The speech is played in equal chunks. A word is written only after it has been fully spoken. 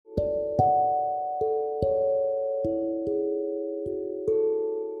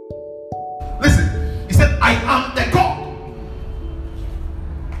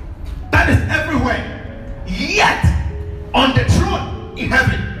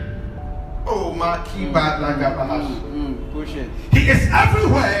Push it. He is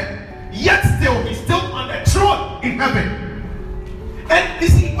everywhere, yet still he's still on the throne in heaven. And you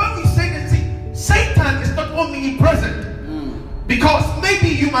see, when we say this, Satan is not omnipresent. Because maybe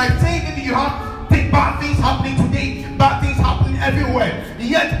you might say, maybe you have bad things happening today, bad things happening everywhere,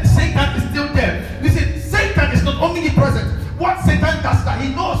 yet Satan is still there. Listen, Satan is not omnipresent. What Satan does is that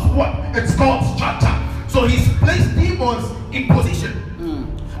he knows what it's called structure. So he's placed demons in position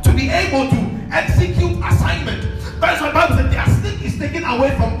to be able to execute assignment. That's why the Bible said their sleep is taken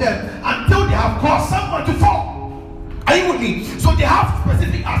away from them until they have caused someone to fall. Are you with me? So they have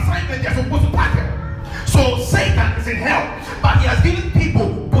specific assignment they're supposed to tackle. So Satan is in hell, but he has given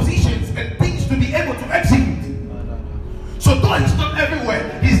people positions and things to be able to execute. So though he's not everywhere,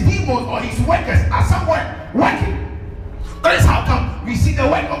 his demons or his workers are somewhere working. That is how come we see the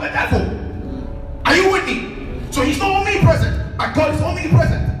work of the devil. Are you with me? So he's not omnipresent, but God is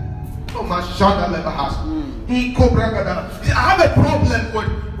omnipresent. Oh my shanda never has. I have a problem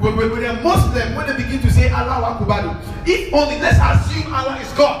with a Muslim when they begin to say Allah Akbar. If only, let's assume Allah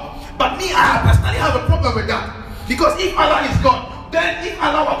is God. But me, I personally have a problem with that. Because if Allah is God, then if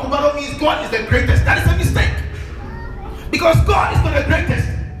Allah Akbar means God is the greatest, that is a mistake. Because God is not the greatest.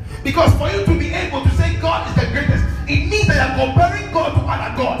 Because for you to be able to say God is the greatest, it means that you are comparing God to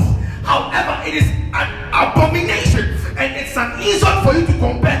other gods. However, it is an abomination and it's an insult for you to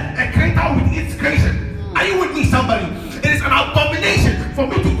compare a creator with its creation. Are you with me, somebody? It is an abomination for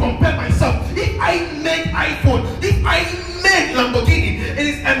me to compare myself. If I made iPhone, if I made Lamborghini, it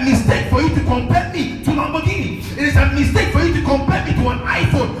is a mistake for you to compare me to Lamborghini. It is a mistake for you to compare me to an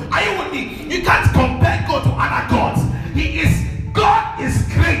iPhone. Are you with me? You can't compare God to other gods. God is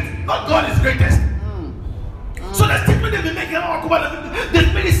great, not God is greatest. So the statement they've been making,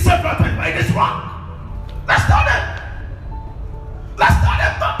 they've made it several times, but it is wrong. Let's tell them. Let's tell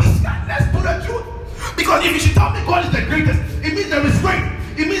them, don't be scared. Let's do the truth. Because if you should tell me God is the greatest, it means there is great.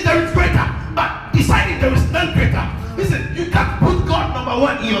 It means there is greater. But beside it, there is none greater. Listen, you can't put God number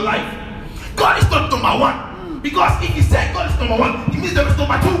one in your life. God is not number one. Because if you say God is number one, it means there is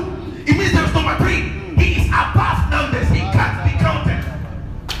number two. It means there is number three. He is above numbers. He can't be counted.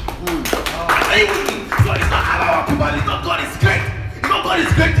 Are you with me? So it's not Allah Akbar. It's not God is great. It's not God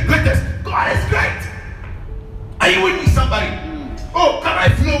is great, the greatest. God is great. Are you with me, somebody? Oh, can I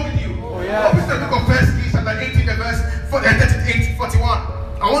flow with you? Oh, yeah. Oh, the book of 1 Kings chapter 18, the verse 38, 41.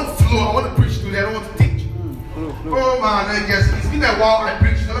 I want to flow. I want to preach today. I don't want to teach. Oh man, I guess it's been a while I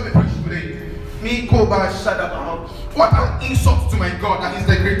preached. So let me preach today. Me Koba Shadaba. What an insult to my God that is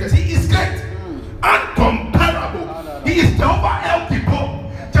the greatest. He is great. Uncomparable. He is Jehovah El Tipo,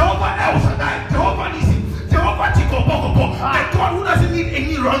 Jehovah El Shaddai, Jehovah Nisi, Jehovah Chikobokobo. The God who doesn't need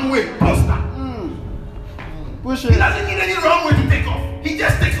any runway poster. He doesn't need any runway to take off. He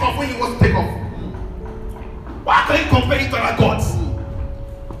just takes off when he wants to take off. Why can you compare it to other gods?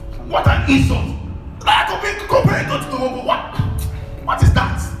 What an insult. Comparing God to what is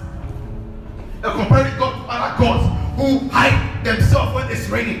that? Comparing God to other gods who hide themselves when it's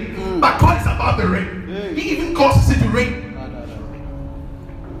raining. But God is above the rain. He even causes it to rain.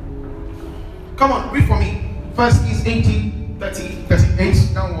 Come on, read for me. 1 Kings 18,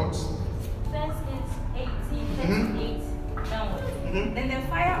 38 downwards. 1 Kings 18, 38 downwards. Then the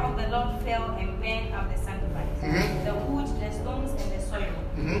fire of the Lord fell and burned up the sacrifice, the wood, the stones, and the soil,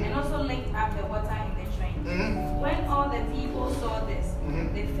 and also licked up the water in the trench. When all the people saw this,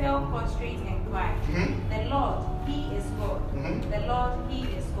 they fell prostrate and cried, "The Lord, He is God. The Lord, He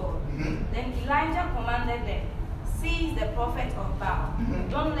is God." Then Elijah commanded them, "Seize the prophet of Baal.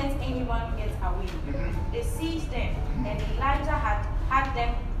 Don't let anyone get away." They seized them, and Elijah had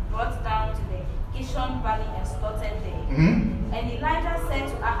them brought down to the Kishon Valley and slaughtered there. And Elijah said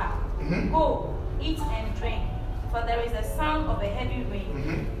to Ahab, "Go, eat and drink, for there is a sound of a heavy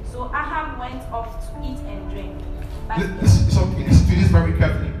rain." So Ahab went off to eat and drink. Listen to this very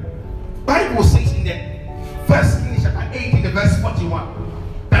carefully. Bible says in the 1 Kings chapter 18, the verse 41,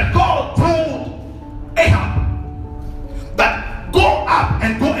 that God told Ahab that go up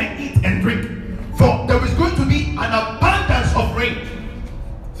and go and eat and drink, for there is going to be an abundance of rain.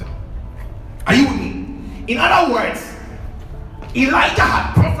 Are you with me? In other words, Elijah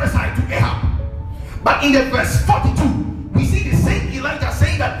had prophesied to Ahab, but in the verse 42, we see the same Elijah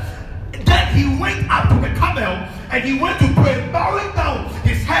saying that then he went up to the camel and he went to pray, bowing down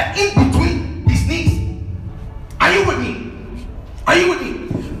his head in between his knees. Are you with me? Are you with me?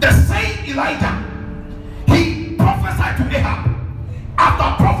 The same Elijah, he prophesied to Ahab.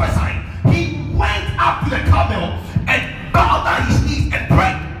 After prophesying, he went up to the camel and bowed down his knees and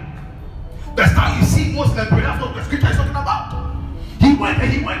prayed. That's how you see Muslim prayer. That's what the scripture is talking about. He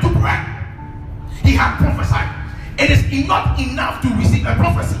went to pray. He had prophesied. It is not enough to receive a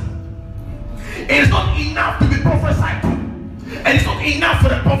prophecy. It is not enough to be prophesied to. And it's not enough for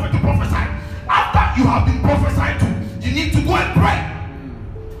the prophet to prophesy. After you have been prophesied to, you need to go and pray.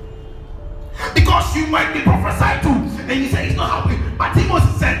 Because you might be prophesied to and you say it's not happening. But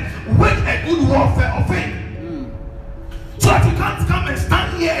Timothy said, wage a good warfare of faith. So that you can't come and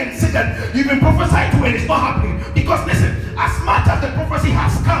stand here and say that you've been prophesied to and it's not happening. Because listen, as much as the prophecy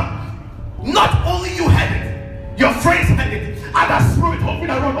has come, not only you heard it, your friends heard it, other spirits of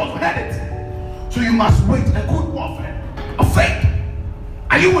around also heard it. So you must wage a good warfare of faith.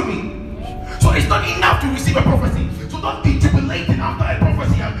 Are you with me? So it's not enough to receive a prophecy. So don't be jubilating after a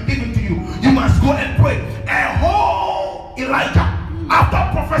prophecy has been given to you. You must go and pray. A whole Elijah, after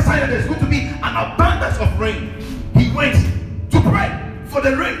prophesying that there's going to be an abundance of rain, he went to pray for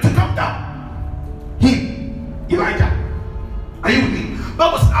the rain to come down. Elijah. Are you with me?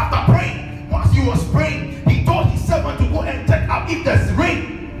 But was after praying, once he was praying, he told his servant to go and check out if there's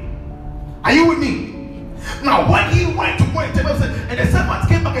rain. Are you with me? Now, when he went to go and check out, and the servant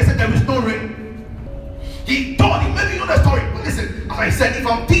came back and said there is no rain, he told him, maybe you know the story, but listen, as I said, if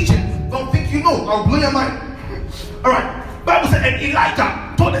I'm teaching, don't think you know, I'll blow your mind. Alright, Bible said, and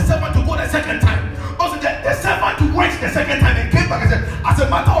Elijah told the servant to go the second time. Also, the servant went the second time and came back and said, as a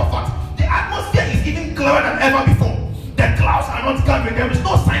matter of fact, the atmosphere is even clearer than ever before. The clouds are not gathering, there is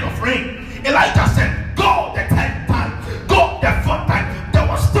no sign of rain. Elijah said, go the 10th time, go the 4th time. There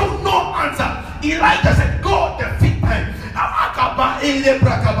was still no answer. Elijah said, go the 5th time.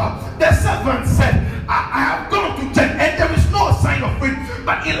 The servant said, I have gone to check and there is no sign of rain.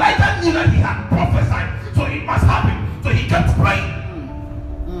 But Elijah knew that he had prophesied, so it must happen. So he kept praying.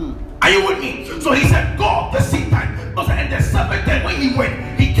 Are you with me? So he said, go the 6th time. And the 7th time when he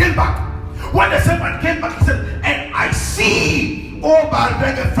went, he came back. When the servant came back, he said, and I see over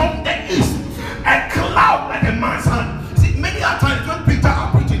from the east a cloud like a man's hand. See, many a times when preachers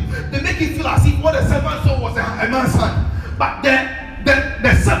are preaching, they make it feel as if what the servant saw was a man's hand. But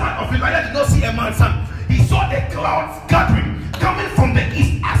the servant of Elijah did not see a man's hand. He saw the clouds gathering, coming from the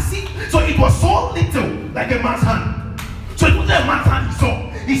east. As if, so it was so little like a man's hand. So it wasn't a man's hand he saw.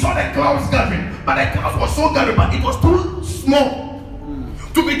 He saw the clouds gathering, but the clouds were so gathering, but it was too small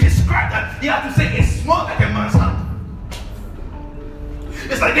to be described. That he had to say it's small like a man's hand.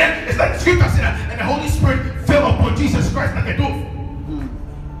 It's like the scripture said that, and the Holy Spirit fell upon Jesus Christ like a dove.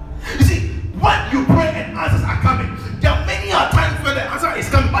 You see, when you pray and answers are coming, there are many times where the answer is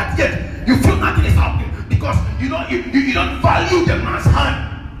coming, but yet you feel nothing is happening because you don't value the man's hand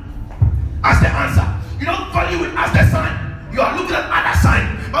as the answer. You don't value it as the sign. You are looking at other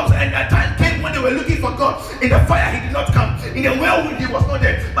sign. And the time came when they were looking for God. In the fire, he did not come. In the whirlwind, he was not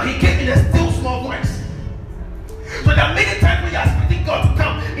there. But he came in a still small voice. So there are many times when you are expecting God to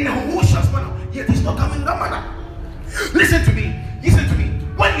come in a whooshous manner, yet he's not coming in that manner. Listen to me. Listen to me.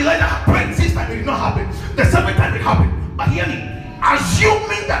 When Elijah had prayed 6 times, it did not happen. The 7th time it happened. But hear me.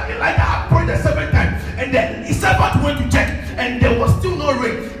 Assuming that Elijah had prayed the 7th time, and then his servant went to check, and there was still no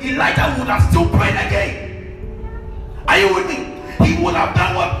rain, Elijah would have still prayed again. Are you with me? He would have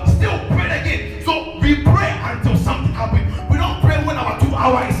done what? Still prayed again. So we pray until something happens. We don't pray when our 2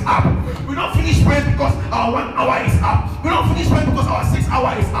 hours is up. We don't finish praying because our 1 hour is up. We don't finish praying because our 6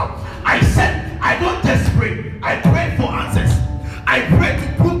 hour is up. I said, I don't just pray. I pray for answers. I pray to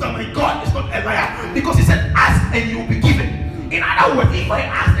prove that my God is not a liar. Because he said, ask and you will be given. In other words, if I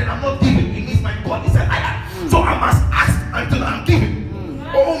ask and I'm not given, it means my God is a liar. So I must ask until I'm given.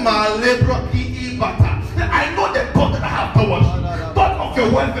 Oh my labor, I know the God that I have towards you. God of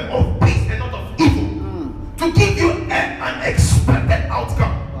your welfare, of peace and not of evil. To give you an expected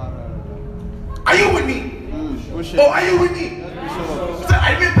outcome. Are you with me? Oh, are you with me? So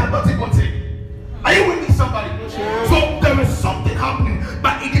I mean, are you with me, somebody? So there is something happening,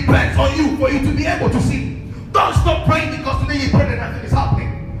 but it depends on you for you to be able to see. Don't stop praying because today you pray and nothing is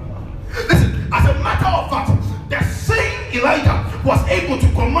happening. Listen, as a matter of fact, the same Elijah was able to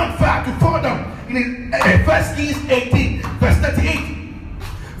command fire to fall down. In 1 Kings 18, verse 38,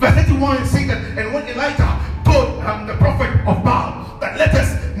 verse 31 saying that, and when Elijah told the prophet of Baal that let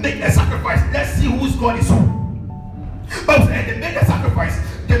us make a sacrifice, let's see whose God is who. But and they made a sacrifice,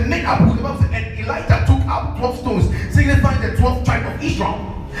 they made up who the Bible said, and Elijah took up 12 stones, signifying the 12th tribe of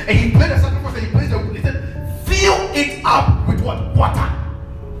Israel. And he played the sacrifice and he placed the wood. He said, fill it up with what? Water.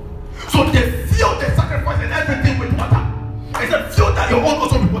 So they filled the sacrifice and everything with water. He said, fill that your own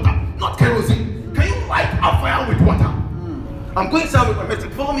also with water, not kerosene. Can you light a fire with water? I'm going somewhere with my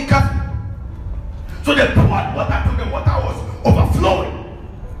message. Follow me, carefully. So they poured water till the water was overflowing.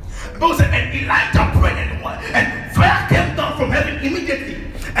 Bible said, and Elijah prayed and fire came down from heaven immediately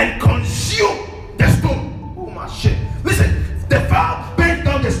and consumed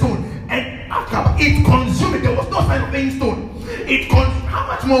how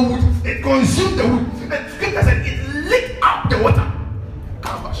much more wood? It consumed the wood. And scripture said it licked up the water.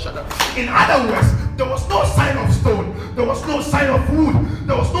 In other words, there was no sign of stone, there was no sign of wood,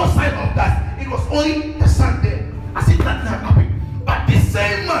 there was no sign of that. It was only the sun there. As if nothing had happened. But the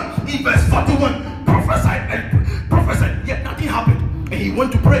same man in verse 41 prophesied, yet nothing happened. And he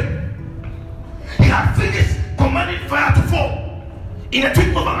went to pray. He had finished commanding fire to fall. In a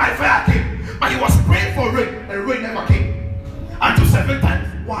twinkle of an eye, fire came. But he was praying for rain, and rain never came. Until 7 times.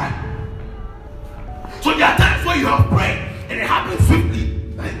 Why? So there are times where you have prayed and it happens swiftly,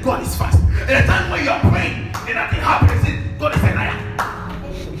 and God is fast. And the time when you are praying and nothing happens, God is a liar.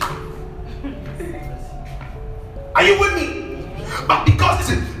 Are you with me? But because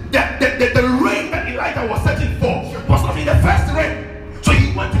the rain that Elijah was searching for was not in the first rain. So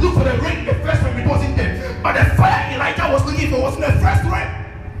he went to look for the rain in the first rain, it wasn't there. But the fire Elijah was looking for was in the first rain.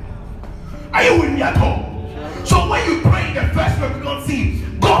 Are you with me at all? So when you pray in the first rain, you don't see,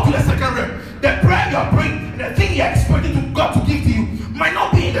 go to the second rain. The prayer you are praying, the thing you are expecting to God to give to you might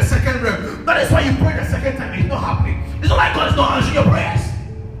not be in the second rain. That is why you pray the second time, it's not happening. It's not like God is not answering your prayers.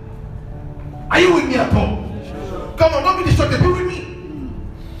 Are you with me at all? Come on, don't be distracted, be with me.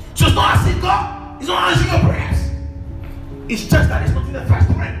 So it's not as if God is not answering your prayers. It's just that it's not in the first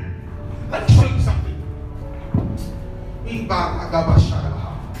rain. Let me show you something.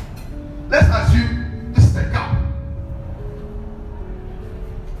 Let's assume this is a gap.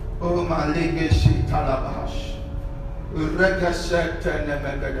 Oh my legacy talabash. Regasete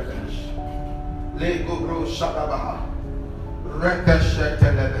nemegadash. Lego bro shadabaha.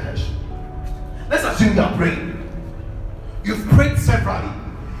 Regasete lebehesh. Let's assume you are praying. You've prayed severally,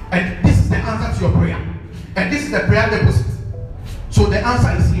 and this is the answer to your prayer. And this is the prayer deposit. So the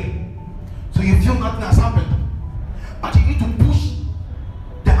answer is here. So you feel nothing has happened, but you need to push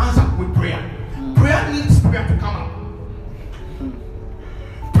the answer with prayer. Prayer needs prayer to come up.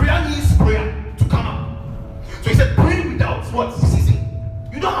 Prayer needs prayer to come up. So he said, pray without what? Ceasing.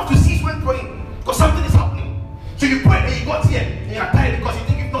 You don't have to cease when praying, because something is happening. So you pray and you got here and you are tired because you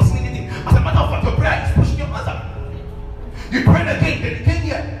think you've not seen anything. As a matter of fact, your prayer is pushing your answer. You prayed again, then you came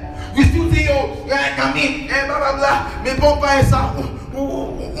here. You still think, oh, yeah, I come in, blah blah blah. Me pompa esa,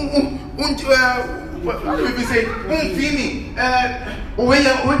 what do we say? Feeling. When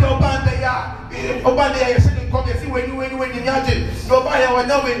you're band there, you shouldn't come and see when you imagine. Nobody will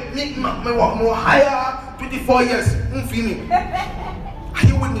know me more higher 24 years. Feeling. Are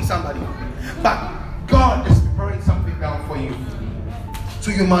you with me, somebody? But God is preparing something down for you.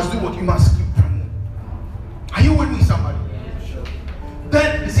 So you must do what you must keep praying. Are you with me, somebody?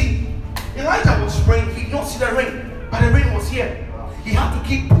 Then, you see, Elijah was praying, he did not see the rain, but the rain was here. He had to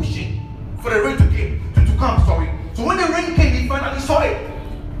keep pushing for the rain to come. So when the rain came, he finally saw it.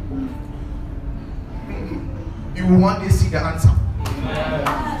 You will one day see the answer.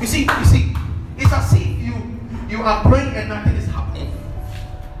 You see, it's as if you are praying and nothing is happening.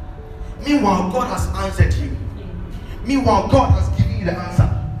 Meanwhile, God has answered you. Meanwhile, God has given you the answer.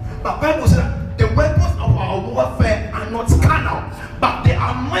 But Bible says that the weapons of our warfare are not carnal, but they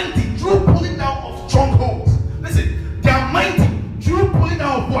are mighty through pulling down of strongholds. Listen, they are mighty through pulling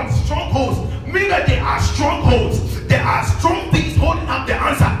down of what? Strongholds. Meaning that they are strongholds. There are strong things holding up the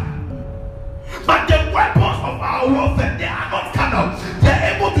answer. But the weapons of our warfare, they are not carnal. They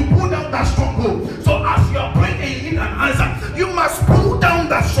are able to pull down that stronghold. So as you are praying and you need an answer, you must pull down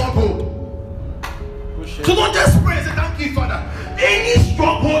that stronghold. So don't just pray and say, thank you, Father. Any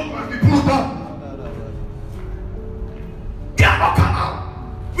stronghold must be pulled down. They are not carnal.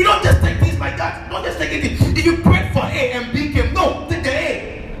 We don't just take things like that. Don't just take it. If you pray for A and B came, no, take the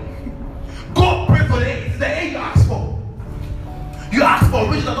A. Go pray for the A. It's the A you ask for. You ask for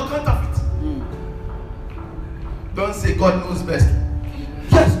original, not counterfeit. Don't say God knows best.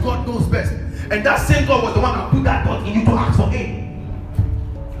 Yes, God knows best. And that same God was the one that put that thought in you to ask for A.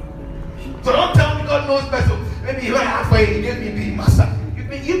 So don't tell me God knows best. So maybe when I ask for A, he gave me B, master.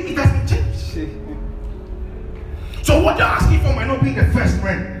 It hasn't changed. So what you're asking for might not be in the first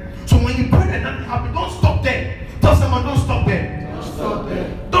rain. So when you pray that nothing happens, don't stop there. Tell someone, don't stop there. Don't stop there.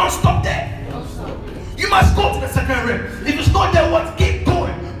 Don't stop there. Don't stop there. You must go to the second rain. If it's not there, what? Keep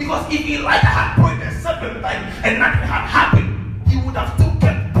going. Because if Elijah had prayed the second time and nothing had happened, he would have still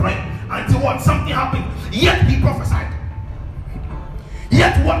kept praying until what? Something happened. Yet he prophesied.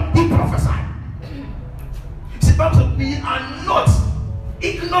 Yet what? He prophesied. See, Bible, we are not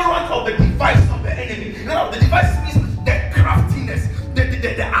ignorant of the devices of the enemy. Now, the devices means the craftiness,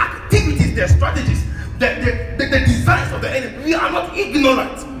 the activities, the strategies, the designs of the enemy. We are not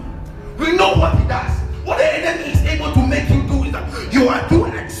ignorant. We know what he does. What the enemy is able to make you do is that you are too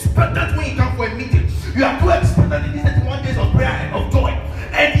expectant when you come for a meeting. You are too expectant in these 31 days of prayer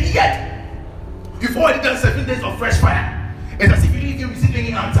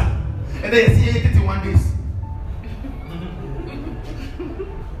and then you see 81 days.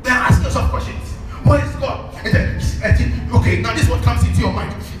 Then ask yourself questions. What is God? And then, okay, now this is what comes into your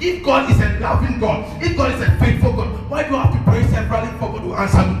mind. If God is a loving God, if God is a faithful God, why do I have to pray severally for God to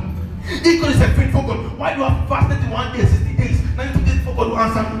answer me? If God is a faithful God, why do I have to fast 31 days, 60 days, 90 days for God to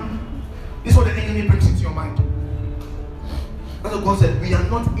answer me? This is what the enemy brings into your mind. That's what God said. We are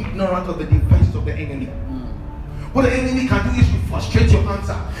not ignorant of the devices of the enemy. What the enemy can do is to frustrate your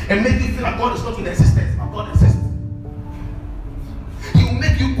answer and make you feel like God is not in existence, but God exists. He will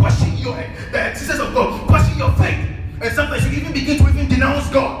make you question the existence of God, question your faith, and sometimes you even begin to denounce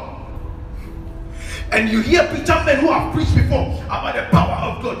God. And you hear preacher men who have preached before about the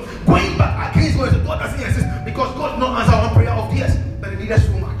power of God, going back against God, God doesn't exist because God not answer one prayer of theirs, but He needed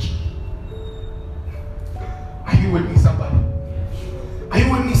so much. Are you with me, somebody? Are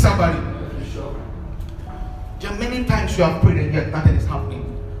you with me, somebody? There are many times you have prayed and yet nothing is happening.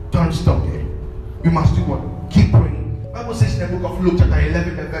 Don't stop there. You must do what? Keep praying. The Bible says in the book of Luke chapter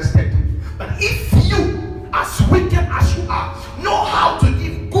 11 and verse 13, but if you, as wicked as you are, know how to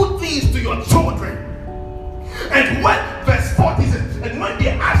give good things to your children, and when verse 40 says, and when they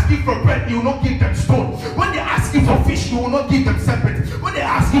ask you for bread, you will not give them stone. When they ask you for fish, you will not give them serpent. When they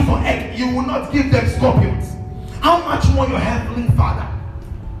ask you for egg, you will not give them scorpions. How much more your heavenly Father,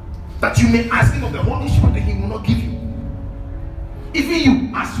 that you may ask Him of the Holy Spirit, that He will not give you. Even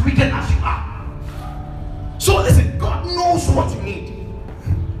you, as wicked as you are. So listen, God knows what you need.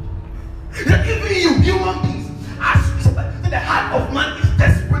 That even you, human beings, the heart of man is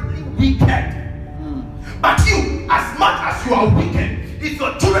desperately wicked. But you, as much as you are wicked, if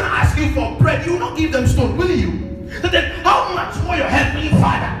your children ask you for bread, you will not give them stone, will you? So then, how much more your heavenly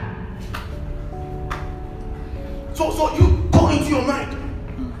Father? So you go into your mind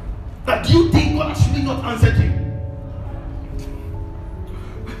that you think God has really not answered you.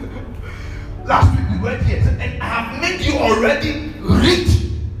 Last week we were here and I have made you already rich.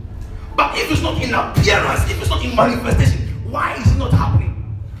 But if it's not in appearance, if it's not in manifestation, why is it not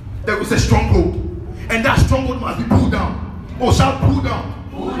happening? There is a stronghold, and that stronghold must be pulled down. Oh, shall pull down.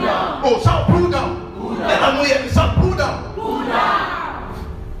 Pull down. Oh, shall pull down. Pull down. Let them know it shall pull down. Pull down.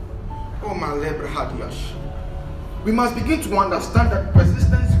 Oh, my labor hadiash. We must begin to understand that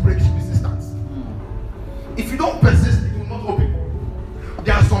persistence breaks resistance. If you don't persist, it will not open.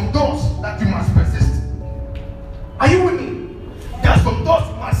 There are some doors that you must persist. Are you with me? There are some doors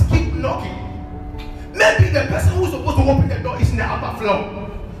you must keep knocking. Maybe the person who's supposed to open the door is in the upper floor.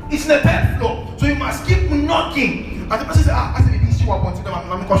 It's in the third floor. So you must keep knocking. And the person says, I said, this you are wanting them,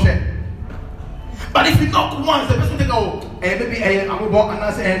 I'm not sure. But if you knock once, the person will think, oh, maybe I'm about and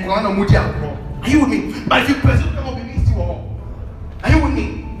I say, are you with me? But if you persist, are you with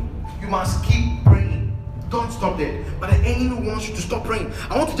me? You must keep praying. Don't stop there. But the enemy wants you to stop praying.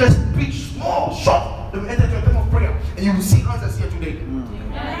 I want to just preach small, short. Then we enter to a time of prayer, and you will see answers here today.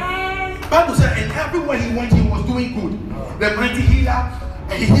 Bible said, and everywhere he went, he was doing good. The mighty healer,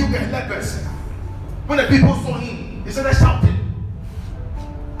 and he healed the lepers. When the people saw him, they started shouting.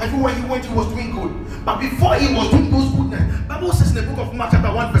 Everywhere he went, he was doing good. But before he was doing those goodness, Bible says in the book of Mark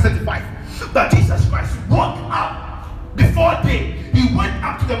chapter 1 verse 35, that Jesus Christ walked up before day. He went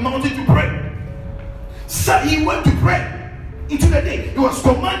up to the mountain to pray. So he went to pray into the day. He was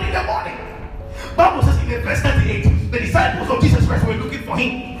commanding in the morning. Bible says in verse 38, the disciples of Jesus Christ were looking for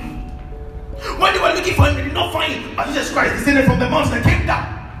him. When they were looking for him, they did not find him. But Jesus Christ descended from the mountain and came down.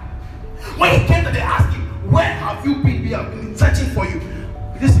 When he came down, they asked him, where have you been? We have been searching for you.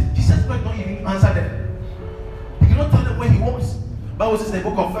 Listen, Jesus Christ not even answer them. He did not tell them where he was. Bible says in the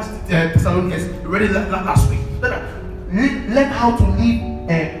book of 1 Thessalonians, we read it last week. Learn how to live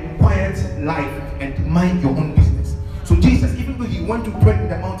a quiet life and mind your own business. So Jesus, even though he went to pray in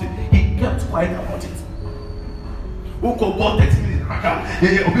the mountain, he kept quiet about it. Who could go 30 minutes?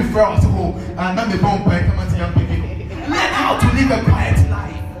 Learn how to live a quiet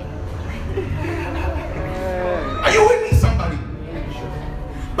life. Are you with me, somebody?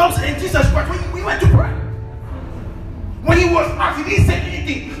 Bible said, Jesus Christ, when we went to pray, when he was asked, he didn't say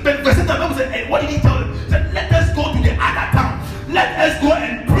anything. But the Bible said, hey, what did he tell them? He said, let us go to the other town. Let us go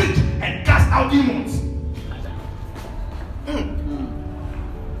and preach and cast out demons.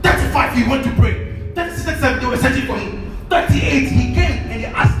 35, he went to pray. 36, they were searching for him. 38, he came and they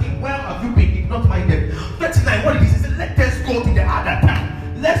asked him, where have you been? He did not mind them. 39, what did he say? He said, let us go to the other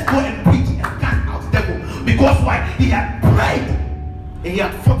town. Let's go and preach and cast out the devil. Because why? He had prayed and he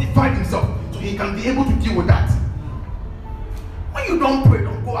had fortified himself so he can be able to deal with that. When you don't pray,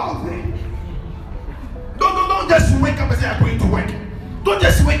 don't go out there. Don't just wake up and say, I'm going to work. Don't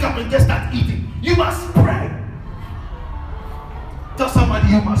just wake up and just start eating. You must pray. Tell somebody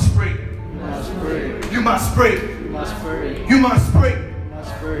you must pray. must pray. You must pray. You must pray. You must pray. You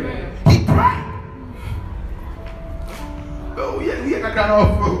must pray. He prayed. Oh, yeah, we are kind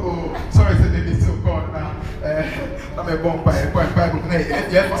of. Oh, sorry, this is so God now. I'm a bomb by Bible.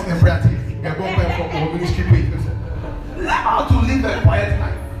 Yeah, first name prayer. Yeah, bomb by for ministry page. Learn how to live a quiet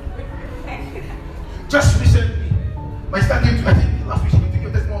life. Just recently, my sister came to, I think last week, she came to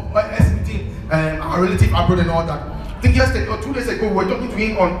give this more meeting, our relative abroad and all that. I think yesterday or 2 days ago, we were talking to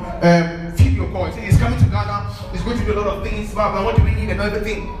him on video call. He said he's coming to Ghana, he's going to do a lot of things, blah, blah, what do we need and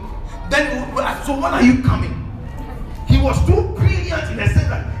everything. Then, so when are you coming? He was too brilliant in a sense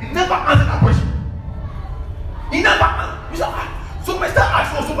that he never answered that question. He never answered. He said, so my sister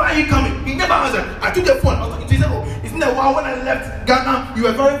asked, so why are you coming? He never answered. I took the phone. I was talking to him. He said, oh, isn't that why when I left Ghana, you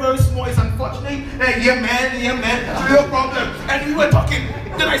were very, very small. It's unfortunate. Yeah, man. No problem. And we were talking.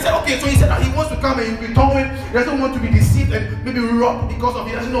 Then I said, okay. So he said that he wants to come and be told he doesn't want to be deceived and maybe robbed because of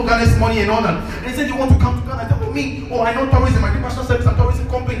he doesn't know Ghana's money and all that. And he said, you want to come to Ghana? I said, oh, me. Oh, I know tourism. I do national service and tourism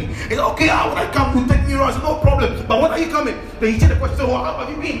company. He said, okay, how would I come? You take me around. I said, no problem. But when are you coming? Then he said the question, so how have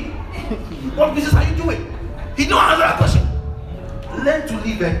you been? What business are you doing? He didn't answer that question. Learn to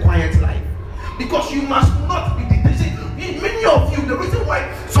live a quiet life, because you must not be detained. Many of you, the reason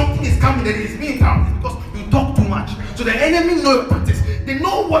why something is coming and it's being out is because you talk too much. So the enemy know your tactics. They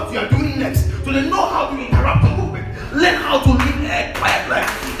know what you are doing next. So they know how to interrupt the movement. Learn how to live a quiet life.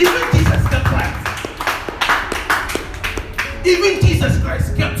 Even Jesus kept quiet. Even Jesus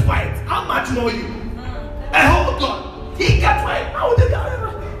Christ kept quiet. How much more you? Oh God, he kept quiet. How did I?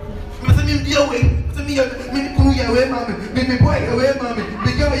 Be away. Me away, mommy. Me boy away, mommy.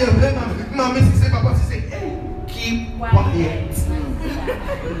 Me girl away, mommy. Mommy, she say, Papa, she say, hey, keep quiet.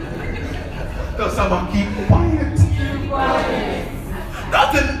 Tell someone, keep quiet.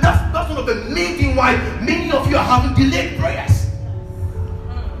 That's one of the main things why many of you are having delayed prayers.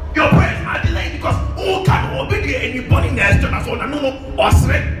 Your prayers are delayed because all can obey anybody in the external so no or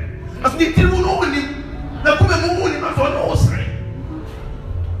straight. As we tell you no only na come move in so no straight.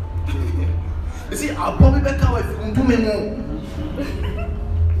 You see, I'll probably back out if you do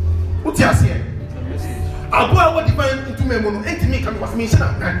what you say? I'll go out divine into me mono. Ain't me come was me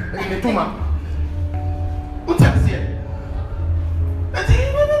shana na tuma. What you say?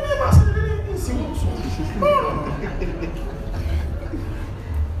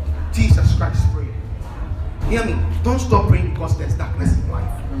 Jesus Christ prayed. Hear me? Don't stop praying because there's darkness in life.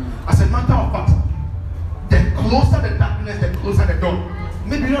 As a matter of fact, the closer the darkness, the closer the dawn.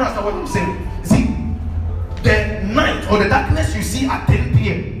 Maybe you don't understand what I'm saying. See, the night or the darkness you see at 10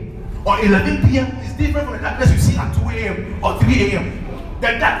 p.m. or 11 p.m. is different from the darkness you see at 2 a.m. or 3 a.m.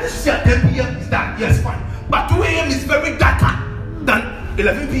 The darkness you see at 10 p.m. is dark, yes, fine. But 2 a.m. is very darker than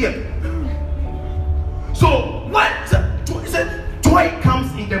 11 p.m. So, when joy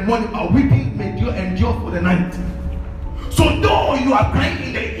comes in the morning, but weeping may endure for the night. So, though you are crying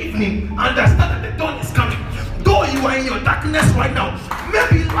in the evening, understand that the dawn is coming. Though you are in your darkness right now,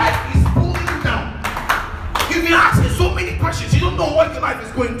 maybe life is pulling you down. You've been asking so many questions, you don't know what your life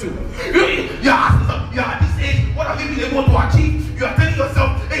is going to. You're asking yourself, you're at this age, what have you been able to achieve? You are telling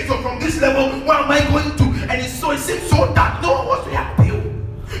yourself, hey, so from this level, what am I going to? And it seems so dark, no one wants to help you.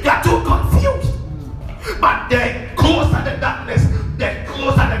 You are too confused. But the closer the darkness, the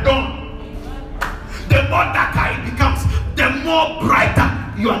closer the dawn. The more darker it becomes, the more brighter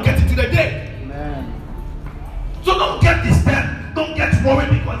you are getting to the day. Amen. So don't get disturbed, don't get worried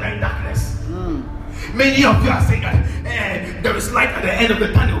because you're in darkness. Many of you are saying that there is light at the end of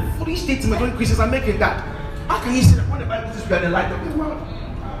the tunnel. Foolish statements when Christians are making that. How can you say that when the Bible says we are the light of the world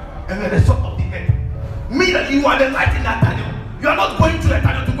and we are the salt of the earth? Mean that you are the light in that tunnel. You are not going to the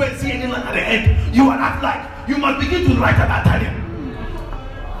tunnel to go and see any light at the end. You are that light. You must begin to light up that tunnel.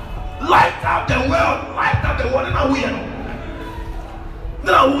 Light up the world. Light up the world. And now we are.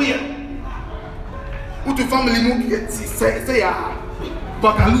 Now we are. Who to family move? Say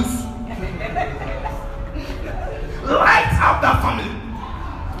Bacalus. Light up that family.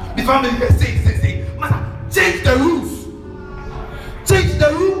 The family they say, man, change the rules. Change the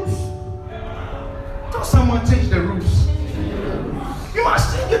rules. Tell someone change the rules. You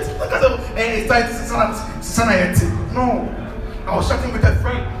must change it. Look at the no. I was chatting with a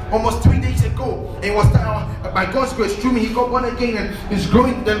friend almost 3 days ago. And he was by God's grace through me, he got born again and he's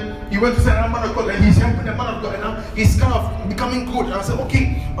growing. Then he went to say man of God and he's helping the man of God and now he's kind of becoming good. And I said,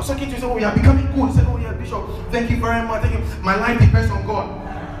 okay. I was talking to him, oh, you're becoming good. He said, oh yeah, Bishop, thank you very much. Thank you. My life depends on God.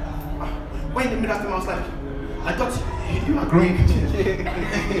 When in the middle of time, I was like, I thought you are growing.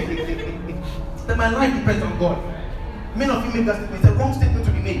 That my life depends on God. Many of you make that statement. It's a wrong statement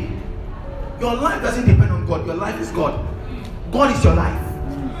to be made. Your life doesn't depend on God. Your life is God. God is your life.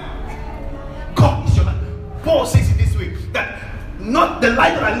 Paul says it this way, that not the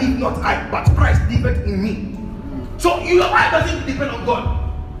life that I live, not I, but Christ liveth in me. So your life doesn't depend on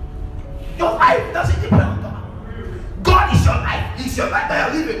God. Your life doesn't depend on God. God is your life. It's your life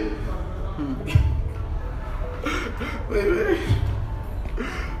that you're living. Wait.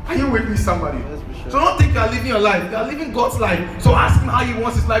 Are you with me, somebody? Sure. So don't think you're living your life. You're living God's life. So ask him how he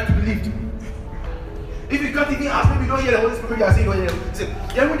wants his life to be lived. If you can't even ask, maybe you don't hear the Holy Spirit, you are saying, oh, yeah. Say,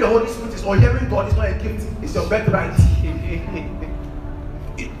 hearing the Holy Spirit is, or hearing God is not a gift. It's your birthright.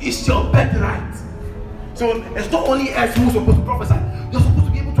 It's your birthright. So it's not only us who's supposed to prophesy. You're supposed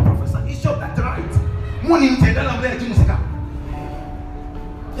to be able to prophesy. It's your birthright.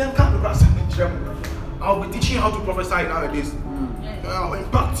 I'll be teaching you how to prophesy nowadays. I'll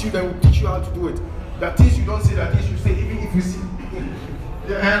impact you, then we'll teach you how to do it. That things you don't say, that things you say, even if you see.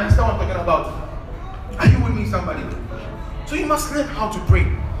 You understand what I'm talking about? Are you with me, somebody? So you must learn how to pray.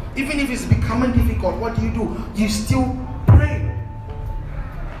 Even if it's becoming difficult, what do? You still pray.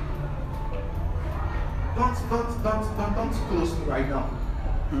 Don't close me right now.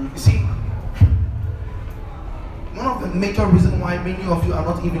 You see, one of the major reasons why many of you are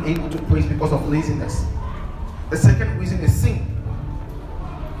not even able to pray is because of laziness. The second reason is sin.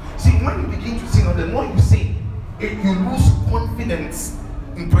 See, when you begin to sin, or the more you sin, you lose confidence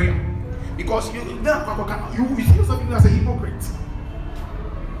in prayer. Because you see yourself as a hypocrite.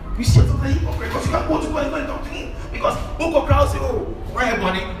 You see yourself as a hypocrite because you can't go to God and talk to him. Because Boko crowd say, oh, why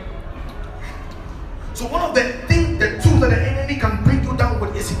buddy? So one of the things, the tools that the enemy can bring you down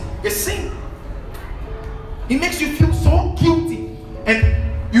with is sin. It makes you feel so guilty, and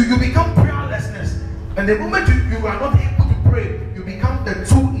you become prayerlessness. And the moment you are not able to pray, you become the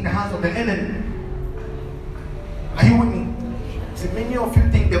tool in the hands of the enemy. Are you with me? See, many of you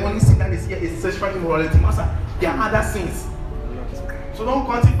think the only sin that is here is sexual immorality. Master, there are other sins. So don't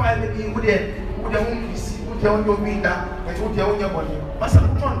quantify maybe who they won't see, who they won't mean that, and who they won't money. Master,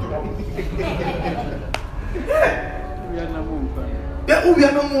 come on to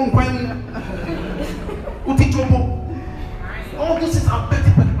all these things are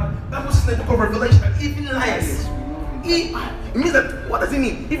petty. That was in the book of Revelation. Even liars. It means that, what does it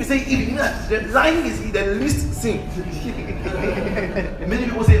mean? If you say evil, it means that the lying is the least sin. Many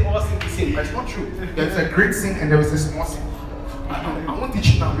people say all sin is sin, but it's not true. There's a great sin and there is a small sin. I won't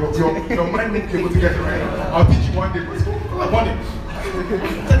teach you now. Your mind won't be able to get it right. I'll teach you one day. I want it.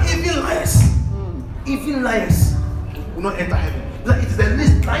 Even liars will not enter heaven. It's the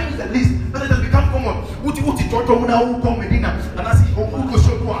least. Lying is the least. Let it become common. Uti Toto now come Medina and I see who go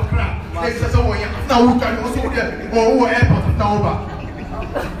show to Accra. They say so now who can also there or airport now over.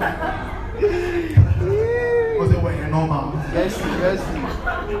 Because they were normal. Yes.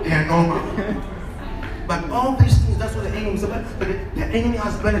 They are normal. But all these things, that's what the enemy is about. But the enemy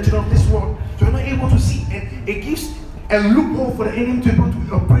has benefit of this world. So you're not able to see, and it gives a loophole for the enemy to be able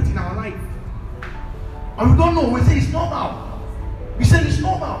to operate in our life. And we don't know. We say it's normal. We say it's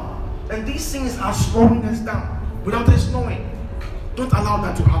normal. And these things are slowing us down without us knowing. Don't allow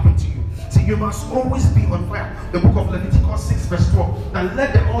that to happen to you. See, you must always be on fire. The book of Leviticus 6 verse 12. That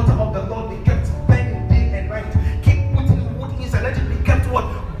let the altar of the Lord be kept burning day and night. Keep putting wood inside. Let it be kept what?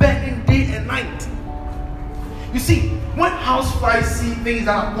 Burning day and night. You see, when houseflies see things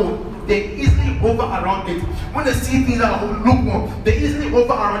that are cold, they easily hover around it. When they see things that are lukewarm, they easily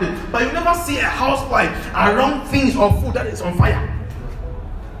hover around it. But you never see a housefly around things or food that is on fire.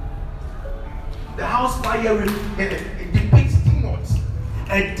 The house fire depicts demons.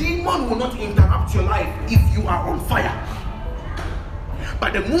 A demon will not interrupt your life if you are on fire.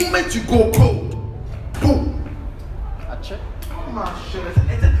 But the moment you go cold, boom.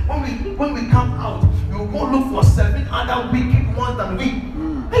 When we come out, we will go look for 7 other wicked ones than we.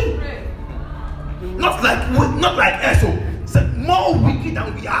 Hey. Not like us, so more wicked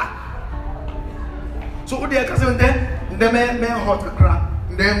than we are. So what they are saying there, the man hot the crap,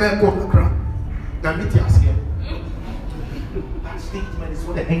 the man cold the crap. Now meet us here. That statement is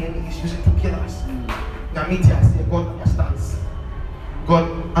what the enemy is using to kill us. Now meet us here. God understands. God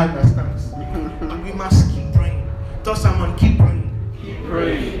understands. And we must keep praying. Tell someone, keep praying. Keep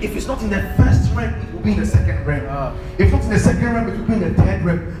praying. If it's not in the first realm, it will be in the second realm. If not in the second realm, it will be in the third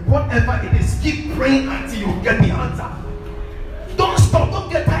realm. Whatever it is, keep praying until you get the answer. Don't stop. Don't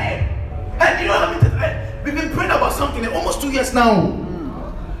get tired. And you know how many times we've been praying about something in almost 2 years now.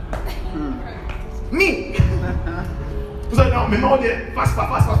 Me. So now, me know there fast.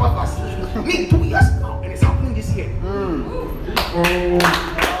 Me 2 years now, and it's happening this year. It's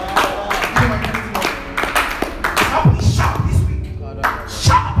happening sharp this week.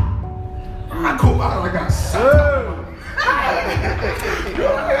 Sharp. I go back like that.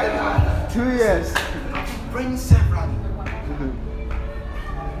 2 years. praying severally.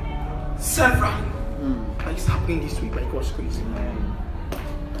 Severally. And it's happening this week by God's grace.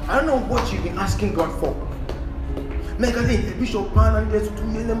 I don't know what you've been asking God for. Listen.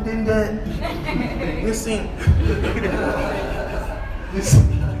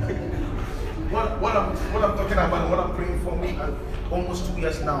 What I'm talking about, what I'm praying for me and almost 2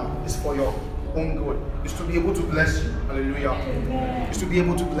 years now is for your own good. Is to be able to bless you. Hallelujah. Is to be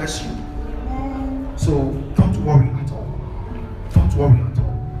able to bless you. So don't worry at all. Don't worry at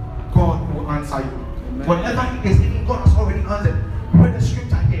all. God will answer you. Whatever it is, even God has already answered. Read the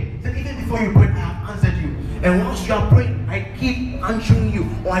scripture here. That even before you pray, I have answered you. And once you are praying, I keep answering you,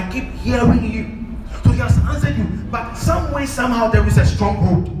 or I keep hearing you. So He has answered you. But some way, somehow, there is a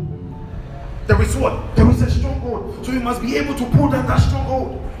stronghold. There is what? There is a stronghold. So you must be able to pull down that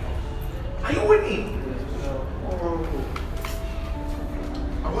stronghold. Are you with me? Oh.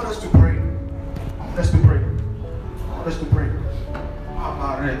 I want us to pray. I want us to pray. I want us to pray.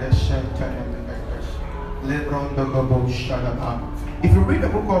 If you read the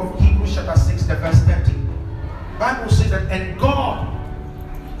book of Hebrews chapter 6, the verse 30, Bible says that, and God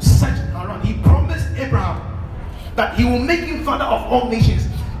searched around. He promised Abraham that He will make him father of all nations.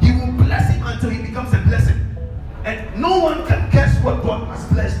 He will bless him until he becomes a blessing. And no one can curse what God has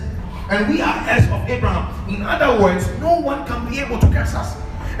blessed. And we are heirs of Abraham. In other words, no one can be able to curse us.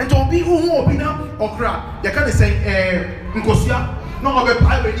 And to be who will be now or cry. You can't say, no,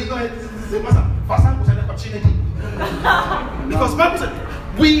 because Bible said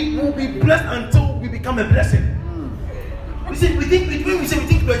we will be blessed until we become a blessing. We think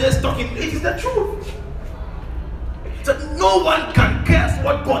we're just talking. It is the truth. So no one can curse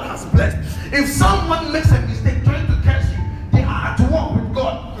what God has blessed. If someone makes a mistake trying to curse you, they are at war with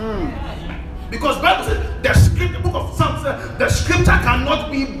God. Because Bible says the book of Psalms says the scripture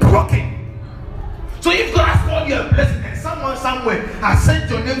cannot be broken. So if God has called you a blessing and someone somewhere has sent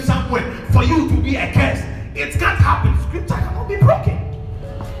your name somewhere for you to be a curse, it can't happen. Scripture cannot be broken.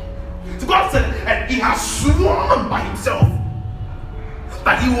 So God said, and He has sworn by Himself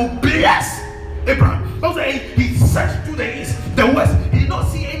that He will bless Abraham. God said He searched through the east, the west. He did not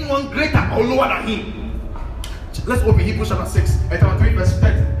see anyone greater or lower than Him. Let's open Hebrews chapter 6, chapter 3, verse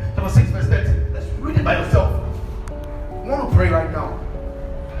 30. Chapter 6, verse 30. Let's read it by yourself. I want to pray right now.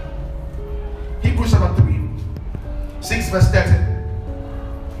 Hebrews chapter 3, 6, verse 30.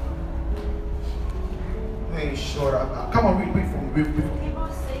 Come on, read from. Hebrews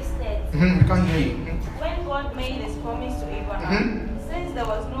 6:30. We can't hear you. When God made His promise to Abraham, since there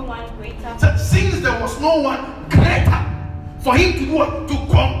was no one greater, for Him to do what? To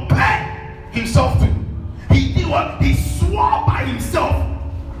compare Himself to. He did what? He swore by Himself.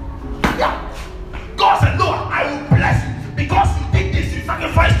 Yeah. God said, no, I will bless you because you did this. You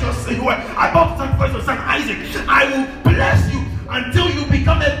sacrificed your son. You were about to sacrifice your son Isaac. I will bless you until you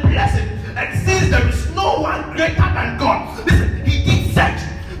become a blessing. And since there is no one greater than God, listen, He did search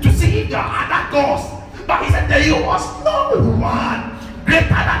to see if there are other gods, but He said there was no one greater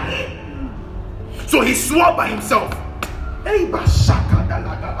than Him. So He swore by Himself.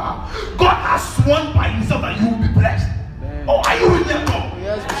 God has sworn by Himself that you will be blessed. Oh, are you with me?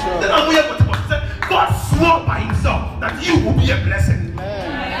 Yes, sure. Then I'm here with what He said. God swore by Himself that you will be a blessing.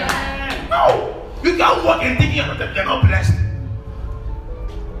 No, you can't walk and think you're not blessed.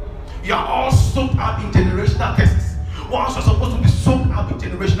 You are all soaked up in generational curses. Once you're supposed to be soaked up in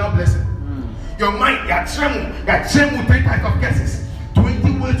generational blessing. Your mind, you are tremble 3 types of curses.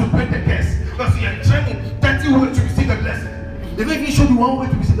 20 ways to break the curse. Because you are tremble 30 ways to receive the blessing. They make you show you one way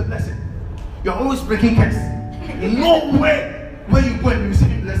to receive the blessing. You are always breaking curse. In no way where you go and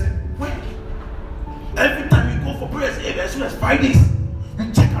receive blessing. Where? Every time you go for prayers, as soon as Fridays,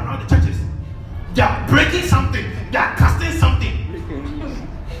 you check around the churches. They are breaking something. They are casting something.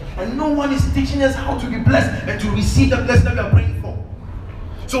 And no one is teaching us how to be blessed and to receive the blessing that we are praying for.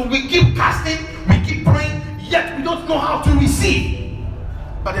 So we keep casting, we keep praying, yet we don't know how to receive.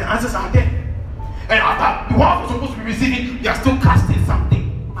 But the answers are there. And after the one who's supposed to be receiving, they are still casting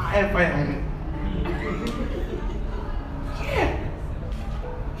something.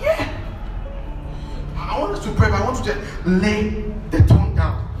 Yeah. I want us to pray, but I want to just lay the tone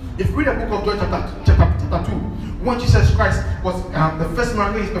down. If you read the book of John chapter 2, when Jesus Christ was the first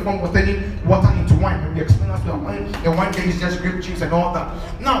miracle He performed was turning water into wine, and we explained us the wine. The wine is just grape juice and all that.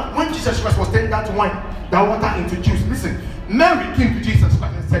 Now, when Jesus Christ was turning that wine, that water into juice, listen, Mary came to Jesus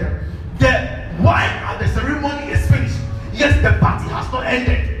Christ and said, "The wine at the ceremony is finished. Yes, the party has not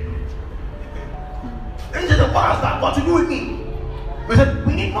ended." And he said, "What has that got to do with me?" We said,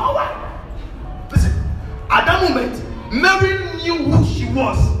 "We need more wine." Listen, at that moment, Mary knew who she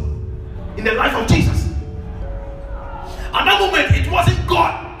was in the life of Jesus. At that moment, it wasn't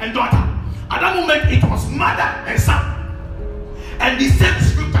God and daughter. At that moment, it was mother and son. And the same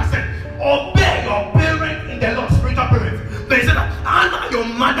scripture said, obey your parent in the Lord, spiritual parents. But he said, honor your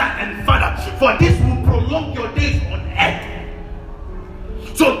mother and father, for this will prolong your days on earth.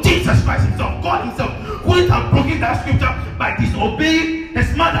 So Jesus Christ himself, God himself, wouldn't have broken that scripture by disobeying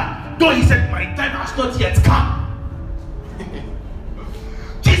his mother, though he said, my time has not yet come.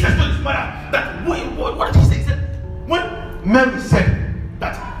 Jesus told his mother that, what did he say? He said, when Mary said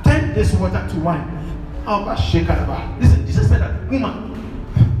that, turn this water to wine, how about shake it about? Listen, Jesus said that, woman.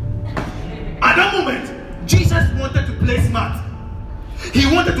 At that moment, Jesus wanted to play smart. He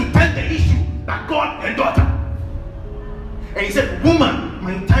wanted to turn the issue that God and daughter. And he said, woman,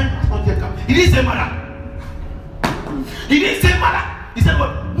 my time has not yet come. He didn't say mother. He didn't say mother. He said,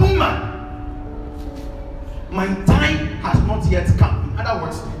 what? Woman, my time has not yet come. In other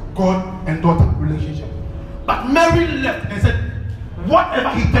words, God and daughter relationship. But Mary left and said, whatever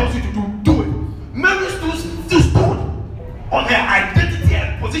he tells you to do, do it. Mary still stood on her identity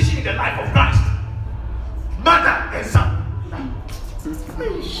and position in the life of Christ. Mother and son.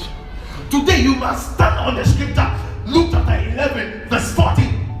 Today you must stand on the scripture, Luke chapter 11, verse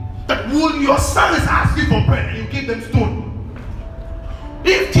 14. That when your sons ask you for bread and you give them stone.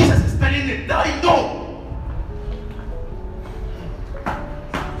 If Jesus is telling it, now you know.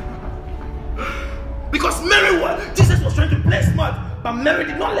 Because Jesus was trying to play smart, but Mary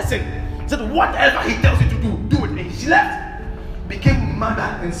did not listen. He said, whatever he tells you to do, do it. And she left. Became mother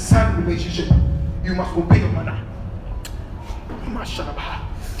and son relationship. You must obey your mother. You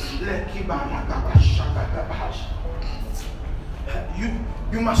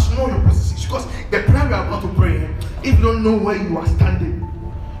must know your position. Because the prayer we are about to pray, if you don't know where you are standing,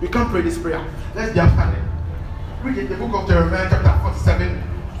 you can't pray this prayer. Let's be standing. Read the book of Jeremiah chapter 47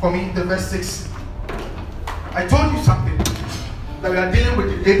 for me, the verse 6. I told you something, that we are dealing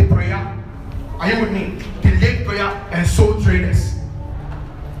with delayed prayer. Are you with me? Delayed prayer and soul traders.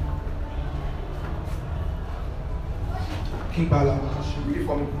 Read it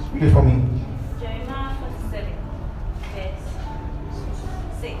for me. Read it for me. Jeremiah 47, verse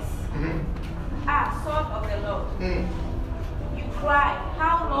 6. Ah, sword of the Lord. You cry,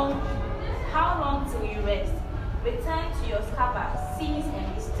 how long till you rest? Return to your scabbard, cease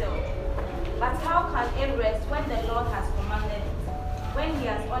and be still. But how can it rest when the Lord has commanded it? When he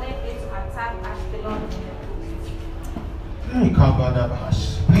has ordered it to attack Ashkelon in the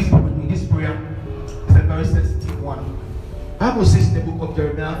coast? Please be with me. This prayer is a very sensitive one. The Bible says in the book of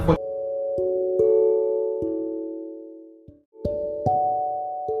Jeremiah 40.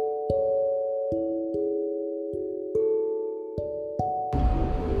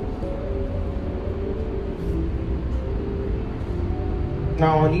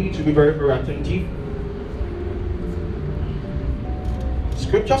 Now I need you to be very, very attentive.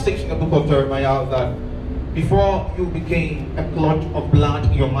 Scripture says in the book of Jeremiah that before you became a clot of blood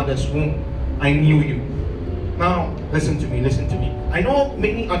in your mother's womb, I knew you. Now, listen to me. I know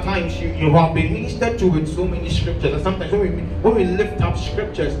many a times you have been ministered to with so many scriptures, and sometimes when we lift up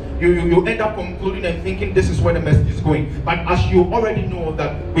scriptures, you end up concluding and thinking this is where the message is going. But as you already know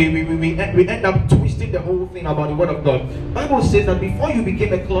that we end up twisting the whole thing about the word of God. The Bible says that before you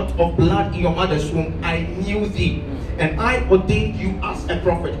became a clot of blood in your mother's womb, I knew thee, and I ordained you as a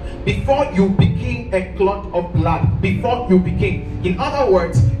prophet. Before you became a clot of blood, before you became, in other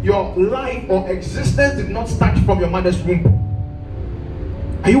words, your life or existence did not start from your mother's womb.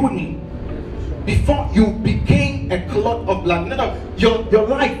 Are you with me? Before you became a clot of blood, your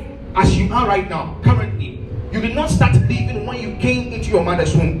life as you are right now, currently, you did not start living when you came into your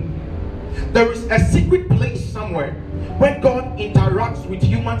mother's womb. There is a secret place somewhere where God interacts with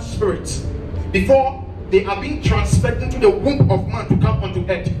human spirits before they are being transferred into the womb of man to come onto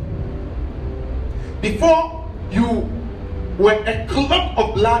earth. Before you were a clot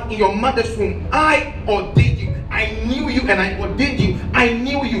of blood in your mother's womb, I ordained you. I knew you and I ordained you. I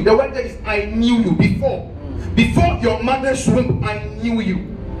knew you. The word there is I knew you before. Before your mother's womb, I knew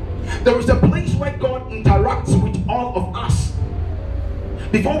you. There is a place where God interacts with all of us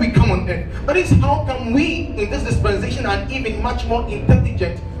before we come on earth. That is how come we in this dispensation are even much more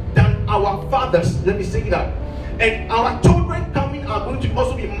intelligent than our fathers. Let me say that. And our children coming are going to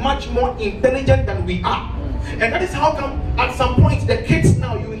also be much more intelligent than we are. And that is how come at some point the kids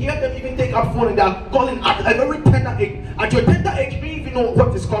now, you hear them even take up phone and they are calling at a very tender age. At your tender age, you don't even know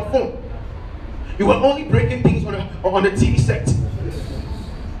what is called phone. You were only breaking things on the TV set.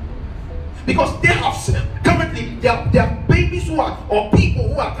 Because they have currently, they are babies who are, or people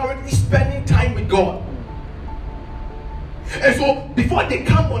who are currently spending time with God. And so before they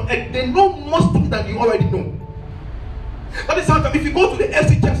come on earth, they know most things that you already know. notice how if you go to the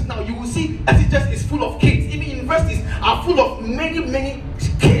SHS now, you will see SHS is full of kids. Even universities are full of many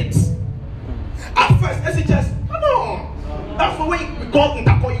kids. At first, SHS, come on. That's the way we call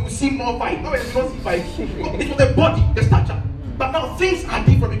intercourse. You will see more fight. No, it's not see fight. It was the body, the stature. But now things are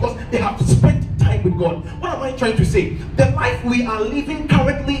different because they have spent time with God. What am I trying to say? The life we are living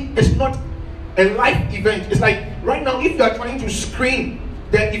currently is not a life event. It's like right now, if you are trying to screen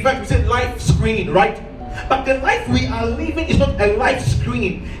the event, we say live screening, right? But the life we are living is not a live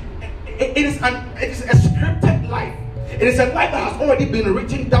screening. It is a scripted life. It is a life that has already been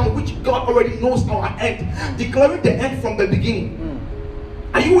written down, which God already knows our end, declaring the end from the beginning.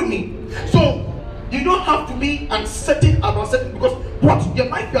 Are you with me? So you don't have to be uncertain about certain, because what your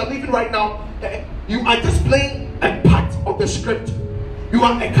life you are living right now, you are just playing a part of the script. You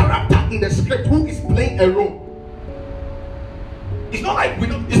are a character in the script who is playing a role. It's not like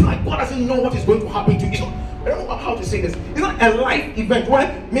it's not like God doesn't know what is going to happen to you. It's not, I don't know how to say this. It's not a life event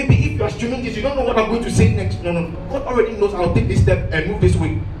where maybe if you are streaming this, you don't know what I'm going to say next. No. God already knows I'll take this step and move this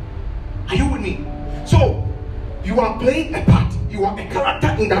way. Are you with me? So you are playing a part. You are a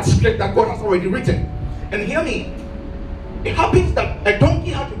character in that script that God has already written. And hear me. It happens that a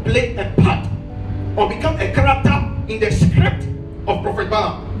donkey had to play a part or become a character in the script of Prophet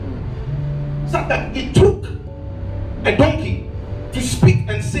Balaam. So that it took a donkey to speak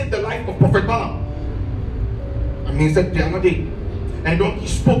and save the life of Prophet Balaam. I mean, he said the other day, and donkey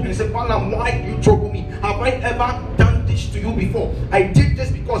spoke and he said, Balaam, why do you trouble me? Have I ever done this to you before? I did this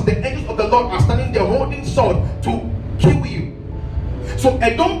because the angels of the Lord are standing there holding sword to kill you. So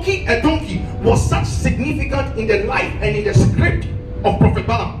a donkey was such significant in the life and in the script of Prophet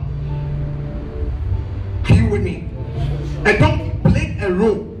Balaam. Are you with me? A donkey played a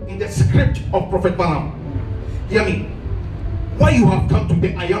role in the script of Prophet Balaam. Hear me. Why you have come to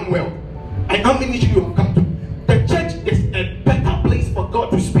the I am well, I am ministry you have come to. The church is a better place for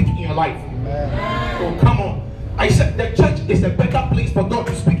God to speak in your life. Amen. Oh, come on. I said the church is a better place for God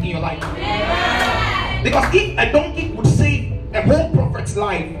to speak in your life. Amen. Because if a donkey would save a whole prophet's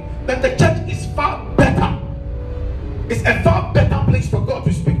life, then the church is far better. It's a far better place for God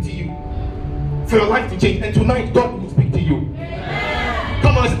to speak to you, for your life to change. And tonight God will speak to you. Amen.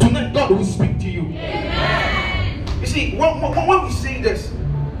 Come on, tonight God will speak to you. Amen. You see, when we say this,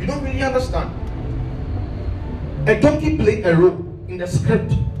 you don't really understand. A donkey played a role in the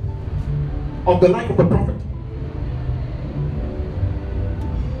script of the life of the prophet.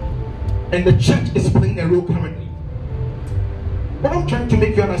 And the church is playing a role currently. But I'm trying to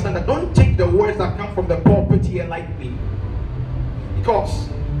make you understand that don't take the words that come from the pulpit here lightly. Because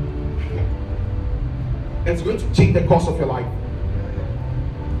it's going to change the course of your life.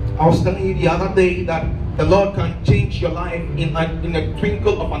 I was telling you the other day that the Lord can change your life in a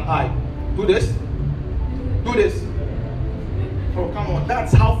twinkle of an eye. Do this. Do this. Oh, come on.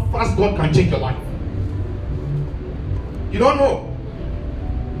 That's how fast God can change your life. You don't know.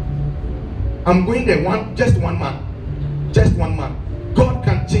 I'm going there. Just one man. Just one man. God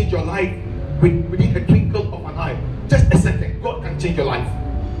can change your life within a twinkle of an eye. Just a second. God can change your life.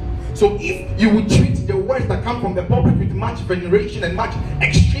 So if you would treat the words that come from the pulpit with much veneration and much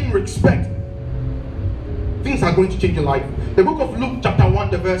extreme respect, things are going to change your life. The book of Luke chapter 1,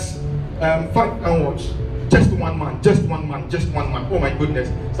 the verse 5 onwards. Just one man, just one man, just one man. Oh my goodness,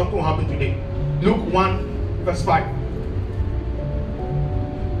 something will happen today. Luke 1 verse 5.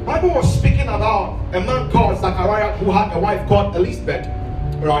 Bible was speaking about a man called Zachariah who had a wife called Elizabeth.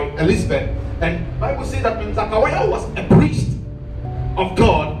 Right, Elizabeth. And Bible says that when Zachariah was a priest of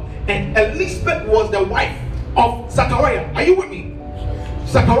God and Elizabeth was the wife of Zachariah. Are you with me?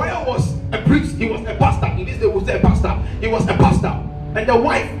 Zachariah was a priest, he was a pastor. In this day we say a pastor. He was a pastor. And the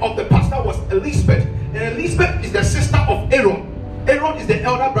wife of the pastor was Elizabeth. And Elizabeth is the sister of Aaron. Aaron is the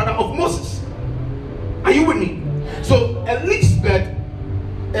elder brother of Moses. Are you with me? So Elizabeth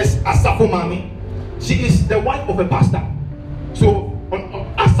is Asafo Mami. She is the wife of a pastor. So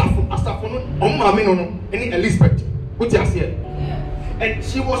Asafo on Mami no any Elizabeth. What you here? And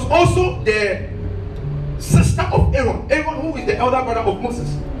she was also the sister of Aaron. Aaron, who is the elder brother of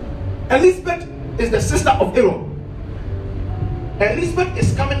Moses. Elizabeth is the sister of Aaron. Elizabeth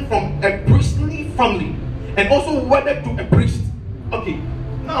is coming from a priestly family and also wedded to a priest. Okay.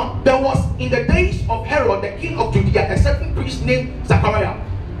 Now, there was in the days of Herod, the king of Judea, a certain priest named Zachariah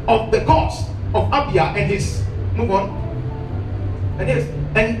of the gods of Abia and his. Move on.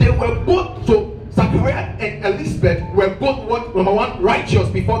 And they were both, so Zachariah and Elizabeth were both what? Number one, righteous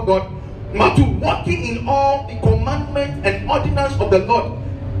before God. Number two, walking in all the commandments and ordinance of the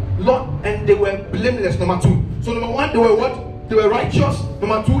Lord, and they were blameless. Number two. So number one, they were what? They were righteous.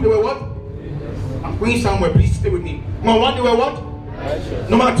 Number two, they were what? I'm going somewhere. Please stay with me. Number 1, they were what? Righteous.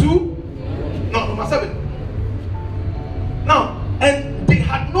 Number 2? No, number 7. Now, and they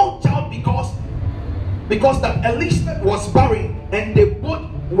had no child because that Elizabeth was barren, and they both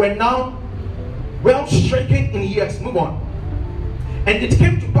were now well stricken in years. Move on. And it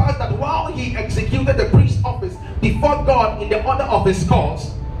came to pass that while he executed the priest's office before God in the order of his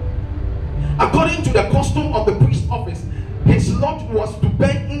cause, according to the custom of the priest's office, his lot was to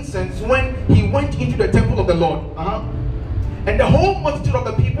burn incense when he went into the temple of the Lord. And the whole multitude of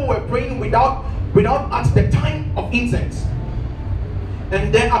the people were praying without at the time of incense.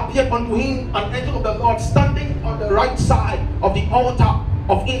 And there appeared unto him an angel of the Lord standing on the right side of the altar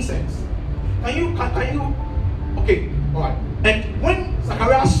of incense. Can you okay, all right. And when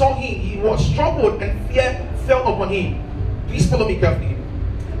Zacharias saw him, he was troubled, and fear fell upon him. Please follow me carefully.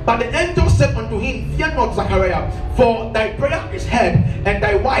 But the angel said unto him, Fear not, Zachariah, for thy prayer is heard, and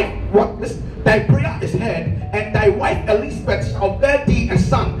thy wife, thy prayer is heard, and thy wife Elizabeth shall bear thee a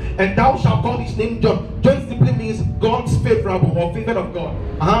son, and thou shalt call his name John. John simply means God's favorable, or favored of God.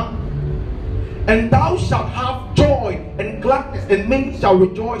 And thou shalt have joy and gladness, and many shall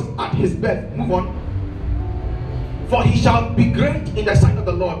rejoice at his birth. Move on. For he shall be great in the sight of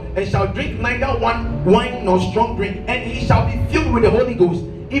the Lord, and shall drink neither wine nor strong drink, and he shall be filled with the Holy Ghost,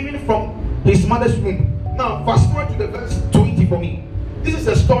 even from his mother's womb. Now, fast forward to the verse 20 for me. This is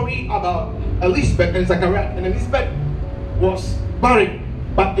a story about Elizabeth and Zachariah. And Elizabeth was barren,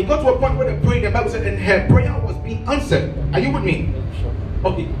 but it got to a point where they prayed. The Bible said, and her prayer was being answered. Are you with me?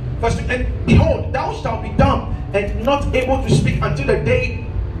 Okay. Verse 2, and behold, thou shalt be dumb and not able to speak until the day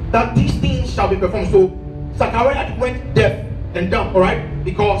that these things shall be performed. So Zachariah went deaf and dumb, alright,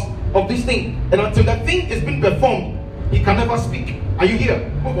 because of this thing. And until the thing is being performed, he can never speak. Are you here?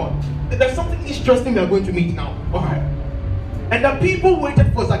 Move on. There's something interesting we are going to meet now. Alright. And the people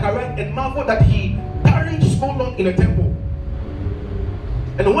waited for Zachariah and marveled that he tarried so long in the temple.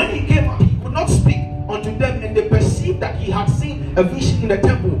 And when he came out, he could not speak unto them, and they perceived that he had seen a vision in the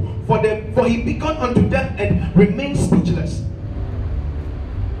temple. For he beckoned unto them and remained speechless.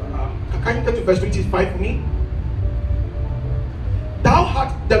 Can you get to verse 25 for me? Thou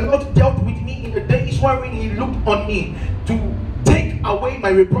hast the Lord dealt with me in the days wherein he looked on me to take away my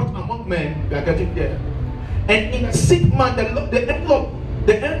reproach among men. We are getting there. And in a sick man, the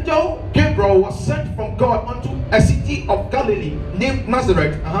angel Gabriel was sent from God unto a city of Galilee named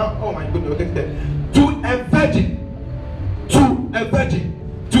Nazareth. Oh my goodness, we're getting there. To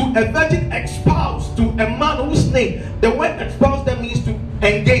a virgin espoused to a man whose name, the word espoused that means to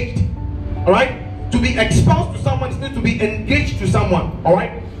engage. Alright? To be espoused to someone is to be engaged to someone.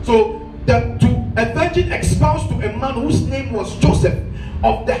 Alright? So to a virgin espoused to a man whose name was Joseph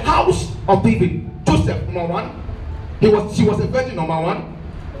of the house of David. Joseph, number 1. She was a virgin, number 1.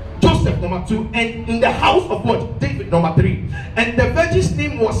 Joseph, number 2. And in the house of what? David, number 3. And the virgin's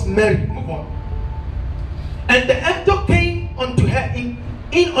name was Mary. Move on. And the angel came unto her in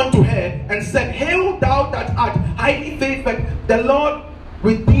unto her and said, Hail thou that art highly favored, the Lord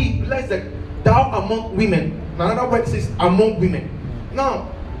with thee, blessed thou among women. Another word says among women.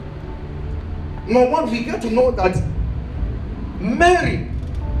 Now, number 1, we get to know that Mary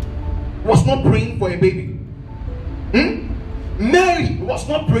was not praying for a baby. Mary was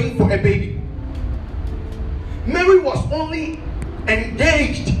not praying for a baby. Mary was only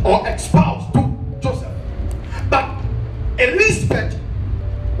engaged or espoused to Joseph. But Elizabeth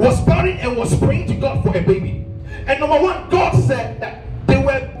was barren and was praying to God for a baby. And number 1, God said that they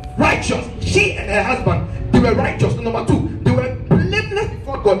were righteous. She and her husband, they were righteous. And number 2, they were blameless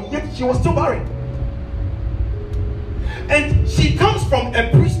before God, yet she was still barren. And she comes from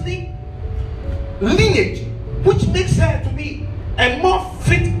a priestly lineage, which makes her to be a more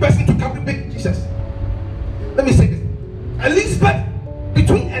fit person to carry baby Jesus. Let me say this.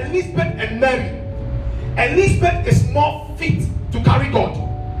 Between Elizabeth and Mary, Elizabeth is more fit to carry God.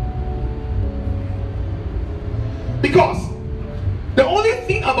 Because the only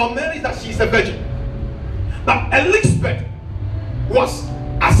thing about Mary is that she is a virgin. But Elizabeth was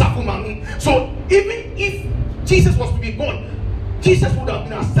Asafumami. So even if Jesus was to be born, Jesus would have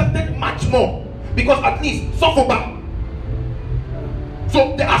been accepted much more. Because at least Sophoba.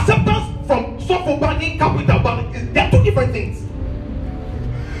 So the acceptance from Sophoba in capital, but there are 2 different things.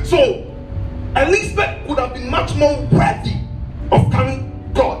 So Elizabeth would have been much more worthy of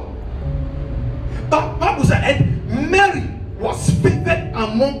carrying God. But Bible said, and Mary was favored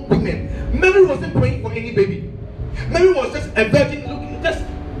among women. Mary wasn't praying for any baby. Mary was just a virgin looking, just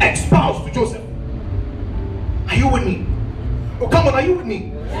espoused to Joseph. Are you with me? Oh, come on, are you with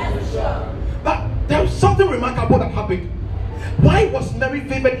me? Yes, sure. But there was something remarkable that happened. Why was Mary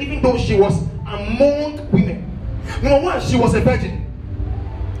favored even though she was among women. Number one, she was a virgin.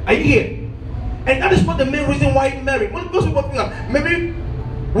 Are you here? And that is not the main reason why Mary, most people think that Mary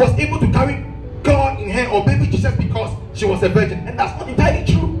was able to carry God in her or baby Jesus because she was a virgin. And that's not entirely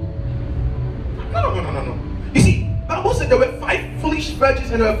true. No. You see, the Bible said there were 5 foolish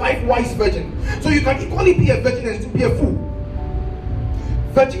virgins and there were 5 wise virgins. So you can equally be a virgin and still be a fool.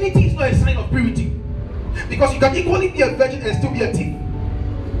 Virginity is not a sign of purity. Because you can equally be a virgin and still be a thief.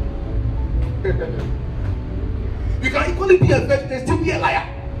 You can equally be a virgin and still be a liar.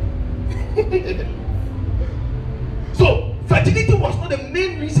 So, virginity was not the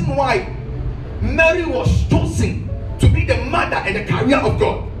main reason why Mary was chosen to be the mother and the carrier of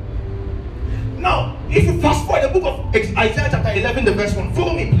God. Now, if you fast forward the book of Isaiah chapter 11, the verse 1,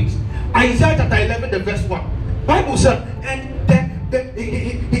 follow me please. Isaiah chapter 11, the verse 1. Bible said, and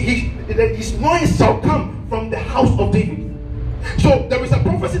his noise shall come from the house of David. So there is a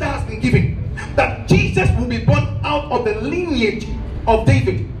prophecy that has been given that Jesus will be born out of the lineage of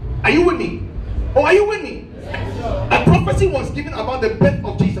David. Are you with me? Or are you with me? A prophecy was given about the birth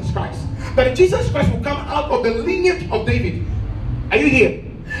of Jesus Christ. That Jesus Christ will come out of the lineage of David. Are you here?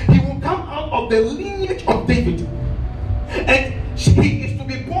 He will come out of the lineage of David. And he is to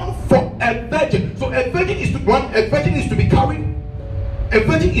be born from a virgin. So a virgin is to be carried. A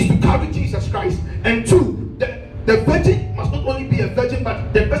virgin is to carry Jesus Christ. And 2, the virgin must not only be a virgin,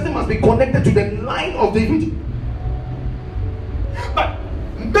 but the person must be connected to the line of David. But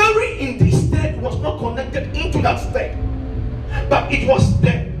Mary in this state was not connected into that state. But it was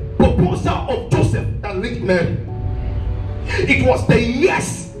the proposal of Joseph that led Mary. It was the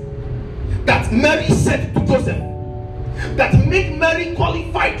yes that Mary said to Joseph that made Mary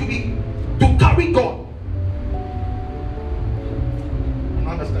qualified to carry God.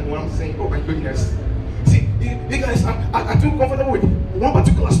 I understand what I'm saying. Oh my goodness. See, you guys are too comfortable with one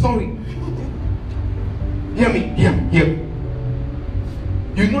particular story. Hear me.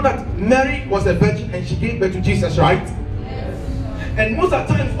 You know that Mary was a virgin and she gave birth to Jesus, right? Yes. And most of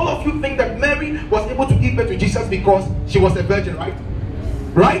the times, all of you think that Mary was able to give birth to Jesus because she was a virgin, right?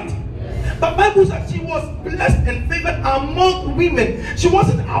 Right? Yes. But Bible says she was blessed and favored among women. She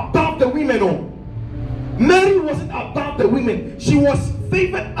wasn't above the women, no. Mary wasn't above the women. She was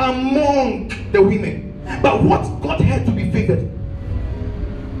favored among the women. But what got her to be favored?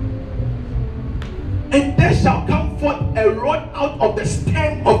 And there shall come forth a rod out of the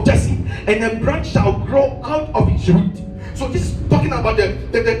stem of Jesse, and a branch shall grow out of his root. So this is talking about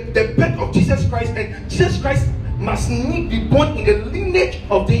the birth of Jesus Christ, and Jesus Christ must need be born in the lineage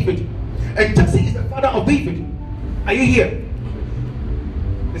of David. And Jesse is the father of David. Are you here?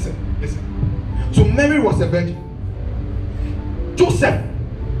 Listen. So Mary was a virgin. Joseph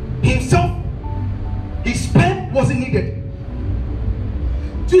himself, his sperm wasn't needed.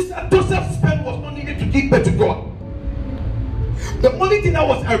 Joseph's sperm was not needed to give birth to God. The only thing that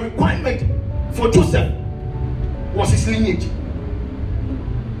was a requirement for Joseph was his lineage.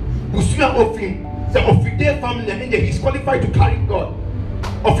 Busia of him, the of their family, and he's qualified to carry God.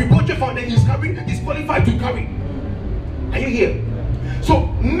 Of your budget family, he's qualified to carry. Are you here? So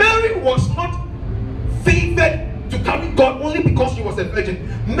Mary was not favored to carry God only because she was a virgin.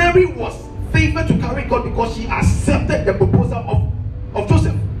 Mary was favored to carry God because she accepted the proposal of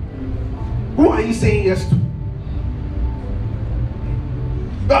Joseph. Who are you saying yes to?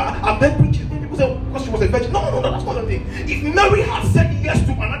 I've heard preachers, people say because she was a virgin. No, that's not the thing. If Mary had said yes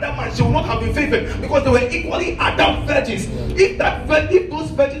to another man, she would not have been favored because they were equally other virgins. If those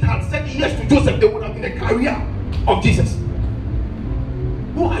virgins had said yes to Joseph, they would have been a carrier of Jesus.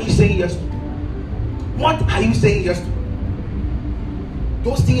 Who are you saying yes to? What are you saying yes to?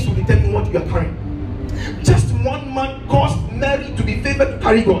 Those things will determine what you are carrying. Just one man caused Mary to be favored to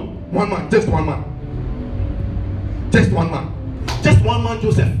carry God. One man, just one man. Just one man. Just one man,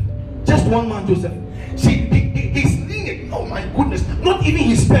 Joseph. Just one man, Joseph. See, his lineage, oh my goodness, not even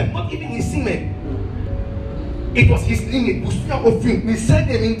his sperm, not even his semen. It was his lineage. He said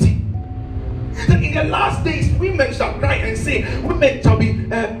them in that in the last days women shall cry and say, women shall be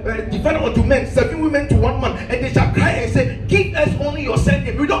divided unto men, 7 women to 1 man, and they shall cry and say, give us only your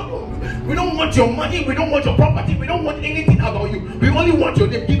surname. We don't want your money, we don't want your property, we don't want anything about you. We only want your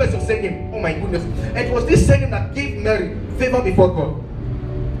name. Give us your surname. Oh my goodness. And it was this surname that gave Mary favor before God.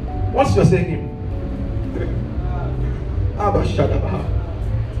 What's your surname?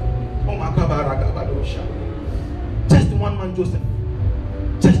 Just one man, Joseph.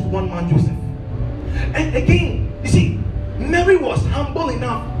 Just one man, Joseph. And again, you see, Mary was humble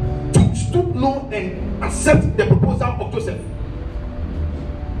enough to stoop low and accept the proposal of Joseph.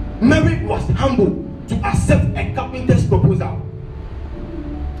 Mary was humble to accept a carpenter's proposal.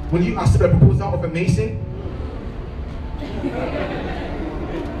 Will you accept the proposal of a mason?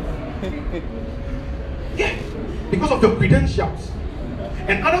 Yeah, because of your credentials.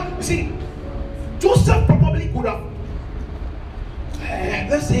 And other, see, Joseph probably could have,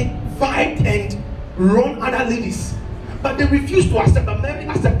 let's say, vibed and run other ladies, but they refused to accept. But Mary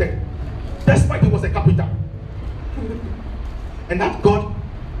accepted, despite he was a carpenter. And that God,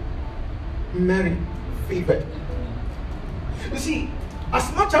 Mary, favored. You see,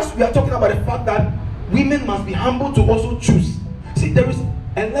 as much as we are talking about the fact that women must be humble to also choose, see, there is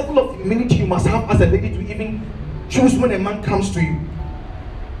a level of humility you must have as a lady to even choose when a man comes to you.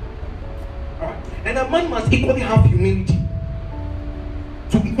 Alright? And a man must equally have humility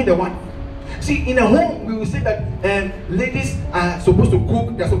to even the wife. See, in a home, we will say that ladies are supposed to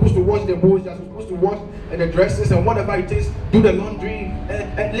cook, they're supposed to wash the bowls, they're supposed to wash the dresses and whatever it is, do the laundry.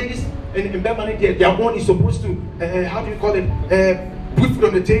 And ladies in Beverly, their one is supposed to, how do you call it, put food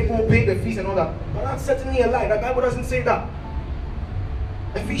on the table, pay the fees and all that. But that's certainly a lie. The Bible doesn't say that.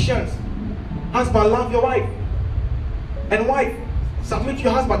 Ephesians, husband, love your wife, and wife, submit to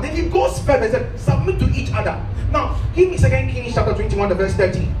your husband. Then he goes further and said, submit to each other. Now, give me 2 Kings chapter 21, verse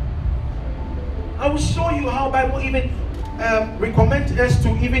 13. I will show you how Bible even recommends us to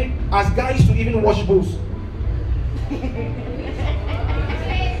even, as guys, to even wash bowls.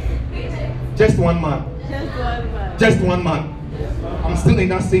 Just one man. Just one man. I'm still in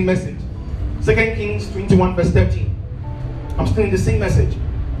that same message. 2 Kings 21, verse 13. I'm still in the same message.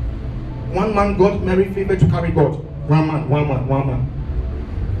 One man God married favor to carry God. One man. Man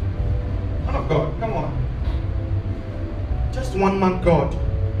of God, come on. Just one man God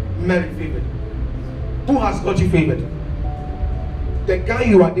married favored. Who has got you favored? The guy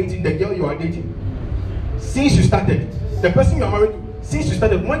you are dating, the girl you are dating. Since you started, the person you are married to, since you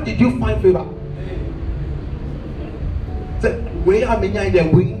started, when did you find favor? Where are many there?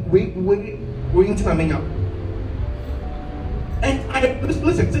 And I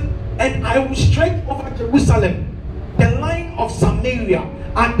listen, and I will strike over Jerusalem the line of Samaria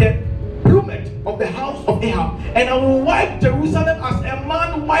and the plummet of the house of Ahab, and I will wipe Jerusalem as a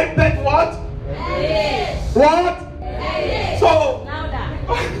man wipeth what? Yes. What? Yes. So,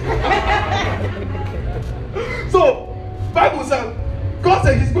 so Bible says God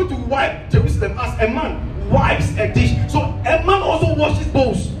said He's going to wipe Jerusalem as a man wipes a dish. So a man also washes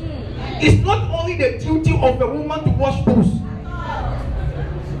bowls. It's not only the duty of a woman to wash bowls.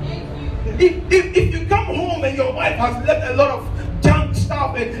 If you come home and your wife has left a lot of junk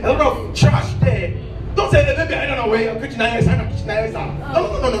stuff and a lot of trash there, don't say, baby, I don't know where your kitchen is. No,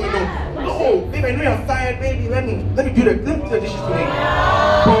 baby, I know you're tired, baby. Let me do the dishes today.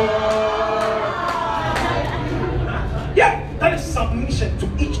 Yeah, that is submission to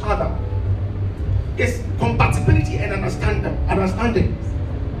each other. It's compatibility and understanding.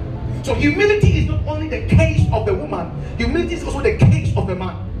 So humility is not only the case of the woman, humility is also the case of the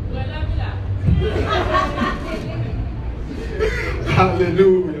man.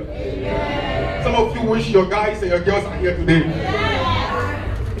 Hallelujah. Amen. Some of you wish your guys and your girls are here today.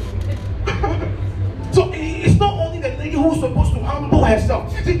 So it's not only the lady who's supposed to humble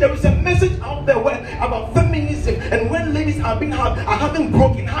herself. See, there is a message out there about feminism, and when ladies are having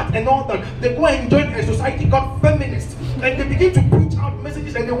broken heart and all that, they go and join a society called feminists, and they begin to preach out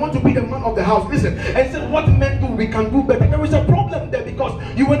messages, and they want to be the man of the house. Listen, and say what men do, we can do better. There is a problem there because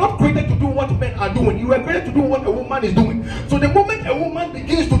you were not created to do what men are doing. You were created to do what a woman is doing. So the moment a woman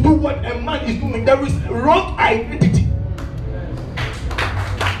begins to do what a man is doing, there is wrong identity.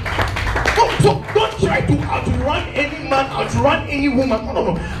 So don't try to outrun any man, outrun any woman.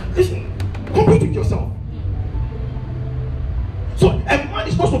 No. Listen, compete with yourself. So a man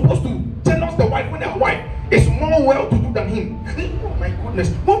is not supposed to jealous the wife when a wife is more well-to-do than him. Oh my goodness.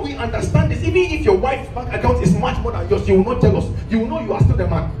 When we understand this, even if your wife's bank account is much more than yours, you will not jealous. You will know you are still the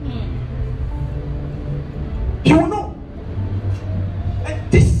man. You will know.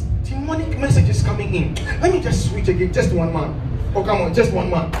 And this demonic message is coming in. Let me just switch again. Just one man. Oh, come on. Just one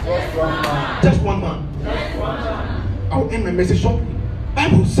man. Just one man. Just one man. Just one man. I'll end my message shortly.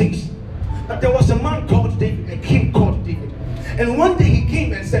 Bible says that there was a man called David, a king called David. And one day he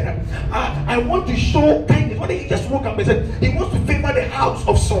came and said, I want to show kindness. One day he just woke up and said he wants to favor the house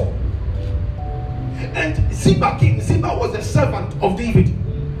of Saul. And Ziba came. Ziba was a servant of David.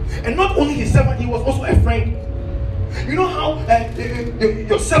 And not only his servant, he was also a friend. You know how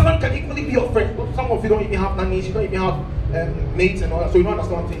your servant can equally be your friend. Some of you don't even have nannies, you don't even have mates and all that. So you don't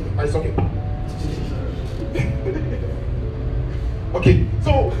understand what I'm saying. It's okay. Okay,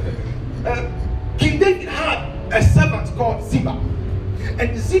 so King David had a servant called Ziba,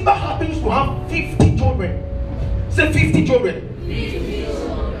 and Ziba happens to have 50 children. Say 50 children. 50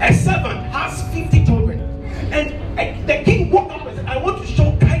 children. a servant has 50 children. And the king woke up and said, I want to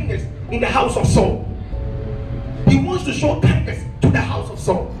show kindness in the house of Saul. He wants to show kindness to the house of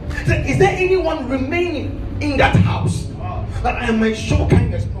Saul. He said, is there anyone remaining in that house that I might show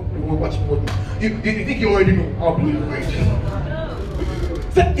kindness? No, watch me. You think you already know? I'll blow your mind.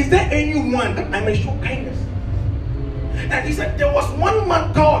 He said, is there anyone that I may show kindness? And he said, there was one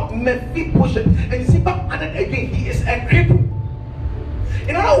man called Mephibosheth, and Ziba added again, he is a cripple.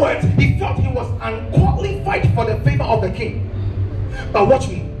 In other words, he felt he was unqualified for the favor of the king. But watch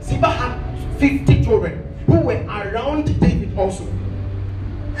me, Ziba had 50 children who were around David also.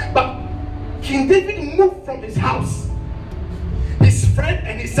 But King David moved from his house, his friend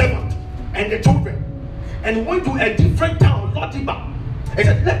and his servant and the children, and went to a different town, Lo-debar. He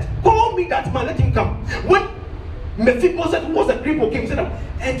said, call me that man, let him come. When Mephibosheth, who was a cripple, came, said,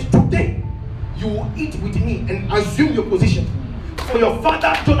 and today you will eat with me and assume your position for your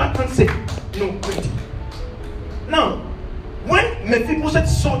father Jonathan's sake. No, wait. Now, when Mephibosheth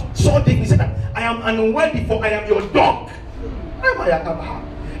saw David, he said, I am unworthy, for I am your dog.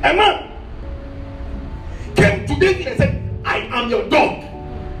 A man came to David and said, I am your dog.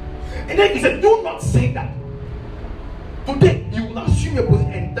 And then he said, do not say that. Today you will assume your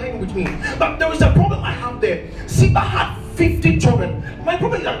position and dine with me. But there is a problem I have there. Ziba had 50 children. My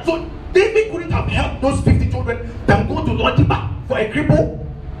problem is that so David couldn't have helped those 50 children than go to Lo-debar for a cripple.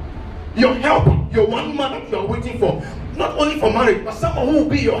 Your helper, your one man that you are waiting for, not only for marriage, but someone who will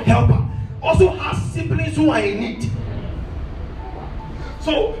be your helper, also has siblings who are in need.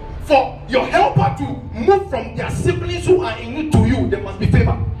 So for your helper to move from their siblings who are in need to you, there must be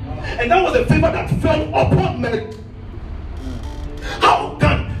favor. And that was a favor that fell upon Mary. How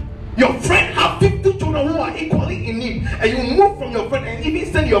can your friend have 50 children who are equally in need, and you move from your friend and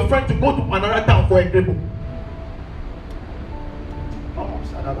even send your friend to go to another town for a cripple?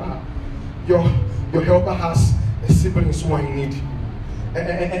 Your helper has siblings who are in need,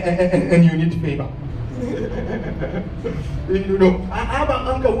 and you need favor. You know, I have an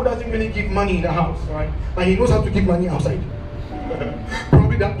uncle who doesn't really give money in the house, right? But he knows how to give money outside.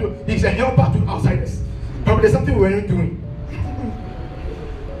 Probably that too. He's a helper to outsiders. Probably there's something we're not doing.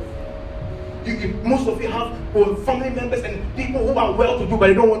 Most of you have family members and people who are well to do, but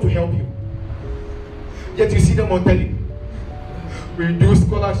they don't want to help you. Yet you see them on telly. We do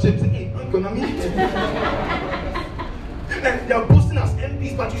scholarships. Hey, Uncle Nami. And they are boasting as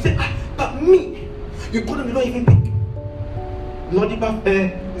MPs, but you say, but me, you couldn't, you don't even pick. Lo-debar,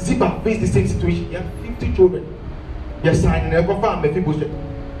 Ziba faced the same situation. He had 50 children. Yes, I never found Mephibosheth.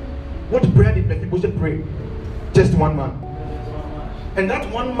 What prayer did Mephibosheth pray? Just one man. And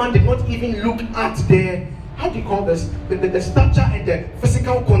that one man did not even look at the, how do you call this? The stature and the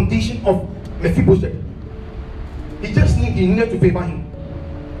physical condition of Mephibosheth. He just needed to favor him.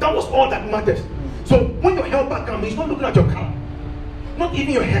 That was all that matters. So when your helper comes, he's not looking at your car, not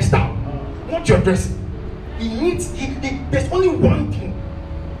even your hairstyle, not your dressing. There's only one thing.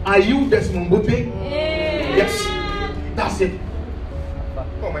 Are you Desmond Bote? Yes. That's it.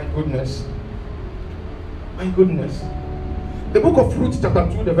 Oh my goodness. My goodness. The book of Ruth chapter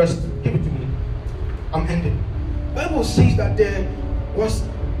 2, the verse, give it to me. I'm ending. The Bible says that there was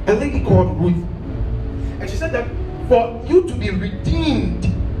a lady called Ruth. And she said that for you to be redeemed,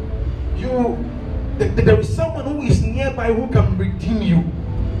 there is someone who is nearby who can redeem you.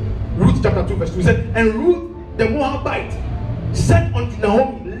 Ruth chapter 2 verse 2 said, and Ruth the Moabite said unto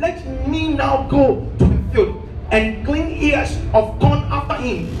Naomi, let me now go to the field and glean ears of corn after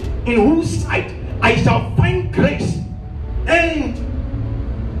him, in whose sight I shall find grace. And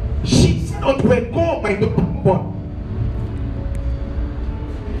she said unto her, go, my daughter.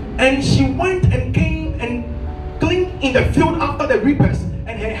 And she went and came and gleaned in the field after the reapers,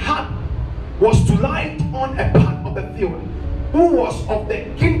 and her heart was to light on a part of the field, who was of the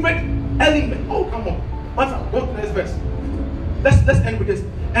kindred element. Oh, come on. Go to the next verse. Let's end with this.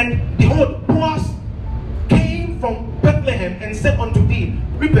 And behold, Boaz came from Bethlehem and said unto thee,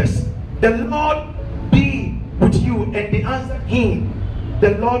 reapers, the Lord be with you. And they answered him,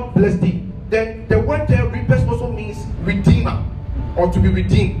 the Lord bless thee. Then the word there, reapers, also means redeemer, or to be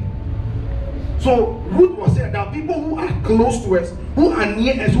redeemed. So Ruth was saying that people who are close to us, who are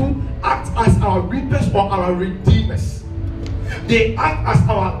near us, who act as our reapers or our redeemers. They act as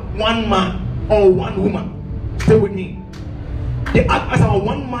our one man or one woman. Stay with me. They act as our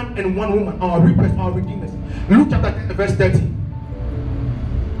one man and one woman, our reapers, our redeemers. Luke chapter 10 verse 30.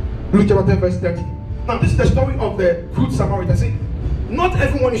 Luke chapter 10 verse 30. Now this is the story of the good Samaritan. See, not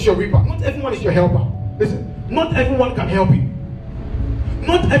everyone is your reaper, not everyone is your helper. Listen, not everyone can help you.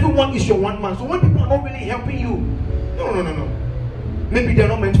 Not everyone is your one man. So when people are not really helping you, no. maybe they're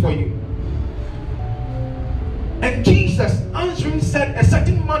not meant for you. And Jesus answering said, a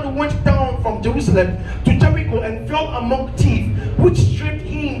certain man went down from Jerusalem to Jericho and fell among thieves, which stripped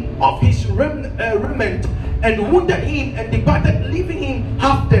him of his raiment and wounded him and departed, leaving him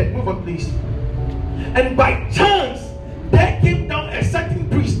half dead. Move on, please. And by chance there came down a certain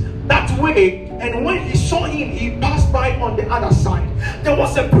priest that way, and when he saw him, he passed by on the other side. There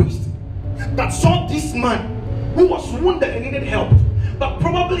was a priest that saw this man who was wounded and needed help, but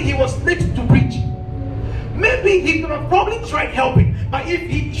probably he was late to preach. Maybe he could have probably tried helping, but if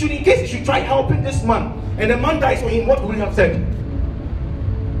he should, in case he should try helping this man and the man dies for him, what would he have said?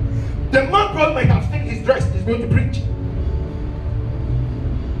 The man probably might have stayed his dress, he's going to preach.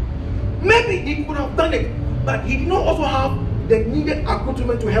 Maybe he could have done it, but he did not also have the needed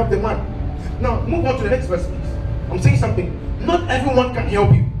accoutrement to help the man. Now move on to the next verse, please. I'm saying something. Not everyone can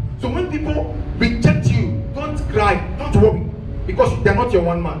help you. So when people reject you, don't cry, don't worry, because they're not your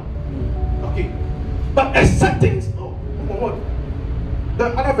one man. Okay. But a certain, what?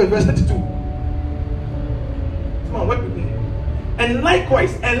 The other verse 32. Come on, work with me. And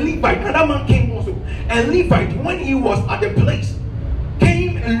likewise, a Levite, another man came also. A Levite, when he was at the place,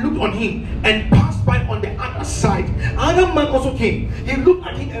 came and looked on him and passed by on the other side. Another man also came. He looked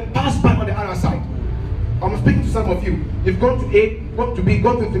at him and passed by on the other side. I'm speaking to some of you. You've gone to A, gone to B,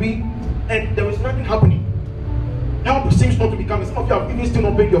 gone to 3, and there is nothing happening. Help seems not to be coming. Some of you have even still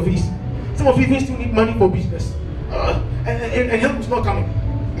not paid your fees. Some of you even still need money for business. And help is not coming.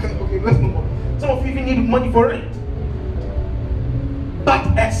 Okay, let's move on. Some of you even need money for rent. But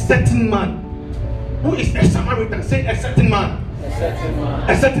a certain man, who is a Samaritan, say a certain man. A certain man.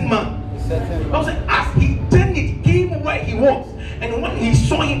 A certain man. A certain man. As he turned it, came where he was, and when he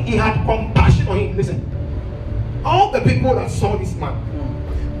saw him, he had compassion on him. Listen, all the people that saw this man,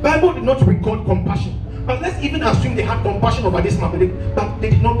 Bible did not record compassion. But let's even assume they had compassion over this man, but they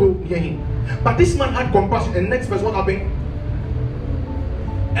did not go near him. But this man had compassion. And next verse, what happened?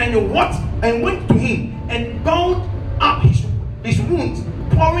 And went to him and bound up his wounds,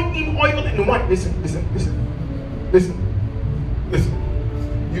 pouring in oil and wine. Listen.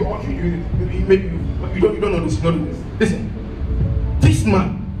 You don't know this. Listen. This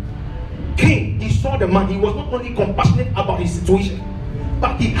man came. He saw the man. He was not only compassionate about his situation,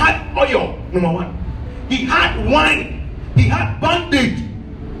 but he had oil. Number one. He had wine. He had bandage.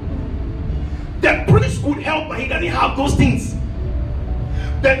 The priest could help, but he doesn't have those things.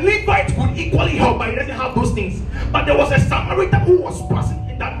 The Levite could equally help, but he doesn't have those things. But there was a Samaritan who was passing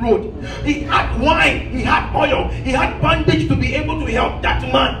in that road. He had wine. He had oil. He had bandage to be able to help that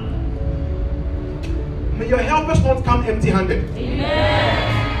man. May your helpers not come empty-handed.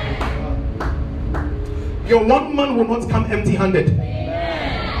 Amen. Your one man will not come empty-handed.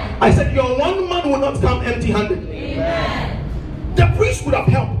 I said, your one man will not come empty-handed. Amen. The priest could have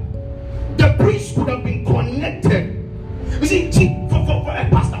helped. The priest could have been connected. You see, for a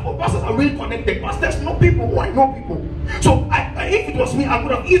pastor, pastors are really connected. Pastors know people who I know people. So if it was me, I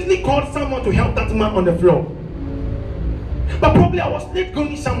could have easily called someone to help that man on the floor. But probably I was late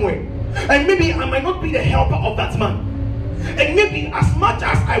going somewhere. And maybe I might not be the helper of that man. And maybe as much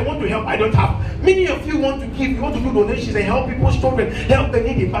as I want to help, I don't have. Many of you want to give, you want to do donations and help people's children, help the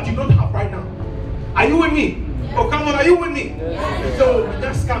needy, but you don't have right now. Are you with me? Yes. Oh, come on, are you with me? Yes. So,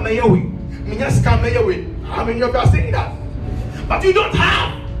 just come away. How many of you are saying that? But you don't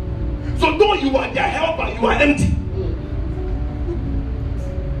have. So, though you are their helper, you are empty.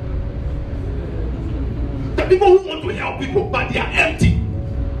 The people who want to help people, but they are empty.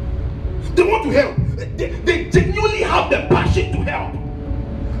 They want to help. They genuinely have the passion to help.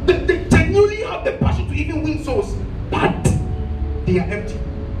 They genuinely have the passion to even win souls, but they are empty.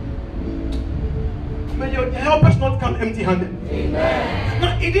 May your helpers not come empty-handed. Amen.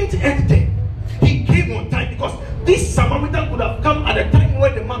 Now, it didn't end there. He came on time, because this Samaritan could have come at a time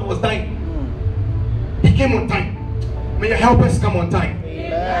when the man was dying. He came on time. May your helpers come on time.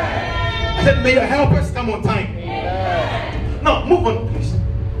 Amen. I said, may your helpers come on time. Amen. Now, move on, please.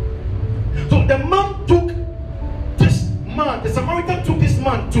 So the man took this man, the Samaritan took this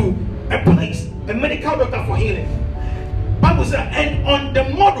man to a place, a medical doctor for healing. Bible says, and on the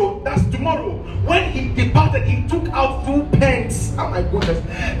morrow, that's tomorrow, when he departed, he took out 2 pence, oh my goodness,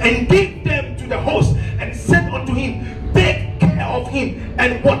 and gave them to the host and said unto him, take care of him,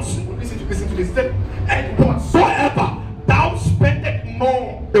 and listen to this, and whatsoever thou spendest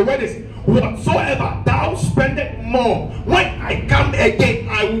more, the word is, whatsoever thou spendest more, when I come again,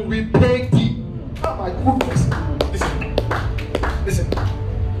 I will repay thee. Oh my goodness. Listen.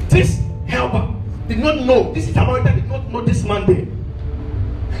 This helper did not know, this Samaritan did not know this man there.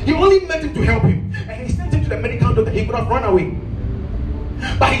 He only met him to help him, and he sent him to the medical doctor. He could have run away.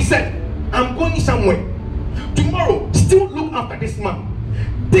 But he said, I'm going somewhere. Tomorrow, still look after this man.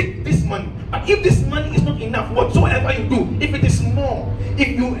 Take this money. But if this money is not enough, whatsoever you do, if it is more, if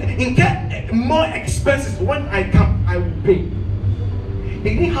you incur more expenses, when I come, I will pay. He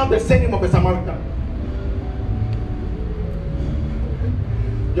didn't have the surname of a Samaritan.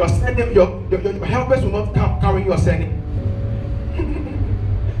 Your surname, your helpers will not come carrying your surname.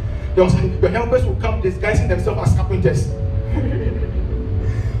 Your helpers will come disguising themselves as carpenters.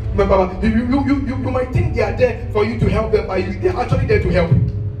 Remember, you might think they are there for you to help them, but they are actually there to help you.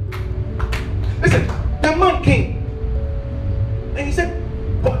 Listen, the man came and he said,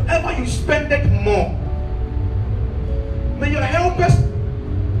 whatever you spend it more, may your helpers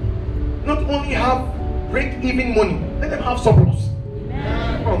not only have break-even money, let them have surplus.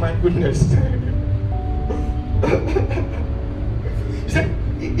 Amen. Oh my goodness. He said,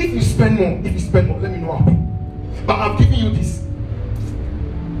 if you spend more, let me know how. But I'm giving you this.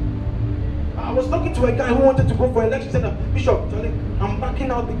 I was talking to a guy who wanted to go for election. He said, Bishop, I'm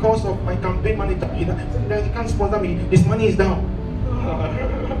backing out because of my campaign manager. He said, you can't sponsor me. His money is down.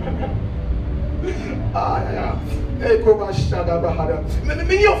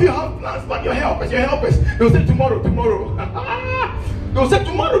 Many of you have plans, but your helpers. They'll say tomorrow. They'll say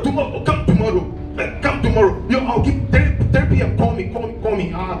tomorrow. Come tomorrow. Come tomorrow. I'll give 3 p.m. Call me.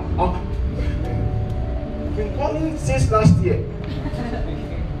 I've been calling since last year.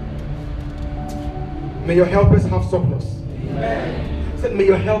 May your helpers have surplus. Amen. Said, may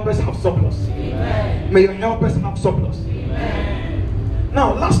your helpers have surplus. Amen. May your helpers have surplus. Amen.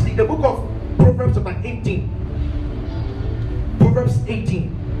 Now, lastly, the book of Proverbs chapter 18. Proverbs 18.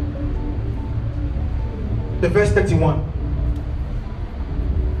 The verse 31.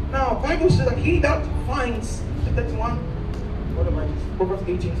 Now, Bible says that he that finds 31. What am I just? Proverbs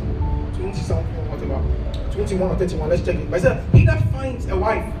 18, 20 something or whatever. 21 or 31. Let's check it. But it says, he that finds a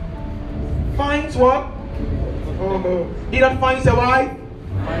wife finds what? He that finds a wife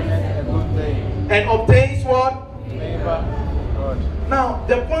and obtains what? Now,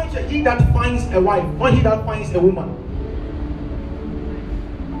 the point is, he that finds a wife, not he that finds a woman.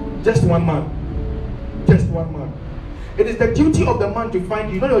 Just one man. Just one man. It is the duty of the man to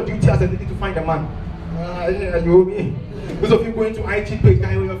find you. Not your duty as a lady to find a man. You owe me. Those of you going to IG page,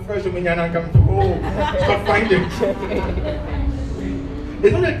 I will your first woman and come to start finding.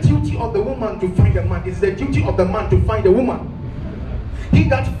 It's not the duty of the woman to find a man. It's the duty of the man to find a woman. He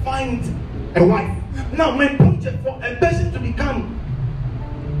that finds a wife. Now, my point is, for a person to become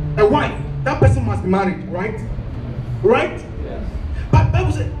a wife, that person must be married, right? Right? Yes. But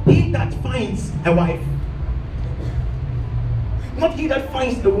Bible says, he that finds a wife. Not he that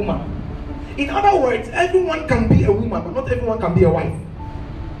finds a woman. In other words, everyone can be a woman, but not everyone can be a wife.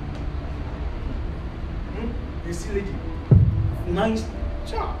 You see, lady, nice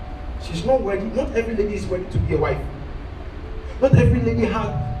child. She's not ready. Not every lady is ready to be a wife. Not every lady has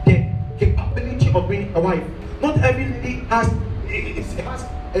the capability of being a wife. Not every lady has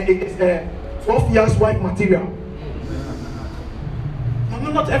 12 years wife material.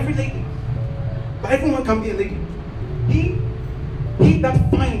 No, not every lady. But everyone can be a lady. He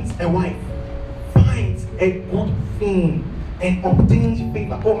that finds a wife finds a good thing and obtains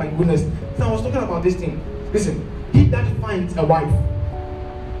favor. Oh my goodness. So I was talking about this thing. Listen, he that finds a wife,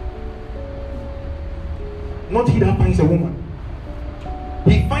 not he that finds a woman.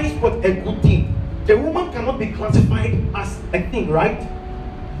 He finds what a good thing. The woman cannot be classified as a thing, right?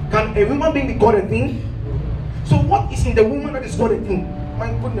 Can a woman being called a thing? So what is in the woman that is called a thing?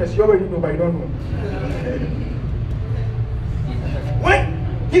 My goodness, you already know, but I don't know. When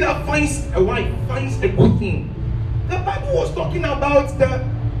he that finds a wife finds a good thing, the Bible was talking about the.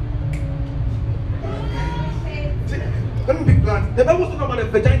 Let me be blunt. The Bible was talking about the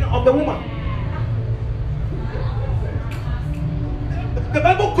vagina of the woman. The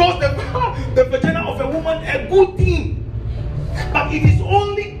Bible calls the vagina of a woman a good thing. But it is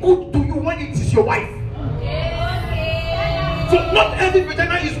only good to you when it is your wife. So not every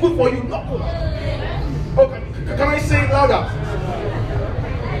vagina is good for you. No. Okay. Can I say it louder?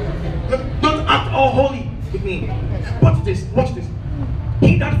 Don't act all holy with me. Watch this. Watch this.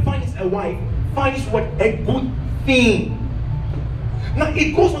 He that finds a wife finds what a good thing. Now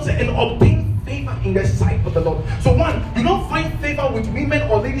it goes on to say and obtain favor in the sight of the Lord. So one, you don't find favor with women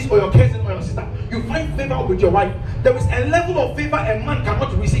or ladies or your cousin or your sister. You find favor with your wife. There is a level of favor a man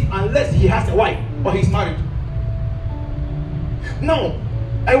cannot receive unless he has a wife or he's married. Now,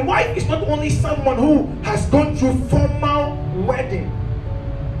 a wife is not only someone who has gone through formal wedding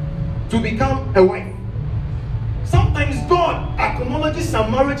to become a wife. Sometimes God acknowledges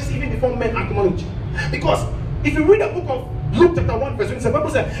some marriages even before men acknowledge. Because if you read the book of Luke chapter 1 verse 27,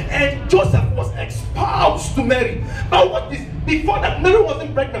 Bible said, and Joseph was espoused to Mary. But what is, before that, Mary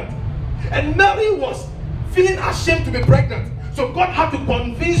wasn't pregnant. And Mary was feeling ashamed to be pregnant. So God had to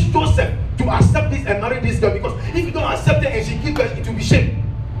convince Joseph to accept this and marry this girl, because if you don't accept it and she gives birth, it will be shame.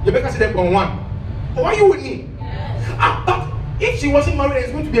 You better see them on one. Why are you with me? But if she wasn't married,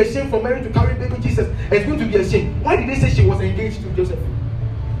 it's going to be a shame for Mary to carry baby Jesus. It's going to be a shame. Why did they say she was engaged to Joseph?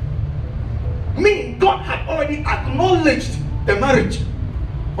 Meaning God had already acknowledged the marriage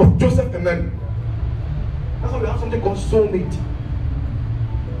of Joseph and Mary. That's why we have something called soulmate.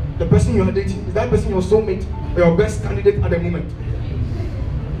 The person you are dating, is that person your soulmate or your best candidate at the moment?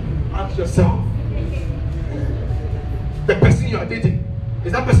 Ask yourself. The person you are dating,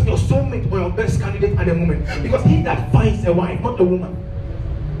 is that person your soulmate or your best candidate at the moment? Because he that finds a wife, not a woman,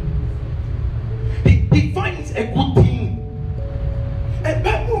 he finds a good thing. And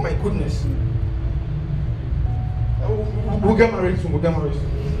oh my goodness, we'll get married soon. We'll get married soon.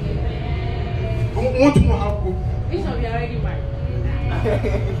 Want to know how good? Bishop, we are already married.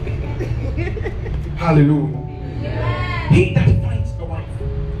 Hallelujah. He that finds a wife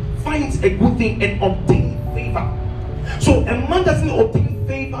finds a good thing and obtains favor. So a man doesn't obtain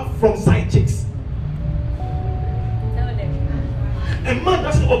favor from side chicks. A man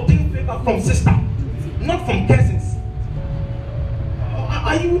doesn't obtain favor from sister, not from cousins.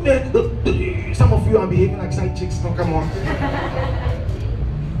 Are you some of you are behaving like side chicks? No, come on.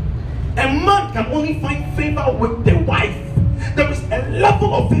 A man can only find favor with the wife. There is a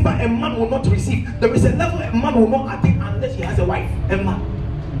level of favor a man will not receive. There is a level a man will not attain unless he has a wife. A man.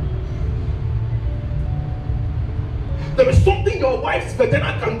 There is something your wife's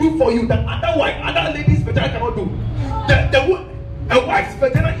vagina can do for you that other ladies' vagina cannot do. A wife's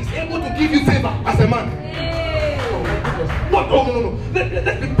vagina is able to give you favor as a man. What? Oh, no.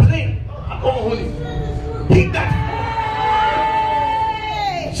 Let's be plain. Oh, holy. He that.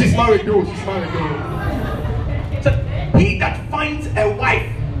 She's married though. So, he that finds a wife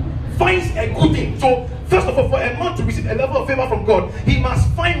finds a good thing. So, first of all, for a man to receive a level of favor from God, he must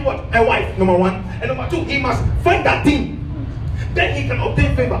find what? A wife, number one. And number two, he must find that thing. Then he can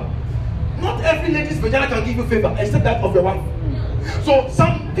obtain favor. Not every lady's vagina can give you favor, except that of your wife. So,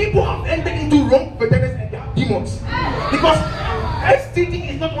 some people have entered into wrong vaginas and they are demons. Because STD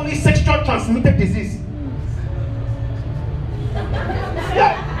is not only sexual transmitted disease.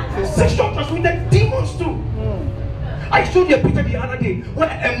 Yeah, sexual transmitted demons too. I showed you a picture the other day when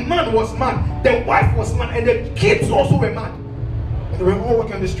a man was mad, the wife was mad, and the kids also were mad. And they were all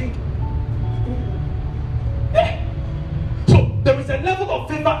walking on the street. Yeah. So there is a level of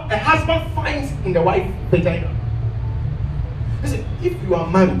favor a husband finds in the wife vagina. Listen, if you are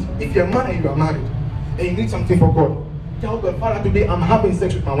married, if you're a man and you are married, and you need something for God, tell God, Father, today I'm having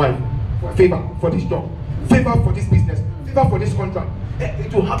sex with my wife for favor for this job, favor for this business, favor for this contract.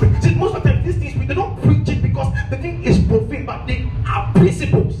 It will happen. See, most of the time, these things, they don't preach it because the thing is profane, but they are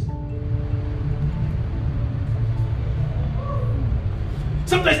principles.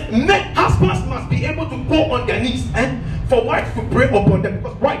 Sometimes husbands must be able to go on their knees and for wives to pray upon them,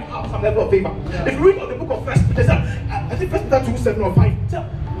 because wives have some level of favor. If you read on the book of 1 Peter, I think 1 Peter 2:7 or 5,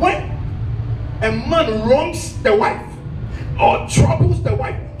 when a man wrongs the wife or troubles the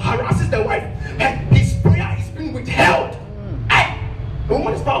wife, harasses the wife, and his prayer is being withheld. The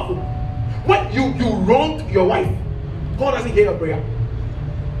woman is powerful. When you wrong your wife, God doesn't hear your prayer.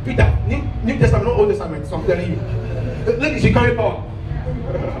 Peter, New Testament, not Old Testament, so I'm telling you. Ladies, you carry power.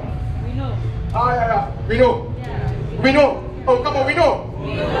 We know. Yeah. We know. Yeah. We know. Oh, come on, we know.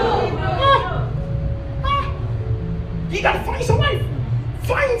 We know. He that finds a wife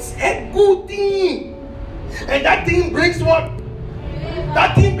finds a good thing. And that thing brings what?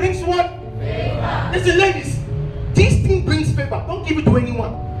 That thing brings what? Listen, ladies. This thing brings favor. Don't give it to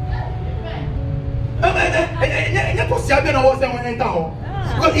anyone. Because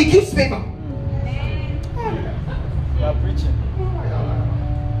it gives favor. You are preaching.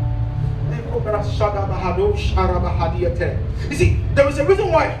 You see, there is a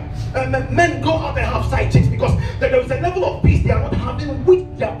reason why men go out and have side chicks, because there is a level of peace they are not having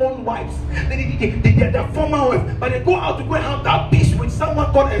with their own wives. They are their former wife, but they go out to go and have that peace with someone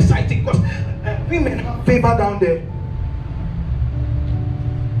called a side chick, because women have favor down there.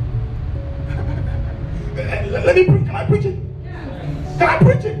 Let me preach. Can I preach it? Can I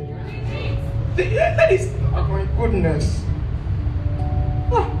preach it? Ladies, oh my goodness.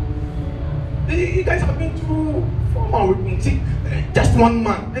 You guys have been through 4 months with me. See, just one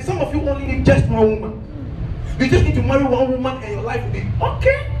man. And some of you only need just one woman. You just need to marry one woman and your life will be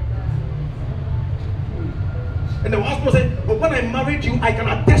okay. And the husband said, but when I married you, I can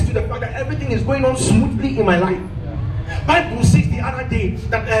attest to the fact that everything is going on smoothly in my life. Bible says the other day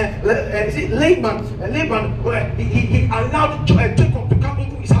that Laban he allowed Jacob to come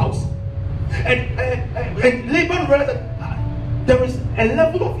into his house, and Laban realized that there is a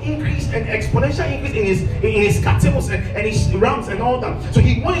level of increase and exponential increase in his cattle and his rams and all that. So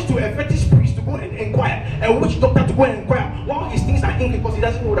he wants to a fetish priest to go and inquire, a witch doctor to go and inquire while his things are increasing, because he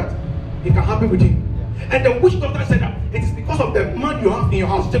doesn't know that he can happen with him. And the witch doctor said that it is because of the man you have in your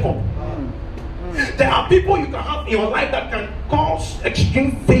house, Jacob. There are people you can have in your life that can cause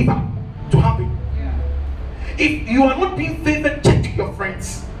extreme favor to happen. If you are not being favored, check your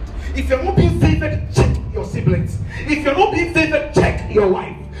friends. If you're not being favored, check your siblings. If you're not being favored, check your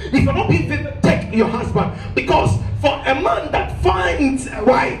wife. If you're not being favored, check your husband. Because for a man that finds a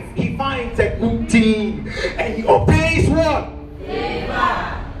wife, he finds a good thing, and he obeys what?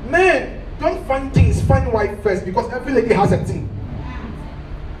 Favor. Man, don't find things, find wife first, because every lady has a thing.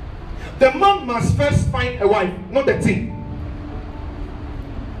 The man must first find a wife, not the thing.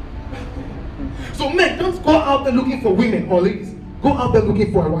 So men, don't go out there looking for women or ladies. Go out there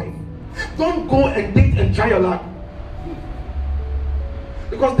looking for a wife. Don't go and date and try your luck.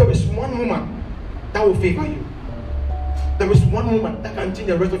 Because there is one woman that will favor you. There is one woman that can change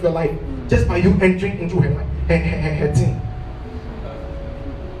the rest of your life just by you entering into her thing.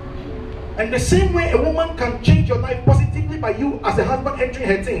 And the same way a woman can change your life positively by you as a husband entering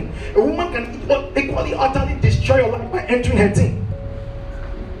her thing, a woman can equally utterly destroy your life by entering her thing.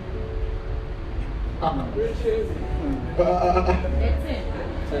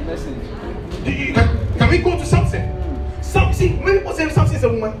 Can we go to Samson? See, many people say Samson is a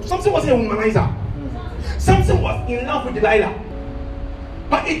woman. Samson wasn't a womanizer. Samson was in love with Delilah,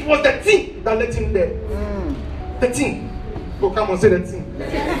 but it was the thing that led him there. The thing. Oh, come on, say the thing.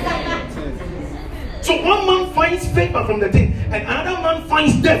 So one man finds favor from the thing, and another man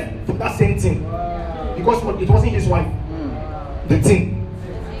finds death from that same thing. Because it wasn't his wife. The thing.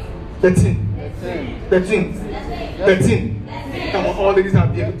 The thing. The thing. The thing. Come on, all ladies are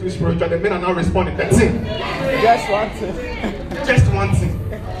being too spiritual. The men are now responding. The thing. Just one thing. Just one thing.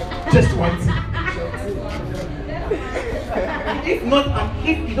 Just one thing. If not, and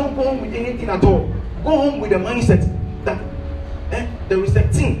if you don't go home with anything at all, go home with the mindset that there is a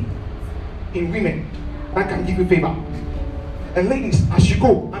thing in women that can give you favor. And ladies, as you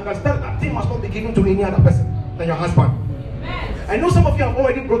go, understand that thing must not be given to any other person than your husband. I know some of you have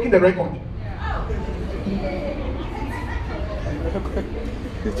already broken the record.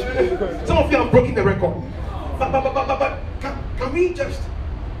 Some of you have broken the record. But can we just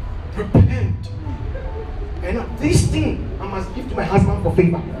repent? And this thing I must give to my husband for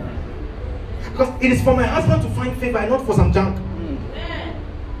favor. Because it is for my husband to find favor and not for some junk.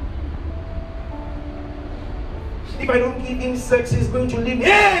 If I don't give him sex, he's going to leave me.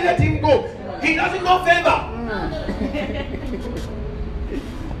 Hey, let him go. He doesn't know favor.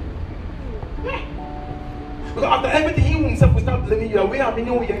 Because after everything, he himself will start blaming you. We have been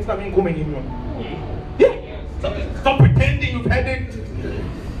doing it. Yeah. Stop pretending you've heard it.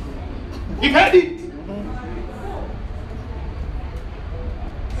 You've heard it.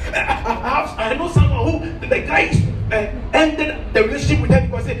 I know someone who the guy ended the relationship with her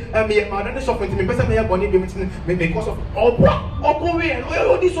because because of all way and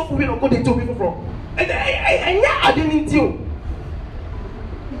all this stuff we don't go to people from. And I didn't need you.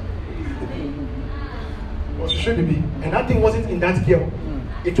 What should it be? And that thing wasn't in that girl.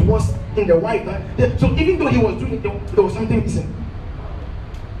 It was in the wife. So even though he was doing it, there was something missing.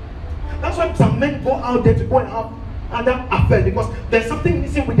 That's why some men go out there to go and have other affairs, because there's something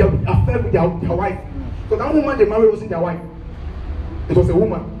missing with their affair with their wife. Because that woman they married wasn't their wife. It was a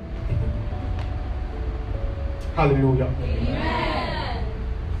woman. Hallelujah. Amen.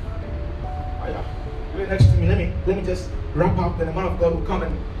 Next to me, let me just wrap up, then the man of God will come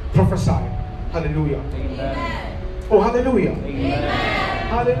and prophesy. Hallelujah. Amen. Oh, hallelujah. Amen.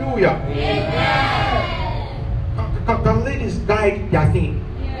 Hallelujah. Amen. Can ladies guide their thing?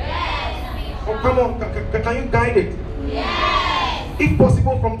 Yes. Oh, come on. Can you guide it? Yes. If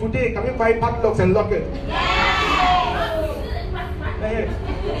possible, from today, can you buy padlocks and lock it? Yes.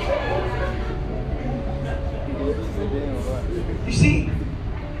 You see,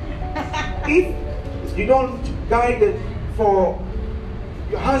 if you don't guide it for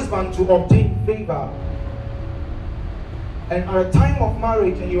your husband to obtain favor, and at a time of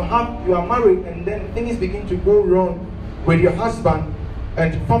marriage, and you are married, and then things begin to go wrong with your husband,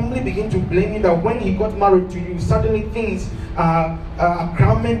 and family begin to blame you that when he got married to you, suddenly things are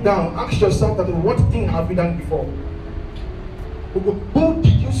cramming down. Ask yourself that what thing have you done before? Who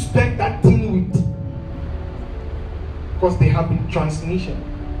did you spend that thing with? Because they have been transmission.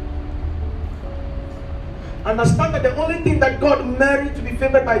 understand that the only thing that God married to be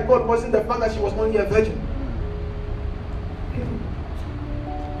favored by God wasn't the fact that she was only a virgin.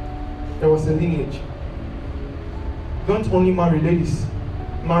 There was a lineage. Don't only marry ladies,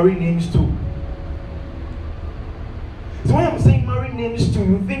 marry names too. So when I'm saying marry names too,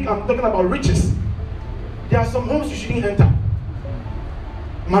 you think I'm talking about riches. There are some homes you shouldn't enter.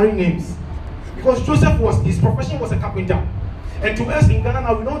 Marry names. Because Joseph his profession was a carpenter. And to us in Ghana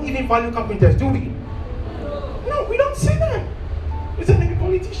now, we don't even value carpenters, do we? No, we don't see them. We say maybe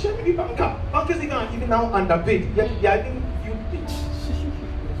politician, maybe banker. Bankers even now underpaid. Yet they are even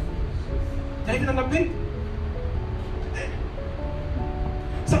they're even underpaid.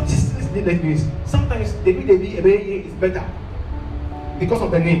 Sometimes David is better because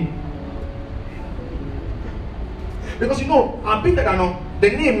of the name. Because you know, I've been there now. The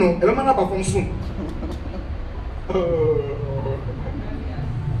name no, every man perform soon.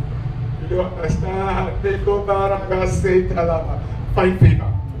 You understand? They go back and say, find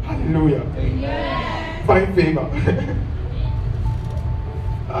favor. Hallelujah. Amen. Find favor.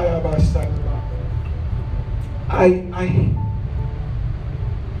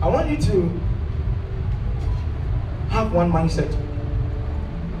 I want you to have one mindset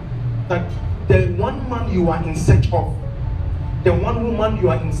that the one man you are in search of, the one woman you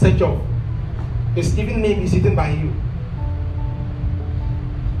are in search of, is even maybe sitting by you.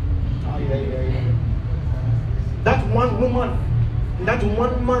 That one woman, that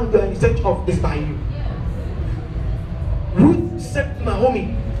one man you are in search of is by you. Ruth said to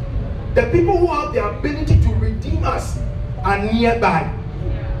Naomi, the people who have the ability to redeem us are nearby.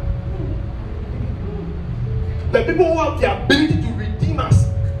 The people who have the ability to redeem us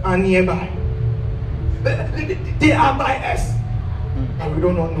are nearby. They are by us, and we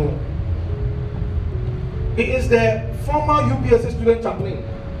do not know. He is the former UPSC student chaplain.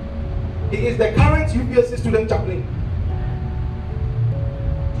 He is the current UPSC student chaplain.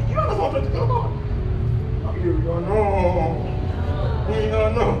 You don't know what to talk about. You don't know. You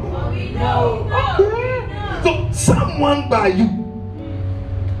don't know. We know. Okay. So someone by you.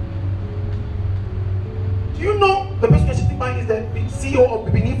 Do you know the person you're sitting by is the CEO of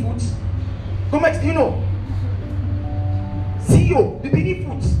Bibini Foods? Comex, do you know? CEO, Bibini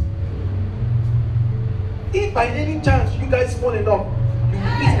Foods. If by any chance you guys fall in love, you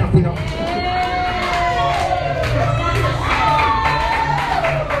will eat enough enough.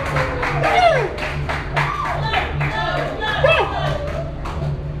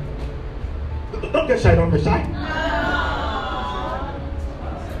 Don't get shy, don't get shy.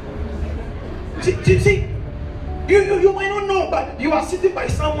 See, you might not know, but you are sitting by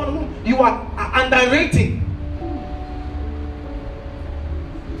someone whom you are underrating.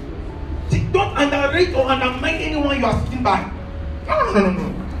 See, don't underrate or undermine anyone you are sitting by.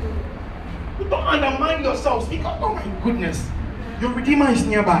 No. You don't undermine yourself because, oh my goodness, your Redeemer is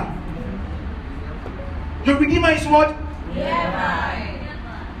nearby. Your Redeemer is what?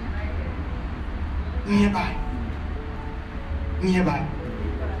 Nearby. Nearby.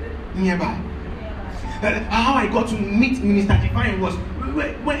 How I got to meet Minister Divine was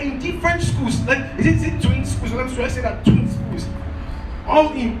we're in different schools. Like, is it twin schools? Let me say that twin schools.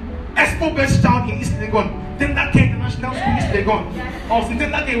 All in Expo Best Child in East Legon. Then that came International School East Legon. I was in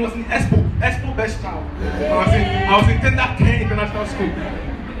that day was in Expo Best Child. I was in that came International School.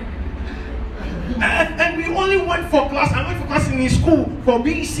 And we only went for class. I went for class in school for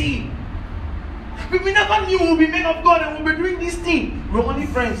BC. We never knew we'll be men of God and we'll be doing this thing. We're only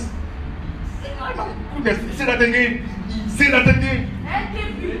friends. Oh my goodness. Say that again. Say that again.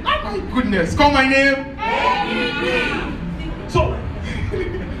 Oh my goodness. Call my name. So,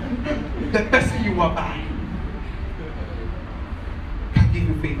 the person you are by can give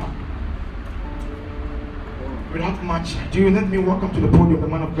you favor. Without much ado, let me welcome to the podium the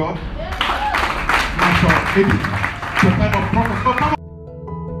man of God. Maybe the time of prophecy.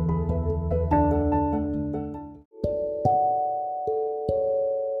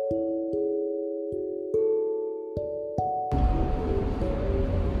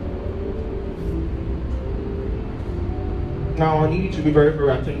 Now I need you to be very,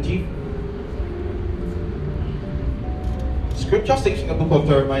 very attentive. Scripture says in the book of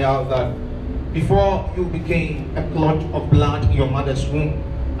Jeremiah that before you became a clot of blood in your mother's womb,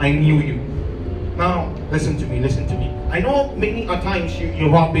 I knew you. Now, listen to me. I know many a times you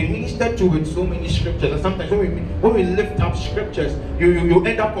have been ministered to with so many scriptures, and sometimes when we lift up scriptures, you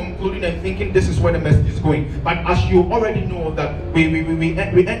end up concluding and thinking this is where the message is going. But as you already know that we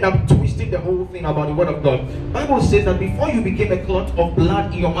end up twisting twisting the whole thing about the word of God. Bible says that before you became a clot of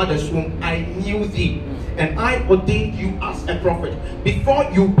blood in your mother's womb, I knew thee, and I ordained you as a prophet. Before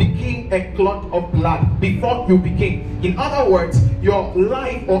you became a clot of blood, before you became, in other words, your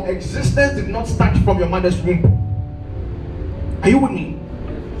life or existence did not start from your mother's womb. Are you with me?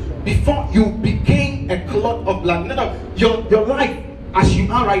 Before you became a clot of blood, your life as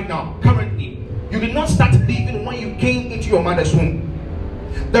you are right now, currently, you did not start living when you came into your mother's womb.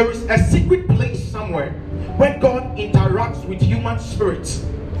 There is a secret place somewhere where God interacts with human spirits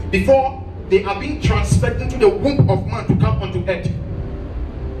before they are being transferred into the womb of man to come onto earth.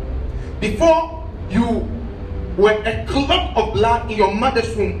 Before you were a clot of blood in your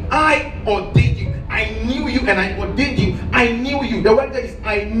mother's womb, I ordained you. I knew you and I ordained you. I knew you. The word there is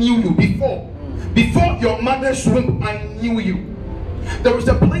I knew you before your mother's womb. I knew you. There is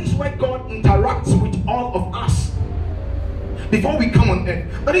a place where God interacts with all of us before we come on earth.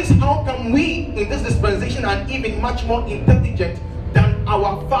 That is how come we in this dispensation are even much more intelligent than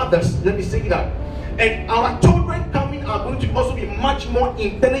our fathers. Let me say that. And our children coming are going to also be much more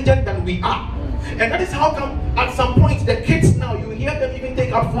intelligent than we are. And that is how come at some point the kids now, you hear them even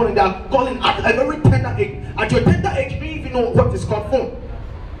take up phone and they are calling at a very tender age. At your tender age, you don't even know what is called phone.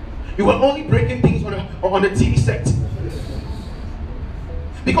 You were only breaking things on the TV set.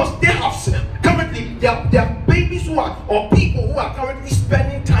 Because they have currently, they are babies who are, or people who are currently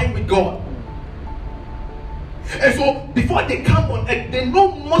spending time with God. And so before they come on earth, they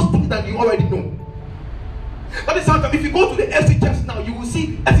know most things that you already know. That is how come if you go to the SHS now, you will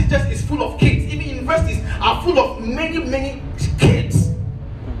see SHS is full of kids. Even universities are full of many kids.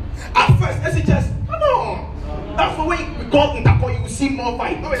 At first, SHS, come on. That's the way we call intercourse. You will see more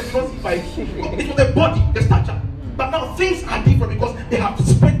fight. No, you don't see fight. It's for the body, the stature. But now things are different because they have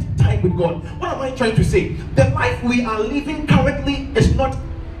spent time with God. What am I trying to say? The life we are living currently is not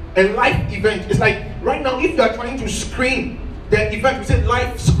a life event. It's like right now, if you are trying to screen the event, we say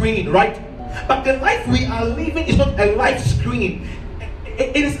live screening, right? But the life we are living is not a live screening.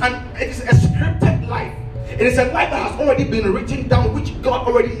 It is a scripted life. It is a life that has already been written down, which God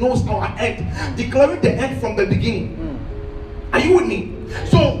already knows our end, declaring the end from the beginning. Are you with me?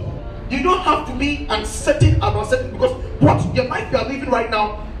 So you don't have to be uncertain about certain, because what your life you are living right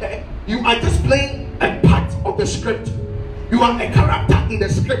now, you are just playing a part of the script. You are a character in the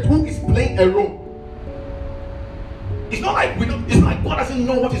script who is playing a role. It's not like it's not like God doesn't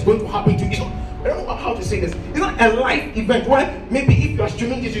know what is going to happen to you. It's not, I don't know how to say this. It's not a live event where maybe if you are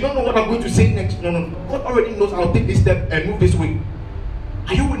streaming this, you don't know what I'm going to say next. No. God already knows I'll take this step and move this way.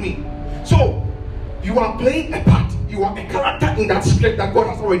 Are you with me? So you are playing a part. You are a character in that script that God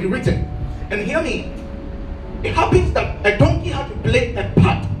has already written. And hear me. It happens that a donkey had to play a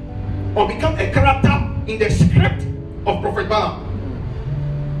part or become a character in the script of Prophet Balaam.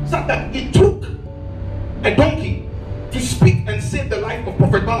 So that it took a donkey to speak and save the life of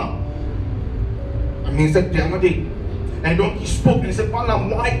Prophet Balaam. I mean, he said the other day, and donkey spoke and said, Balaam,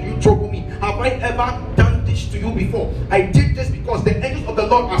 why do you trouble me? Have I ever done this to you before? I did this because the angels of the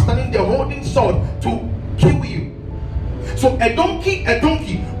Lord are standing there holding sword to kill you. So a donkey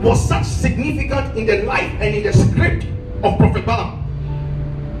was such significant in the life and in the script of Prophet Balaam.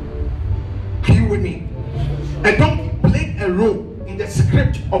 Are you with me? A donkey played a role in the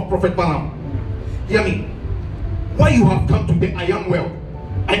script of Prophet Balaam. Hear me. Why you have come to the I am well,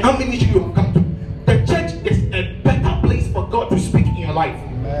 I am ministry you have come to. The church is a better place for God to speak in your life.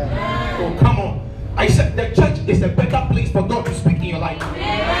 Amen. Oh, come on. I said the church is a better place for God to speak in your life.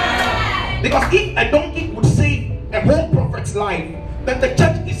 Amen. Because if a donkey would save a whole prophet's life, then the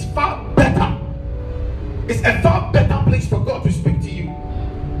church is far better. It's a far better place for God to speak to you,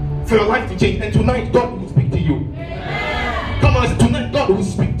 for your life to change. And tonight God will speak to you. Amen. Come on, tonight God will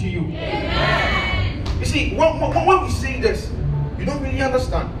speak to you. Amen. You see, when we say this, you don't really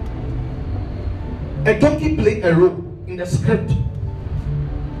understand. A donkey played a role in the script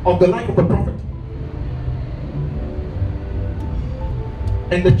of the life of the prophet.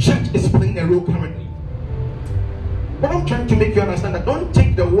 And the church is playing a role currently. But I'm trying to make you understand that don't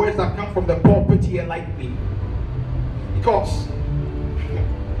take the words that come from the pulpit here lightly. Because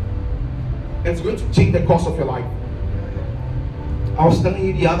it's going to change the course of your life. I was telling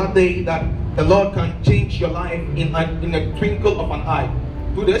you the other day that the Lord can change your life in a twinkle of an eye.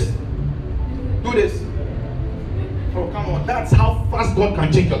 Do this. Do this. Oh, come on. That's how fast God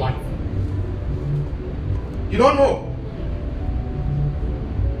can change your life. You don't know.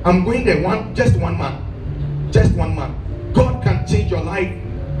 I'm going there. Just one man. Just one man. God can change your life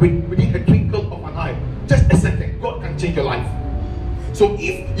within a twinkle of an eye. Just a second. God can change your life. So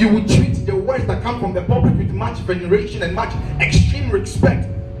if you would treat the words that come from the pulpit with much veneration and much extreme respect,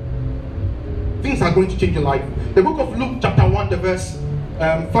 are going to change your life. The book of Luke chapter 1, the verse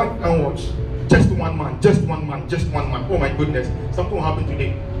 5 onwards. Just one man, just one man, just one man. Oh my goodness, something will happen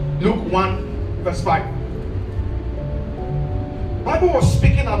today. Luke 1 verse 5. Bible was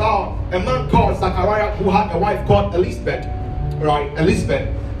speaking about a man called Zachariah who had a wife called Elizabeth. Right, Elizabeth.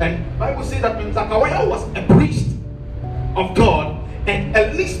 And Bible says that when Zachariah was a priest of God, and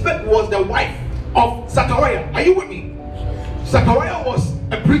Elizabeth was the wife of Zachariah. Are you with me? Zachariah was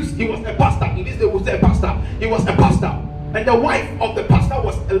a priest, he was a pastor. In this day we say a pastor. He was a pastor. And the wife of the pastor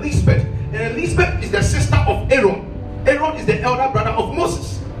was Elizabeth. And Elizabeth is the sister of Aaron. Aaron is the elder brother of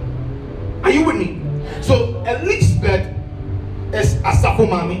Moses. Are you with me? So Elizabeth is Asafo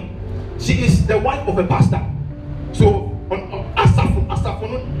Mami. She is the wife of a pastor. So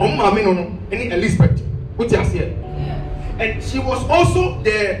Elizabeth. And she was also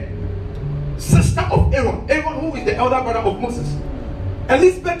the sister of Aaron. Aaron, who is the elder brother of Moses.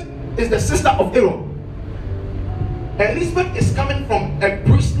 Elizabeth is the sister of Aaron. Elizabeth is coming from a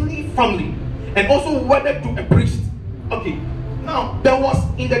priestly family and also wedded to a priest. Okay. Now, there was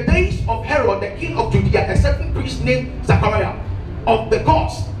in the days of Herod, the king of Judea, a certain priest named Zachariah of the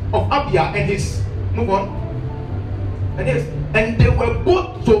gods of Abia and his and they were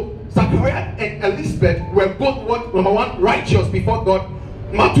both, so Zachariah and Elizabeth were both what? Number one, righteous before God.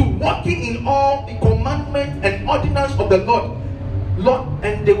 Number two, walking in all the commandments and ordinance of the Lord,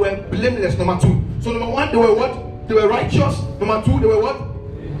 and they were blameless. Number two. So number one, they were what? They were righteous. Number two, they were what?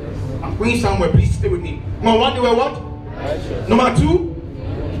 I'm going somewhere, please stay with me. Number one, they were what? Righteous. Number two?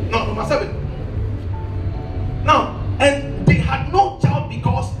 No, number 7. Now, and they had no child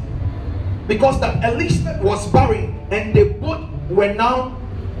because that Elizabeth was barren, and they both were now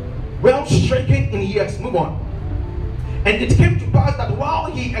well stricken in years. Move on. And it came to pass that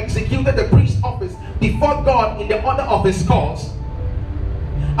while he executed the priest's office before God in the order of his cause,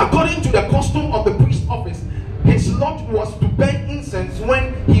 according to the custom of the priest's office, his lot was to burn incense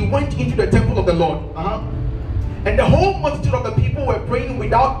when he went into the temple of the Lord. And the whole multitude of the people were praying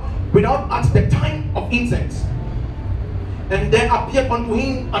without at the time of incense. And there appeared unto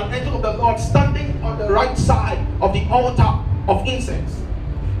him an angel of the Lord standing on the right side of the altar of incense.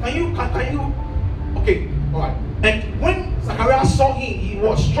 Can you okay, all right. And when Zachariah saw him, he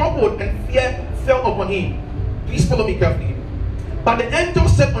was troubled, and fear fell upon him. Please follow me carefully. But the angel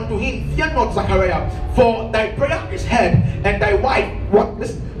said unto him, fear not, Zachariah, for thy prayer is heard, and thy wife,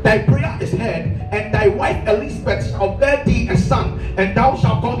 thy prayer is heard, and thy wife Elizabeth shall bear thee a son, and thou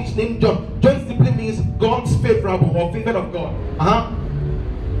shalt call his name John. John simply means God's favorable, or favored of God.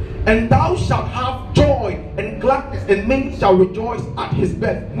 And thou shalt have joy and gladness, and many shall rejoice at his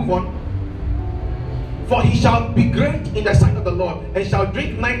birth. Move on. For he shall be great in the sight of the Lord, and shall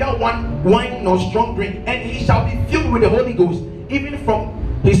drink neither wine nor strong drink, and he shall be filled with the Holy Ghost, even from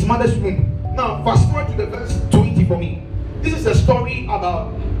his mother's womb. Now, fast forward to the verse 20 for me. This is a story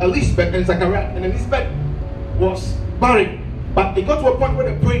about Elizabeth and Zachariah. And Elizabeth was barren, but it got to a point where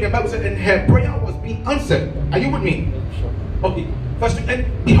they prayed. The Bible said, and her prayer was being answered. Are you with me? Okay. First, and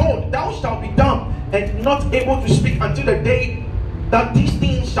behold, thou shalt be dumb and not able to speak until the day that these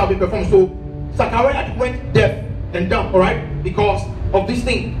things shall be performed. So Zachariah went deaf and dumb, alright, because of this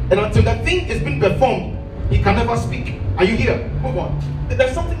thing. And until the thing is being performed, he can never speak. Are you here? Move on.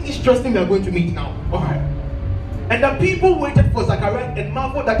 There's something interesting we are going to meet now. Alright. And the people waited for Zachariah and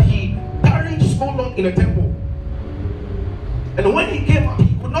marveled that he tarried so long in the temple. And when he came out,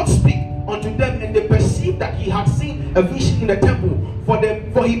 he could not speak unto them, and they perceived that he had seen a vision in the temple.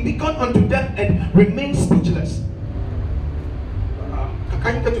 For he beckoned unto them and remained speechless.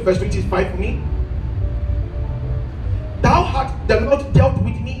 Can you get to verse 25 for me? Thou hast the Lord dealt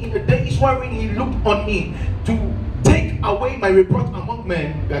with me in the days wherein he looked on me to take away my reproach among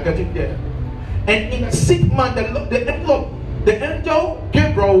men. We are getting there. And in a sick man, the angel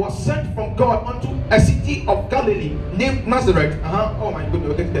Gabriel was sent from God unto a city of Galilee named Nazareth. Oh my goodness,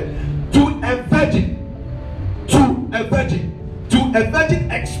 we're getting there. To a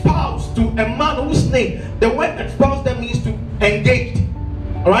virgin espoused to a man whose name, the word espoused them means to engage.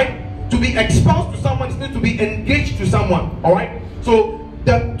 Alright? To be espoused to someone means to be engaged to someone. Alright? So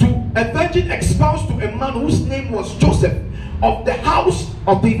to a virgin espoused to a man whose name was Joseph of the house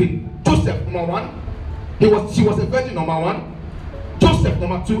of David. Joseph, number 1. She was a virgin, number 1. Joseph,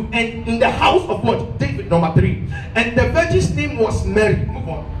 number 2. And in the house of what? David, number 3. And the virgin's name was Mary. Move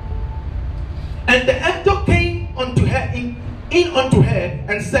on. And the angel came unto her in unto her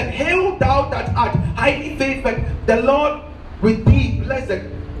and said, hail thou that art highly favored, the Lord with thee, blessed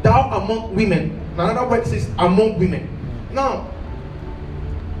thou among women. Another word says among women. Now,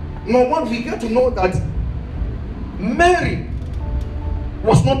 number 1, we get to know that Mary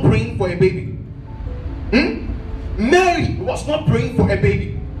was not praying for a baby. Mary was not praying for a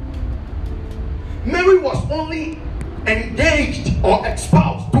baby. Mary was only engaged or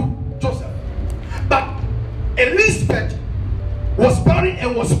espoused to Joseph. But Elizabeth was barren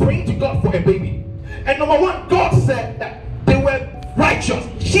and was praying to God for a baby. And number one, God said that they were righteous.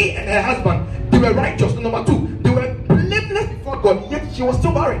 She and her husband, they were righteous. And number two, they were blameless before God, yet she was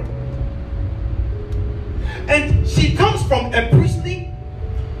still barren. And she comes from a priestly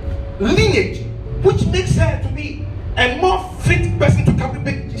lineage, which makes her to be a more fit person to carry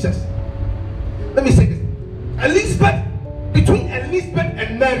baby Jesus. Let me say this. Between Elizabeth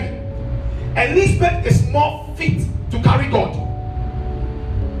and Mary, Elizabeth is more fit to carry God.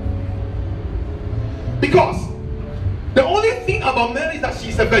 Because the only thing about Mary is that she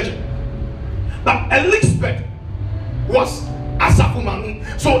is a virgin. But Elizabeth was Asafumani.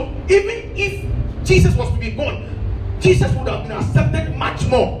 So even if Jesus was to be born, Jesus would have been accepted much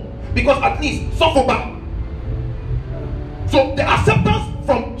more. Because at least Sophoba. So the acceptance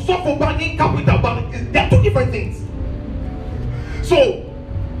from Sophobani, capital Bani, there are two different things. So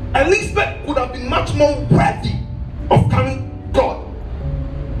Elizabeth could have been much more worthy of carrying God.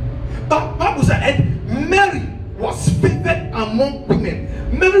 But Bible said, and Mary was favored among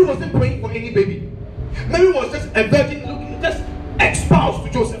women. Mary wasn't praying for any baby. Mary was just a virgin looking, just espoused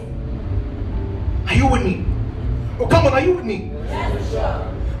to Joseph. Are you with me? Oh, come on, are you with me? Yes, sure.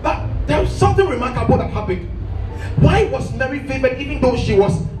 But there was something remarkable that happened. Why was Mary favored even though she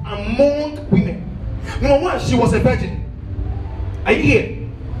was among women? Number one, she was a virgin. Are you here?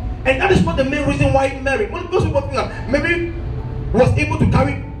 And that is not the main reason why Mary. Most people think that Mary was able to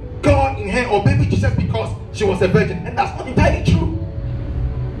carry God in her or baby Jesus because she was a virgin. And that's not entirely true.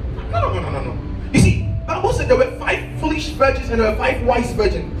 No. You see, the Bible said there were 5 foolish virgins and there were 5 wise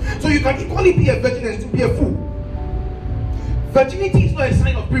virgins. So you can equally be a virgin and still be a fool. Virginity is not a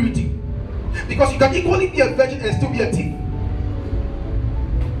sign of purity. Because you can equally be a virgin and still be a thief.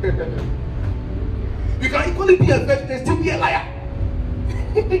 You can equally be a virgin and still be a liar.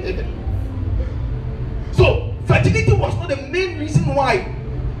 So virginity was not the main reason why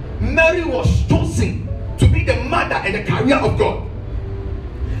Mary was chosen to be the mother and the carrier of God.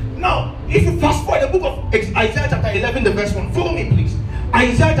 Now, if you fast forward the book of Isaiah chapter 11 the verse 1, follow me please.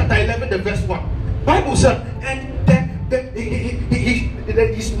 Isaiah chapter 11 the verse 1. Bible said, and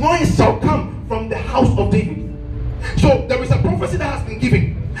his noise shall come from the house of David. So there is a prophecy that has been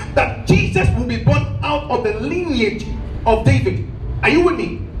given that Jesus will be born out of the lineage of David. Are you with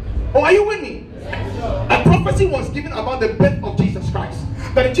me? Or are you with me? Yes, sure. A prophecy was given about the birth of Jesus Christ.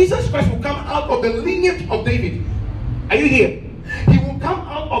 That Jesus Christ will come out of the lineage of David. Are you here? He will come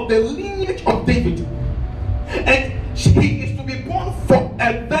out of the lineage of David. And he is to be born from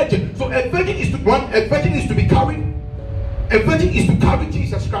a virgin. So a virgin is to be carried. A virgin is to carry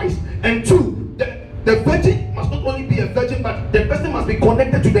Jesus Christ. And 2, the virgin must not only be a virgin, but the person must be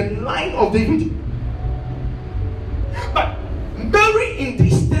connected to the line of David. But Mary in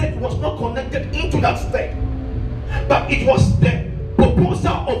this state was not connected into that state. But it was the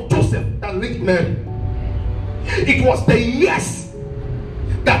proposal of Joseph that led Mary. It was the yes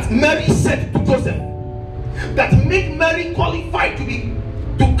that Mary said to Joseph that made Mary qualified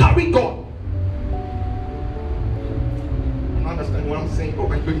to carry God. Understand what I'm saying? Oh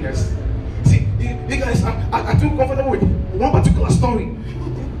my goodness. See, you guys are too comfortable with one particular story.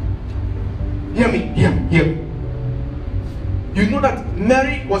 Hear me. You know that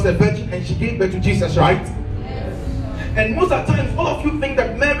Mary was a virgin and she gave birth to Jesus, right? Yes. And most of the times, all of you think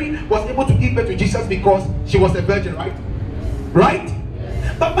that Mary was able to give birth to Jesus because she was a virgin, right? Right?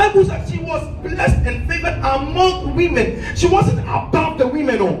 Yes. But Bible says she was blessed and favored among women. She wasn't above the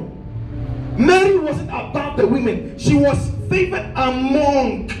women, no. Mary wasn't above the women. She was favored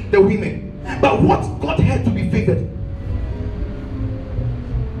among the women. But what got her to be favored?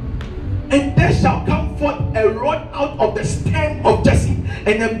 And there shall come forth a rod out of the stem of Jesse,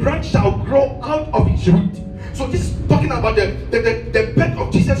 and a branch shall grow out of his root. So this is talking about the birth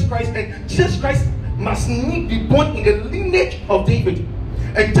of Jesus Christ, and Jesus Christ must need be born in the lineage of David.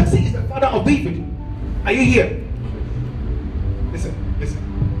 And Jesse is the father of David. Are you here? Listen.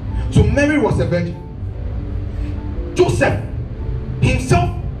 So Mary was a virgin. Joseph himself,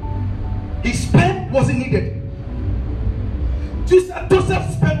 his sperm wasn't needed.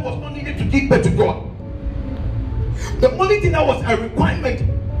 Joseph's sperm was not needed to give birth to God. The only thing that was a requirement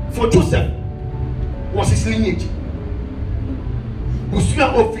for Joseph was his lineage.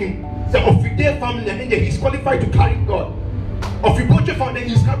 Busuya of him, the Ofide family, and he's qualified to carry God. Of Iboche family,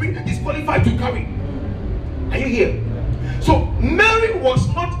 he's qualified to carry. Are you here? So Mary was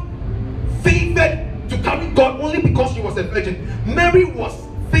not favored to carry God only because she was a virgin. Mary was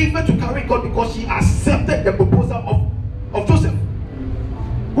favor to carry God because she accepted the proposal of Joseph.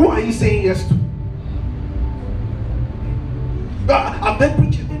 Who are you saying yes to? I've heard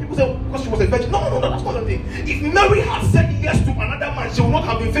preachers, people say, because she was a virgin. No, that's not the thing. If Mary had said yes to another man, she would not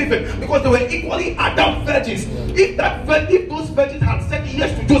have been favored because they were equally adult virgins. If those virgins had said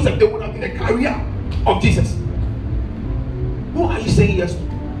yes to Joseph, they would have been the carrier of Jesus. Who are you saying yes to?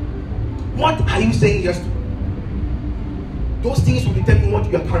 What are you saying yes to? Those things will determine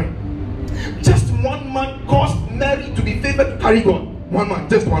what you are carrying. Just one man caused Mary to be favored to carry God. One man,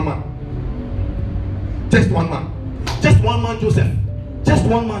 just one man. Just one man. Just one man, Joseph. Just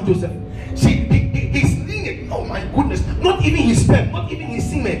one man, Joseph. See, his lineage, oh my goodness, not even his sperm, not even his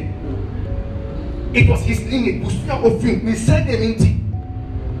semen. It was his lineage. He said them into.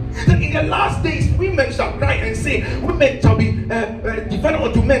 That in the last days, women shall cry and say, women shall be divided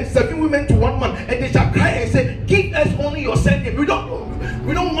unto men, 7 women to 1 man, and they shall cry and say, give us only your surname. We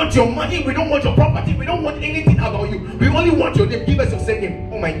don't want your money, we don't want your property, we don't want anything about you. We only want your name. Give us your surname.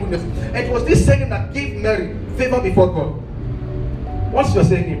 Oh my goodness. And it was this surname that gave Mary favor before God. What's your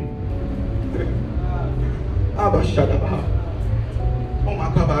surname?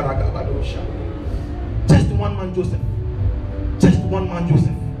 Just one man, Joseph. Just one man,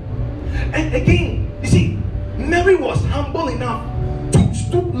 Joseph. And again, you see, Mary was humble enough to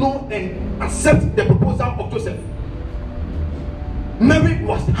stoop low and accept the proposal of Joseph. Mary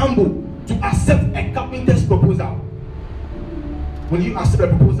was humble to accept a carpenter's proposal. Will you accept the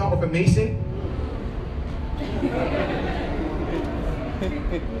proposal of a mason?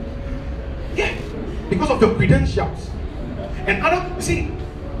 Yeah, because of your credentials. And other, you see,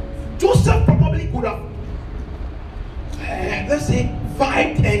 Joseph probably could have, let's say,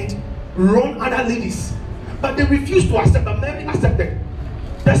 vibed and run other ladies, but they refused to accept. But Mary accepted,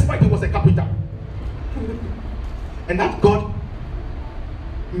 despite he was a carpenter. And that God,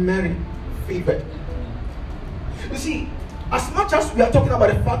 Mary favored. You see, as much as we are talking about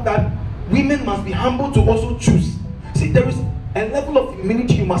the fact that women must be humble to also choose, see, there is a level of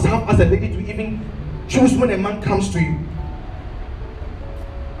humility you must have as a lady to even choose when a man comes to you.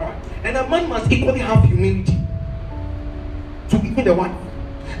 Alright? And a man must equally have humility to even the wife.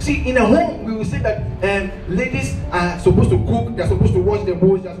 See, in a home, we will say that ladies are supposed to cook, they're supposed to wash the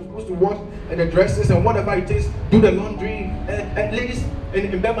bowls, they're supposed to wash the dresses and whatever it is, do the laundry. And ladies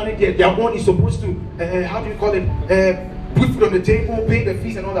in Beverly, their one is supposed to, how do you call it, put food on the table, pay the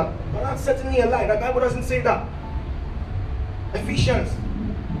fees and all that. But that's certainly a lie. The Bible doesn't say that. Ephesians,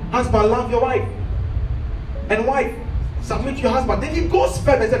 husband, love your wife. And wife, submit to your husband. Then he goes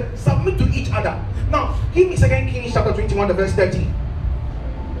further and said, submit to each other. Now, give me 2 Kings chapter 21, verse 13.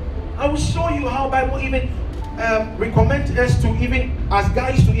 I will show you how Bible even recommends us to even, as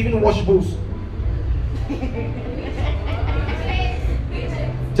guys, to even wash bowls.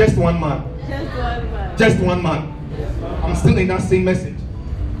 Just one man. Just one man. I'm still in that same message.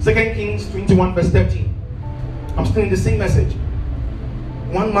 2 Kings 21, verse 13. I'm still in the same message.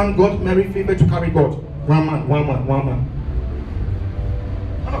 One man God married favor to carry God. One man. Man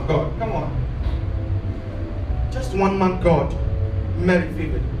of God, come on. Just one man God married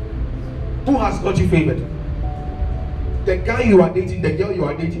favored. Who has got you favored? The guy you are dating, the girl you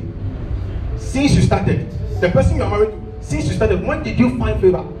are dating. Since you started, the person you are married to, since you started, when did you find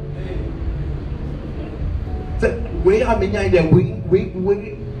favor? Where are many there?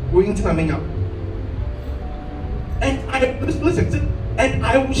 And I listen, and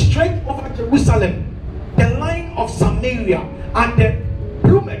I will strike over Jerusalem, the line of Samaria, and the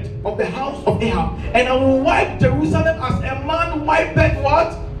plummet of the house of Ahab, and I will wipe Jerusalem as a man wipeth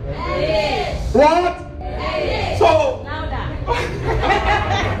what? Yes. What? Yes. So,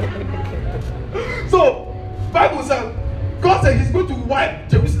 so Bible says God said He's going to wipe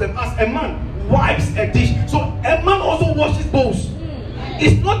Jerusalem as a man wipes a dish. So a man also washes bowls.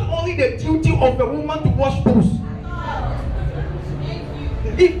 It's not only the duty of a woman to wash bowls.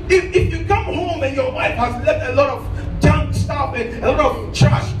 If you come home and your wife has left a lot of junk stuff and a lot of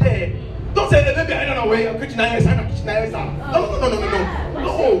trash there, don't say, baby, I don't know where your kitchen is. No,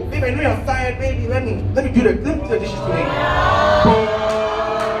 baby, I know you're tired, baby. Let me do the dishes today.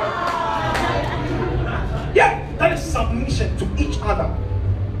 Yeah, that is submission to each other.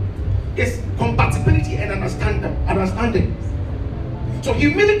 It's compatibility and understanding. So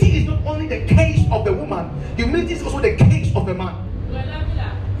humility is not only the case of the woman, humility is also the case of the man.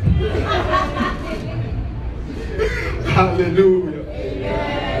 Hallelujah.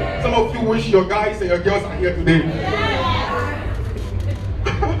 Amen. Some of you wish your guys and your girls are here today.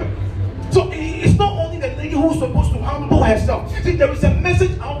 So it's not only the lady who's supposed to humble herself. See, there is a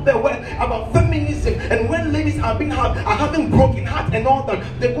message out there about feminism, and when ladies are having broken heart and all that,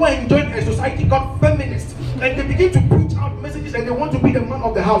 they go and join a society called feminist, and they begin to preach out messages, and they want to be the man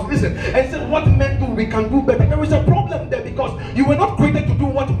of the house. Listen, and say what men do, we can do better. There is a problem there because you were not created to do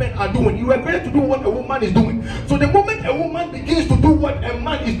what men are doing. You were created to do what a woman is doing. So the moment a woman begins to do what a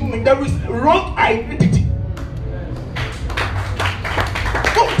man is doing, there is wrong identity.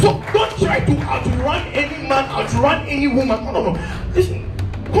 So don't try to outrun any man, outrun any woman. No. Listen,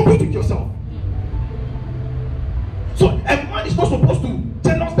 compete with yourself. So a man is not supposed to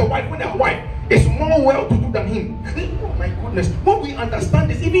jealous the wife when their wife is more well-to-do than him. Oh my goodness. When we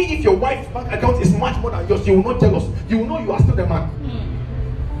understand this, even if your wife's bank account is much more than yours, you will not jealous. You will know you are still the man.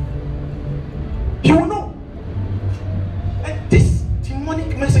 You will know. And this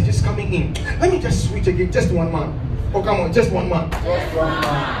demonic message is coming in. Let me just switch again. Just one man. Oh, come on, just one man. Just one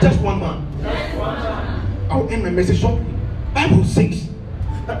man. Just one man. Just one man. I'll end my message shortly. Bible says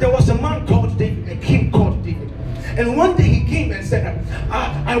that there was a man called David, a king called David. And one day he came and said,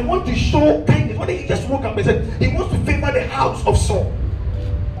 I want to show kindness. One day he just woke up and said he wants to favor the house of Saul.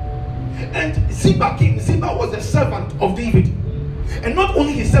 And Ziba came. Ziba was a servant of David. And not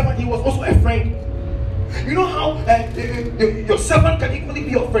only his servant, he was also a friend. You know how your servant can equally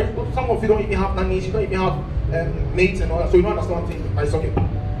be your friend. Some of you don't even have nannies, you don't even have mates and all that, so you don't understand one thing. It's okay.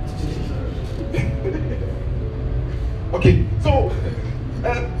 Okay, so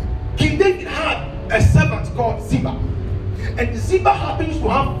King David had a servant called Ziba, and Ziba happens to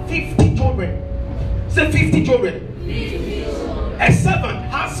have 50 children. Say 50 children. 50. A servant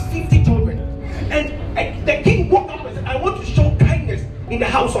has 50 children, and the king woke up and said, I want to show kindness in the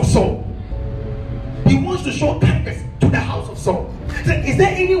house of Saul. He wants to show kindness to the house of Saul. He said, is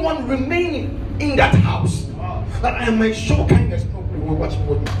there anyone remaining in that house that I might show kindness? No, we're watching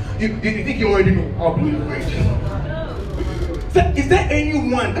what you think you already know. I'll blow your mind. Said, is there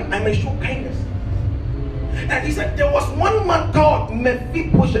anyone that I may show kindness? And he said, there was one man called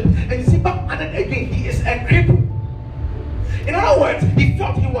Mephibosheth, and Ziba added again, he is a cripple. In other words, he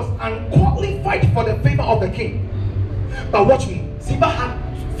felt he was unqualified for the favor of the king. But watch me, Ziba had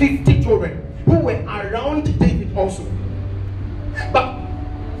 50 children who were around David also. But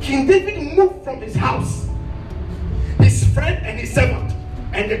King David moved from his house, his friend and his servant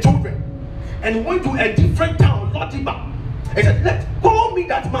and the children, and went to a different town, Lodebar. He said, call me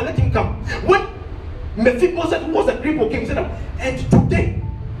that man, let him come. When Mephibosheth, who was a cripple, came, he said, and today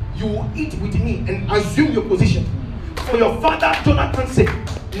you will eat with me and assume your position for your father Jonathan's sake.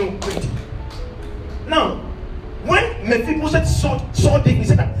 No, wait. Now, when Mephibosheth saw David, he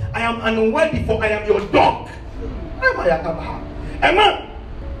said that I am unworthy, for I am your dog. A man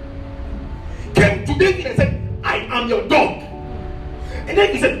came to David and said, I am your dog. And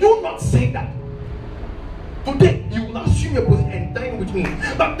then he said, do not say that. Today you will assume your position and dine with me.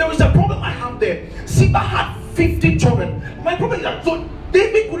 But there is a problem I have there. Ziba had 50 children. My problem is that so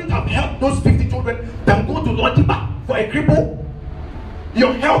David couldn't have helped those 50 children than go to Lodebar for a cripple.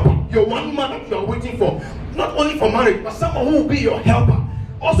 Your helper, your one man that you are waiting for, not only for marriage, but someone who will be your helper,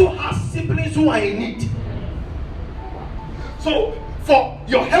 also has siblings who are in need. So for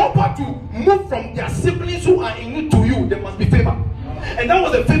your helper to move from their siblings who are in need to you, there must be favor. And that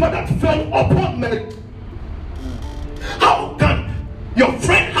was a favor that fell upon Mary. How can your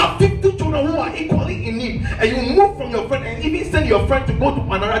friend have 50 children who are equally in need, and you move from your friend and even send your friend to go to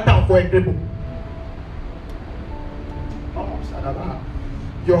another town for a cripple?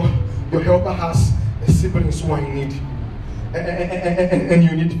 Your helper has siblings who are in need, and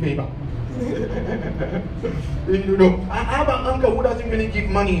you need favor. You know, I have an uncle who doesn't really give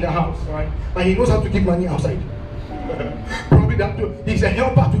money in the house, right? But he knows how to give money outside. Probably that too. He's a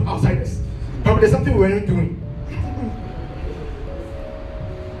helper to outsiders. Probably there's something we're not doing.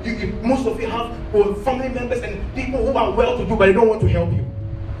 Most of you have family members and people who are well to do, but they don't want to help you.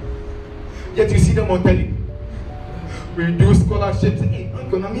 Yet you see them on telly. We do scholarships. Hey,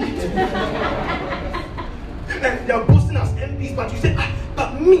 Uncle Nami. And they are boasting as MPs, but you say,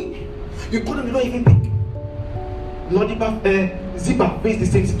 but me. You told them you don't even pick. Lodebar, Ziba faced the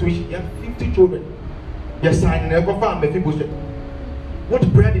same situation. He had 50 children. Yes, I never found Mephibosheth.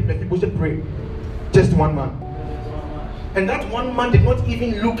 What prayer did Mephibosheth pray? Just one man. And that one man did not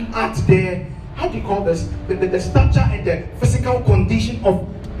even look at the, how do you call this? The stature and the physical condition of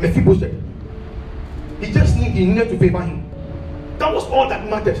Mephibosheth. He just needed to favor him. That was all that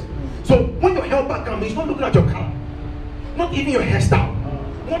matters. So when your helper comes, he's not looking at your color, not even your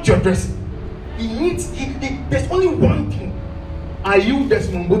hairstyle, not your dressing. There's only one thing. Are you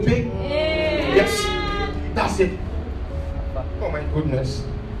Desmond Bote? Yes. That's it. Oh my goodness.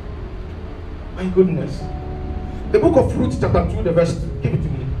 My goodness. The book of Ruth, chapter 2, the verse. Give it to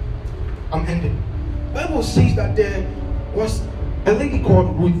me. I'm ending. The Bible says that there was a lady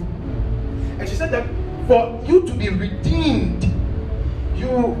called Ruth, and she said that for you to be redeemed,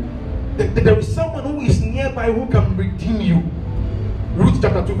 there is someone who is nearby who can redeem you. Ruth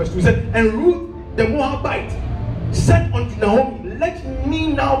chapter 2 verse 2 said, and Ruth the Moabite said unto Naomi, let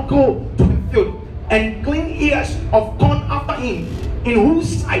me now go to the field and glean ears of corn after him, in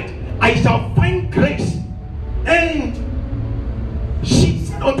whose sight I shall find grace. And she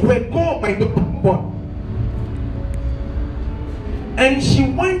said unto her, go, my daughter. And she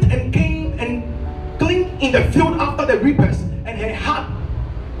went and came and gleaned in the field after the reapers, and her heart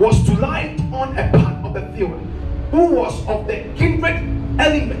was to light on a part of the field who was of the kindred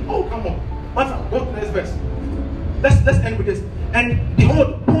element. Oh, come on. Go to the next verse. Let's end with this. And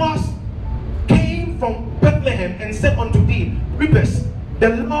behold, Boaz came from Bethlehem and said unto thee, reapers, the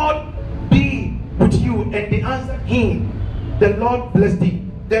Lord be with you. And they answered him, the Lord bless thee.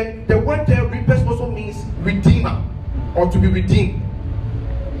 Then the word there, reapers, also means redeemer, or to be redeemed.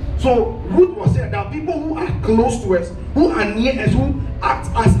 So Ruth was saying that people who are close to us, who are near us, who act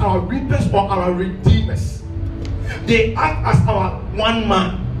as our reapers or our redeemers. They act as our one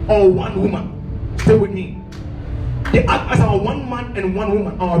man or one woman. Stay with me. They act as our one man and one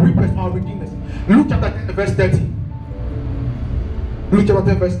woman, our reapers, our redeemers. Luke chapter 10 verse 30. Luke chapter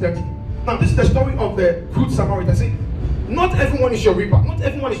 10 verse 30. Now this is the story of the good Samaritan. See, not everyone is your reaper. Not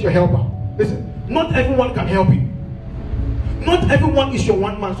everyone is your helper. Listen, not everyone can help you. Not everyone is your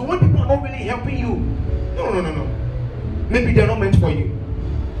one man. So when people are not really helping you, no. Maybe they're not meant for you.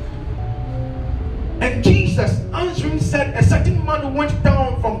 And Jesus answering said, a certain man went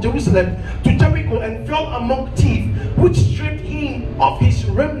down from Jerusalem to Jericho and fell among thieves, which stripped him of his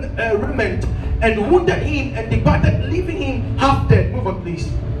raiment and wounded him and departed, leaving him half dead. Move on,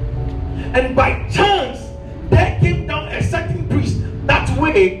 please. And by chance there came down a certain priest that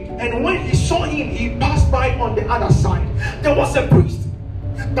way, and when he saw him, he passed by on the other side. There was a priest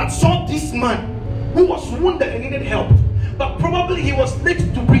that saw this man who was wounded and needed help, but probably he was late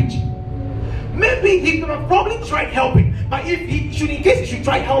to preach. Maybe he could have probably tried helping, but if he should, in case he should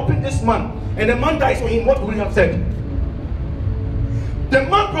try helping this man and the man dies for him, what would he have said? The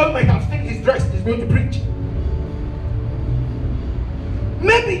man probably might have stayed his dress, he's going to preach.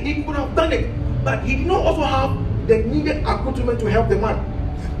 Maybe he could have done it, but he did not also have the needed accoutrement to help the man.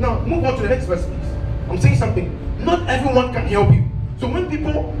 Now move on to the next verse, please. I'm saying something. Not everyone can help you. So when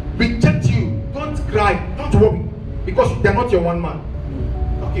people reject you, don't cry, don't worry, because they're not your one man.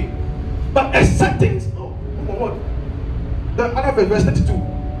 Okay. But a certain, what? The other verse 32.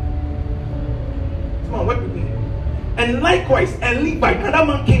 Come on, work with me. And likewise, a Levite, another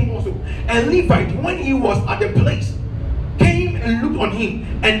man came also. And Levite, when he was at the place, came and looked on him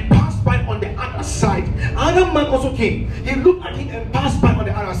and passed by on the other side. Another man also came. He looked at him and passed by on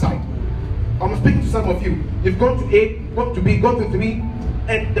the other side. I'm speaking to some of you. You've gone to A, gone to B, gone to 3,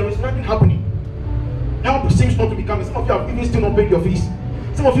 and there is nothing happening. Help seems not to be coming. Some of you have even still not paid your fees.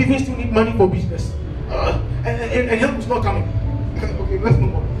 Some of you even still need money for business. And help is not coming. Okay, let's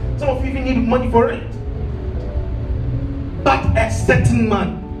move on. Some of you even need money for rent. But a certain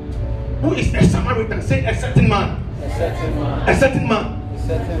man, who is a Samaritan, say a certain man. A certain man. A certain man. A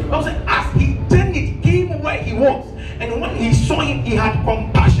certain man. I said, as he turned it, came where he was, and when he saw him, he had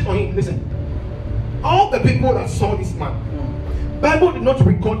compassion on him. Listen, all the people that saw this man, Bible did not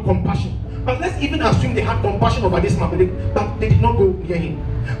record compassion. But let's even assume they had compassion over this man, but they did not go near him.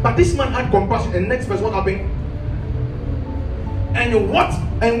 But this man had compassion. And next verse, what happened?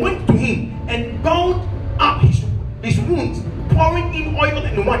 And went to him and bound up his wounds, pouring in oil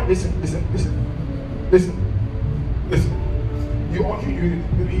and wine. Listen.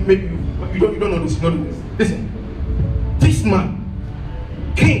 You don't know this. Listen. This man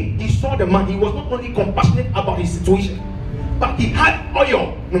came. He saw the man. He was not only compassionate about his situation, but he had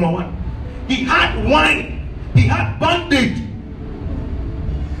oil. Number one. He had wine. He had bandage.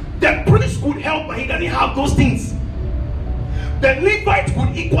 The priest could help, but he doesn't have those things. The Levite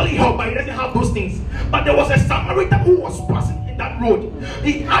could equally help, but he doesn't have those things. But there was a Samaritan who was passing in that road.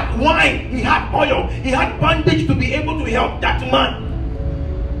 He had wine. He had oil. He had bandage to be able to help that man.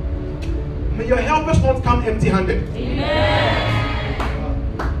 May your helpers not come empty-handed. Amen.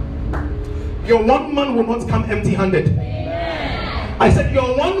 Your one man will not come empty-handed. Amen. I said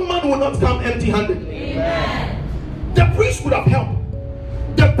your one man will not come empty-handed. Amen. The priest could have helped.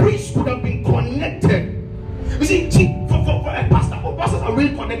 The priest could have been connected. You see, for a pastor, pastors are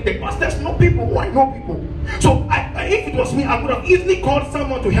really connected. Pastors know people who I know people. So if it was me, I could have easily called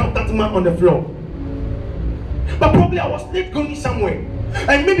someone to help that man on the floor. But probably I was late going somewhere.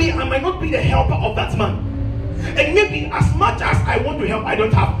 And maybe I might not be the helper of that man. And maybe as much as I want to help, I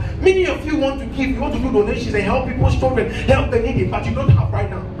don't have. Many of you want to give, you want to do donations and help people's children, help the needy, but you don't have right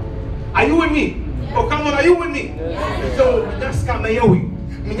now. Are you with me? Oh, come on, are you with me? Yes. So, just come away.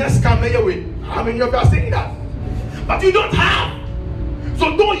 Just come away. I mean, you're saying that. But you don't have.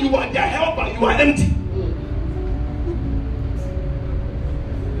 So, though you are their helper, you are empty.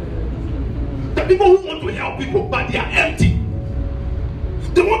 The people who want to help people, but they are empty.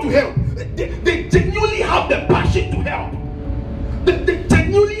 They want to help. They genuinely have the passion to help. They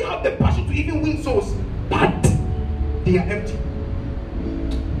genuinely have the passion to even win souls, but they are empty.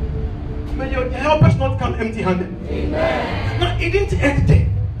 May your helpers not come empty-handed. Amen. Now, it didn't end there.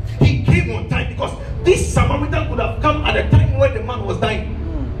 He came on time because this Samaritan could have come at the time when the man was dying.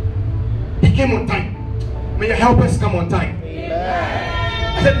 He came on time. May your helpers come on time.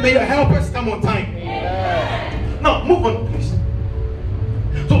 Amen. I said, may your helpers come on time. Amen. Now, move on, please.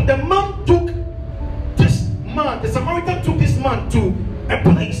 So the man took this man, the Samaritan took this man to a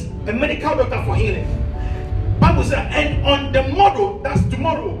place, a medical doctor for healing. Bible said, and on the morrow, that's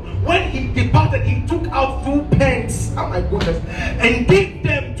tomorrow, when he departed, he took out 2 pence, oh my goodness, and gave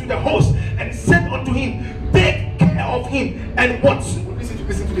them to the host and said unto him, take care of him, and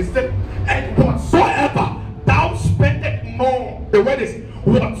listen to this, and whatsoever thou spendest more, the word is,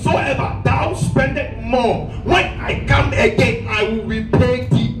 whatsoever thou spendest more, when I come again, I will repay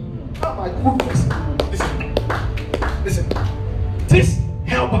thee. Oh my goodness. Listen. This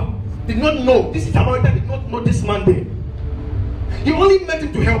helper did not know, this Samaritan did not know this man there. He only meant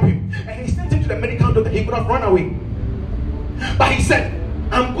him to help him, and he sent him to the medical doctor. He could have run away, but he said,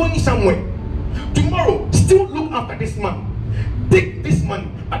 I'm going somewhere. Tomorrow, still look after this man. Take this money.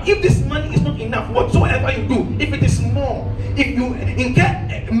 But if this money is not enough, whatsoever you do, if it is more, if you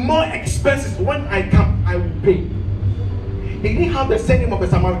incur more expenses, when I come, I will pay. He didn't have the surname of a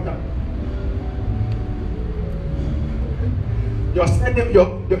Samaritan. Your surname,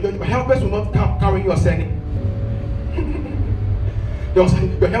 your helpers will not come carrying your surname. Your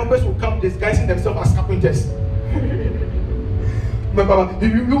helpers will come disguising themselves as carpenters. Remember,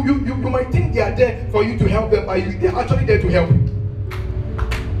 you might think they are there for you to help them, but they are actually there to help you.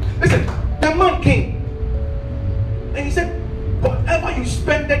 Listen, the man came and he said, whatever you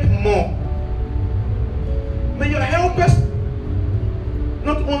spend it more, may your helpers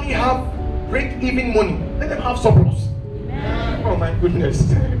not only have break-even money, let them have surplus. Amen. Oh my goodness.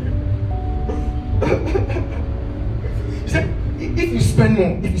 He said, if you spend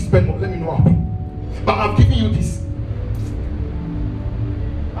more, let me know how. But I'm giving you this.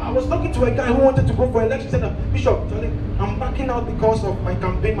 I was talking to a guy who wanted to go for election. He said, Bishop, I'm backing out because of my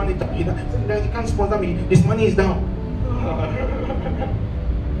campaign manager. He said, he can't sponsor me. His money is down.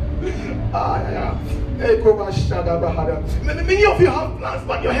 Many of you have plans,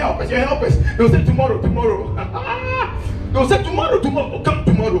 but your helpers. They'll say tomorrow. They'll say tomorrow. Come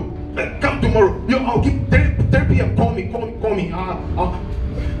tomorrow. Come tomorrow. I'll give 3 p.m. Call me.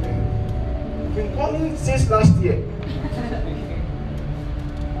 I've been calling since last year.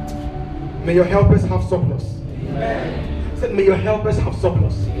 May your helpers have surplus. Amen. Said, may your helpers have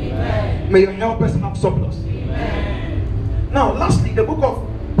surplus. Amen. May your helpers have surplus. Amen. Now, lastly, the book of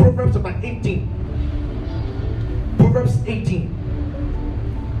Proverbs chapter 18. Proverbs 18.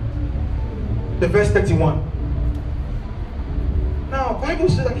 The verse 31. Now, Bible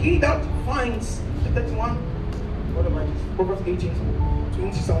says that he that finds 31. What am I just? Proverbs 18,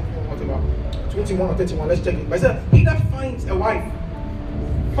 20 something or whatever. 21 or 31. Let's check it. But it says, he that finds a wife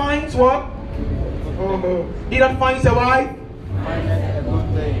finds what? Oh, he that finds a wife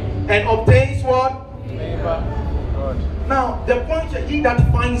and obtains what? Now, the point is, he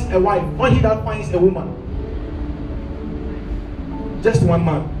that finds a wife, not he that finds a woman. Just one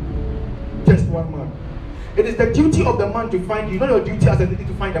man. Just one man. It is the duty of the man to find you. Not your duty as a lady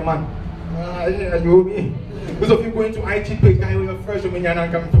to find a man. You owe me. Those of you going to IG page, guy with your first woman,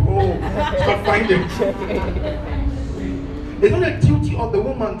 and come to stop finding. It's not the duty of the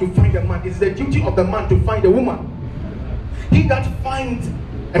woman to find a man. It's the duty of the man to find a woman. He that finds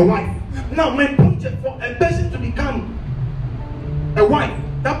a wife. Now, my point is, for a person to become a wife,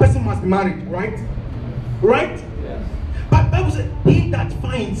 that person must be married, right? Right? Yes. But Bible says, he that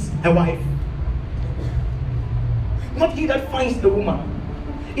finds a wife. Not he that finds a woman.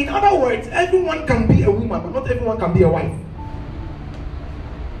 In other words, everyone can be a woman, but not everyone can be a wife.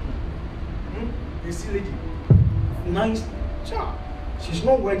 You see, lady, nice. She's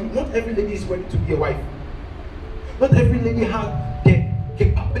not ready. Not every lady is ready to be a wife. Not every lady has the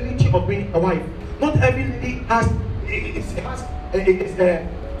capability of being a wife. Not every lady has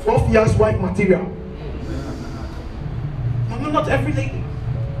 12 years wife material. No, not every lady.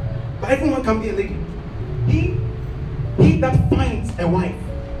 But everyone can be a lady. He that finds a wife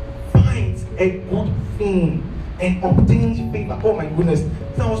finds a good thing and obtains favor. Oh my goodness.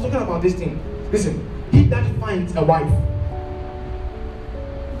 So I was talking about this thing. Listen, he that finds a wife,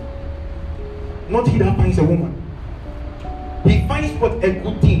 not he that finds a woman. He finds what a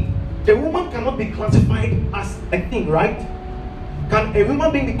good thing. A woman cannot be classified as a thing, right? Can a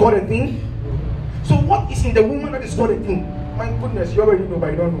woman being be called a thing? So what is in the woman that is called a thing? My goodness, you already know,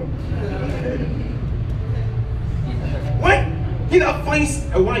 but you don't know. When he that finds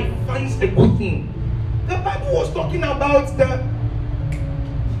a wife finds a good thing, the Bible was talking about the.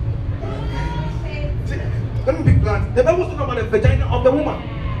 Let me be blunt. The Bible was talking about the vagina of the woman.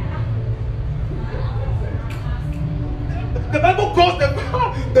 The Bible calls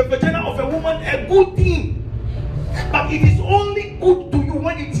the vagina of a woman a good thing, but it is only good to you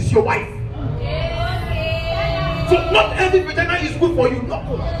when it is your wife. So not every vagina is good for you. No.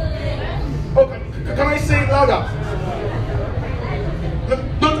 Okay, can I say it louder?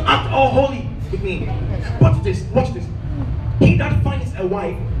 Don't act all holy with me. Watch this. Watch this. He that finds a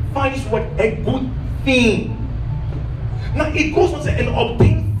wife finds what a good thing. Now it goes on to say and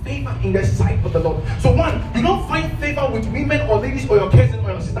obtain favor in the sight of the Lord. So one, you don't find favor with women or ladies or your cousin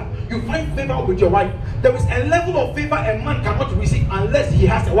or your sister. You find favor with your wife. There is a level of favor a man cannot receive unless he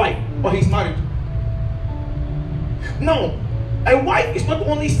has a wife or he's married. Now, a wife is not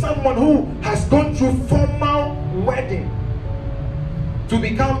only someone who has gone through formal wedding to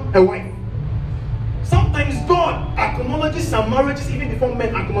become a wife. Sometimes God acknowledges some marriages even before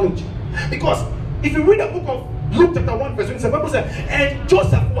men acknowledge. Because if you read the book of Luke chapter 1 verse 27, the Bible says, and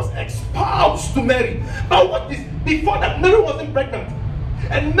Joseph was espoused to Mary. But what is, before that, Mary wasn't pregnant.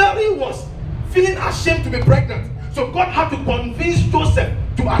 And Mary was feeling ashamed to be pregnant. So God had to convince Joseph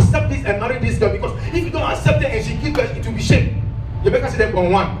to accept this and marry this girl. Because if you don't accept it and she gives birth, it will be shame. You better see them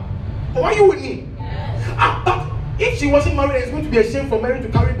on one. Why are you with me? But if she wasn't married, it's going to be a shame for Mary to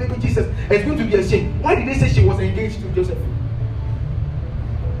carry baby Jesus. It's going to be a shame. Why did they say she was engaged to Joseph?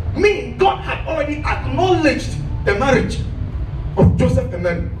 Meaning God had already acknowledged the marriage of Joseph and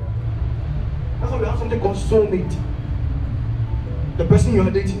Mary. That's why we have something called soulmate. The person you are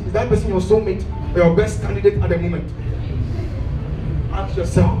dating, is that person your soulmate or your best candidate at the moment? Ask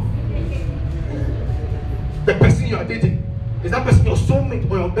yourself. The person you are dating, is that person your soulmate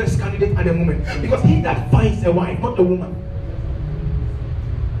or your best candidate at the moment? Because he that finds a wife, not a woman,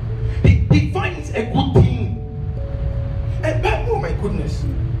 he finds a good thing. And oh my goodness.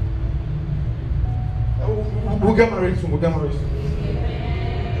 We'll get married soon. We'll get married soon.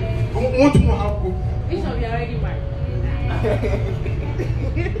 We want to know how good. Bishop, we are already married.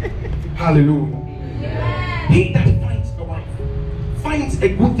 Hallelujah. He that finds a wife finds a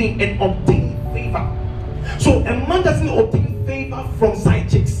good thing and obtains favor. So a man doesn't obtain favor from side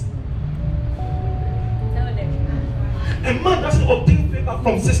chicks. A man doesn't obtain favor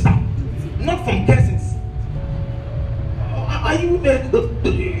from sister, not from cousins. Are you there?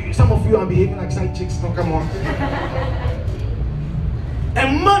 Some of you are behaving like side chicks. No, come on. A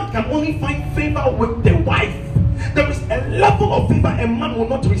man can only find favor with the wife. There is a level of favor a man will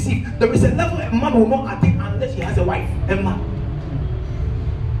not receive. There is a level a man will not attain unless he has a wife. A man.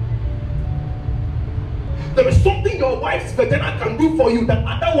 There is something your wife's vagina can do for you that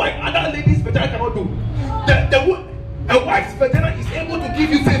other ladies' vagina cannot do. A wife's vagina is able to give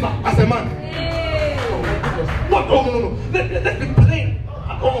you favor as a man. What? Oh, no. Let's be plain.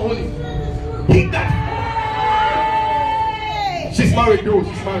 Oh, holy. He that. She's married though.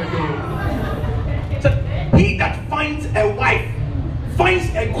 So, he that finds a wife finds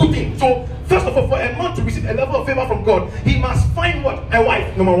a good thing. So, first of all, for a man to receive a level of favor from God, he must find what? A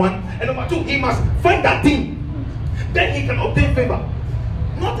wife, number one. And number two, he must find that thing. Then he can obtain favor.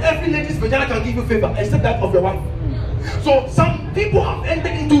 Not every lady's vagina can give you favor, except that of your wife. So, some people have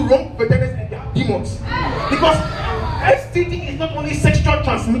entered into wrong vaginas and they are demons. Because STD is not only sexual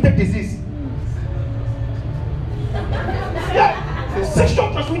transmitted disease. Yeah,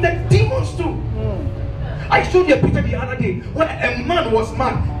 sexual transmitted demons too. I showed you a picture the other day when a man was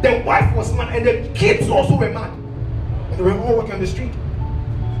mad, the wife was mad, and the kids also were mad. And they were all walking on the street.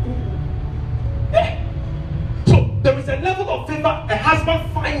 Yeah. So there is a level of favor a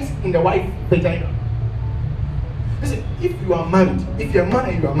husband finds in the wife vagina. Listen, if you are married, if you're man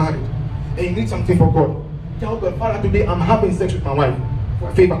and you are married, and you need something for God, tell God, Father, today I'm having sex with my wife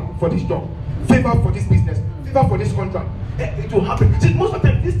for favor for this job, favor for this business, favor for this contract. It will happen. See, most of the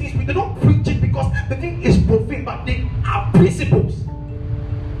time, these things they don't preach it because the thing is profane, but they are principles.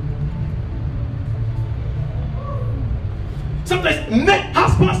 Sometimes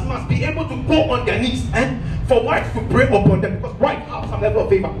husbands must be able to go on their knees and for wives to pray upon them because wives have some level of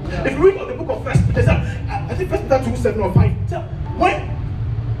favor. If you read on the book of 1 Peter, I think 1 Peter 2:7 or 5. So when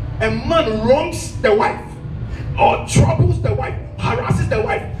a man wrongs the wife or troubles the wife, harasses the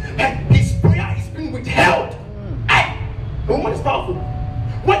wife, and his prayer is being withheld, the woman is powerful.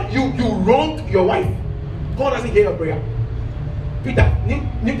 When you wrong your wife, God doesn't hear your prayer. Peter,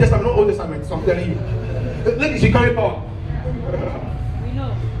 New Testament, not Old Testament, so I'm telling you. Ladies, you carry power. We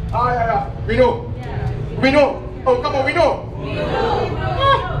know. Yeah. We know. Yeah. We know. Oh, come on, we know. We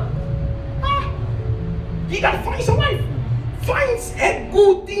know. He that finds a wife finds a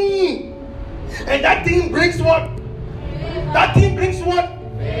good thing. And that thing brings what? That thing brings what?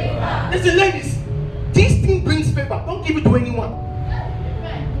 Favor. Listen, ladies, this thing brings favor. Don't give it to anyone.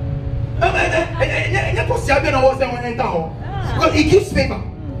 Because it gives favor.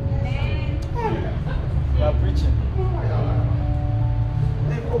 You are preaching.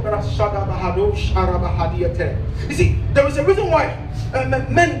 You see, there is a reason why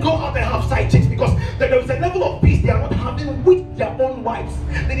men go out and have side chicks, because there is a level of peace they are not having with their own wives.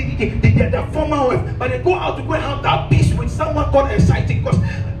 They are their former wife, but they go out to go and have that peace with someone called a side chick, because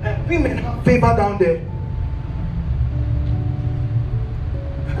women have favor down there.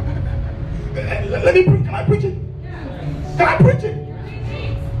 Let me preach. Can I preach it? Can I preach it?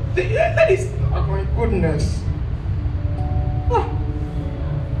 Ladies, oh my goodness.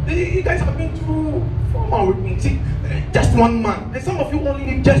 You guys have been through 4 months with me. See, just one man. And some of you only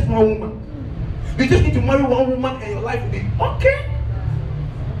need just one woman. You just need to marry one woman and your life will be okay.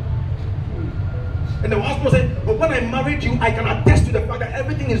 And the husband said, but when I married you, I can attest to the fact that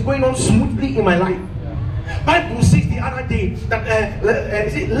everything is going on smoothly in my life. Bible says the other day that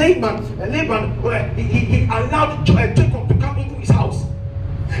Laban he allowed Jacob to come into his house,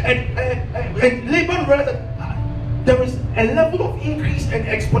 and Laban realized that there is a level of increase and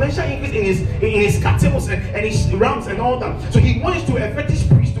exponential increase in his cattle and his rams and all that. So he wants to a fetish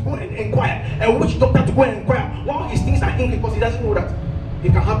priest to go and inquire, a witch doctor to go and inquire while his things are increasing, because he doesn't know that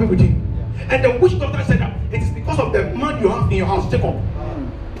it can happen with him. And the witch doctor said that it is because of the man you have in your house, Jacob.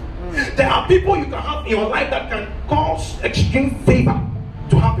 There are people you can have in your life that can cause extreme favor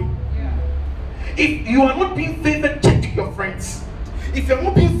to happen. If you are not being favored, check your friends. If you're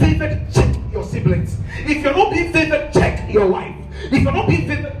not being favored, check your siblings. If you're not being favored, check your wife. If you're not being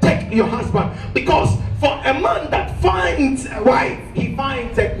favored, check your husband. Because for a man that finds a wife, he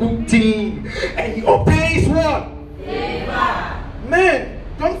finds a good thing, and he obeys what? Favor. Man,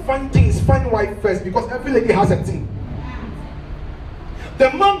 don't find things, find wife first, because every lady has a thing. The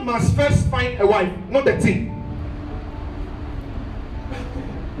man must first find a wife, not the thing.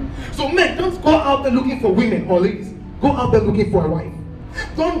 So men, don't go out there looking for women or ladies. Go out there looking for a wife.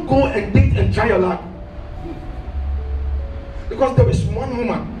 Don't go and date and try your luck. Because there is one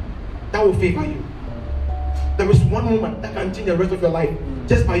woman that will favor you. There is one woman that can change the rest of your life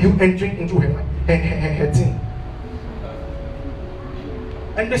just by you entering into her thing.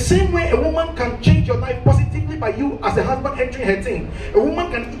 And the same way a woman can change your life positively by you as a husband entering her thing, a woman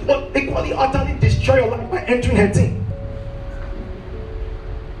can equally utterly destroy your life by entering her thing.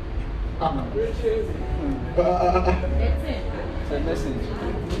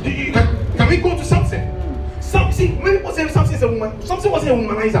 Can we go to Samson? See, many people say Samson is a woman. Samson wasn't a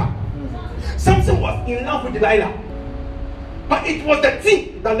womanizer. Samson was in love with Delilah, but it was the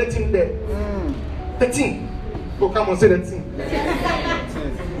thing that led him there. The thing. Oh, come on, say the thing.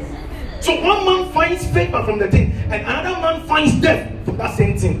 So one man finds favor from the thing, and another man finds death from that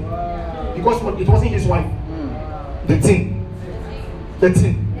same thing. Because it wasn't his wife. The thing. The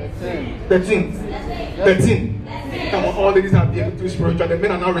thing. The thing. The thing. Come on, all ladies are being too spiritual. The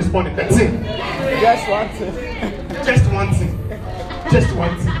men are now responding. The thing. Just one thing. Just one thing. Just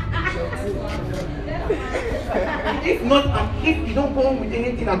one thing. If not, and if you don't go home with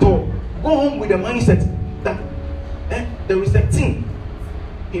anything at all, go home with the mindset that there is a thing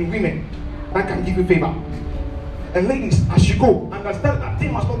in women that can give you favor. And ladies, as you go, understand that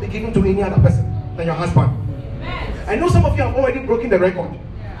thing must not be given to any other person than your husband. I know some of you have already broken the record.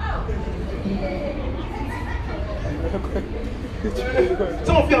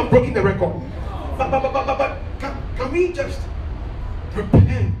 Some of you have broken the record. But can we just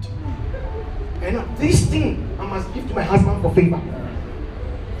repent? And this thing I must give to my husband for favor.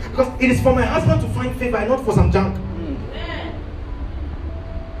 Because it is for my husband to find favor and not for some junk.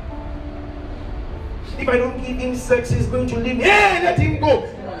 If I don't give him sex, he's going to leave me. Hey, let him go.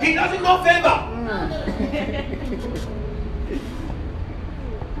 He doesn't know favor.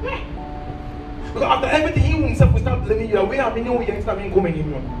 Because after everything, he himself will start blaming you. We have been doing it.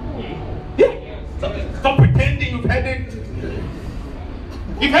 Yeah. Stop pretending you've heard it.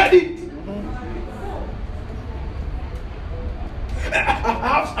 You've heard it.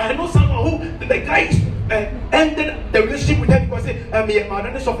 I know someone who the guy is ended the relationship with her because say, me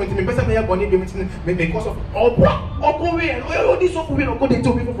madam is suffering. Me person me have money because of all way and all this stuff we don't go they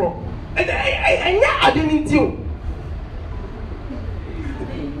two people from. And I didn't need you.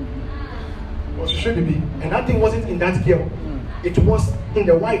 It should be, and that thing wasn't in that girl. It was in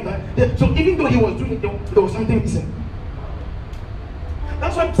the wife. So even though he was doing it, there was something missing.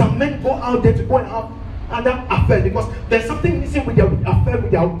 That's why some men go out there to go and have other affairs because there's something missing with their affair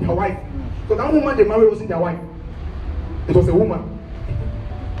with their wife. So that woman they married wasn't their wife. It was a woman.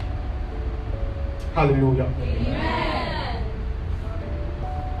 Hallelujah. Amen.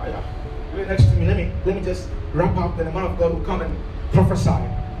 Wait next to me. Let me just wrap up. Then the man of God will come and prophesy.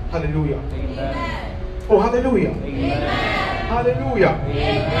 Hallelujah. Amen. Oh, hallelujah. Amen. Hallelujah.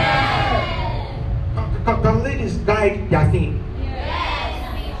 Amen. Can ladies guide their thing?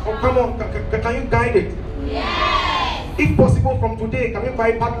 Yes. Oh, come on. Can you guide it? Yes. If possible, from today, can we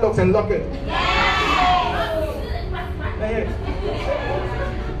buy padlocks and lock it? Yes.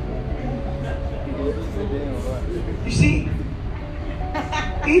 You see,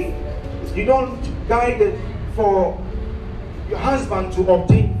 if you don't guide it for your husband to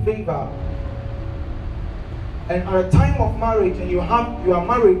obtain favor, and at a time of marriage, and you are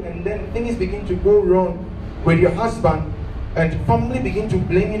married, and then things begin to go wrong with your husband, and family begin to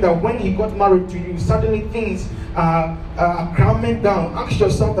blame you that when he got married to you, suddenly things are cramming down. Ask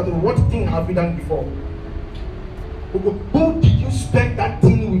yourself that what thing have you done before? Who did you spend that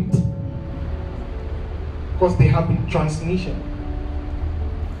thing with? Because they have been transmission.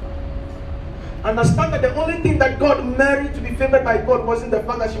 Understand that the only thing that God married to be favored by God wasn't the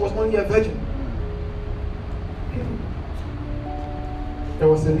fact that she was only a virgin. There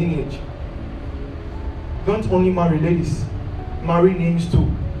was a lineage. Don't only marry ladies, marry names too.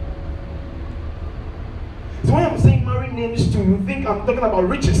 So when I'm saying marry names too, you think I'm talking about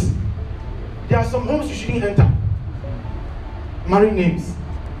riches. There are some homes you shouldn't enter. Marry names.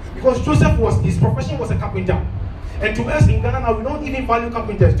 Because Joseph his profession was a carpenter. And to us in Ghana now, we don't even value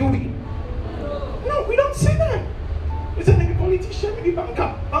carpenters, do we? No, we don't see them. We say maybe politician, maybe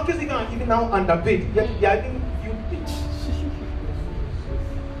banker. Bankers even now underpaid. Yet they are even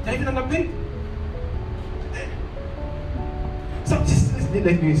they're even underpaid.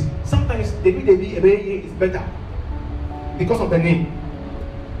 Sometimes the BDB is better because of the name.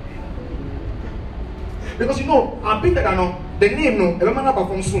 Because you know, I've been there now. The name no, every man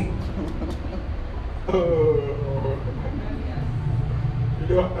perform soon. You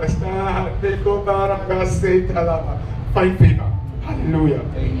don't understand. They go back and say, find favor. Hallelujah.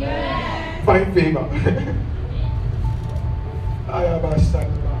 Amen. Find favor.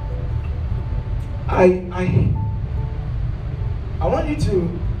 I want you to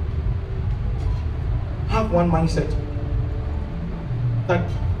have one mindset that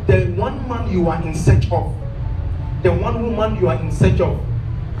the one man you are in search of, the one woman you are in search of,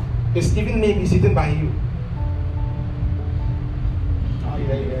 is even maybe sitting by you.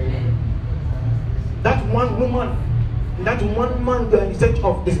 That one woman, that one man you are in search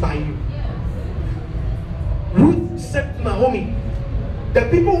of is by you. Ruth said to Naomi, the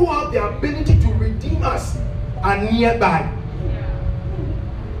people who have the ability to redeem us are nearby.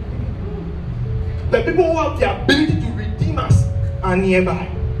 The people who have the ability to redeem us are nearby.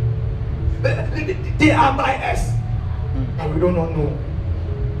 They are by us, and we do not know.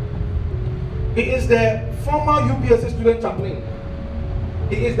 He is the former UPSC student chaplain.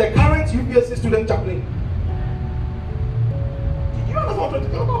 He is the current UPSC student chaplain. You don't know what to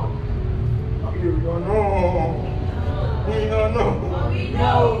talk about. You don't know. You don't know. We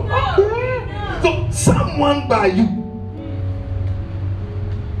know. So someone by you.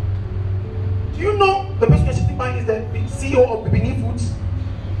 Do you know the person you're sitting by is the CEO of Bibini Foods?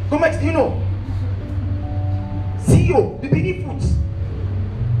 Comex, do you know? CEO, Bibini Foods.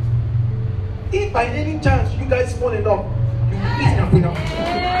 If by any chance you guys fall in love, you will eat enough enough.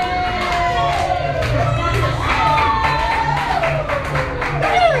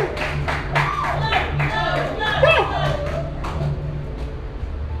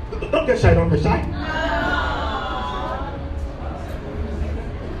 Don't get shy, don't get shy.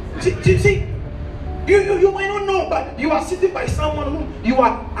 See, you might not know, but you are sitting by someone whom you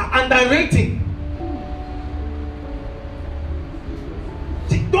are underrating.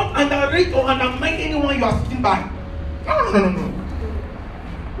 See, don't underrate or undermine anyone you are sitting by. No.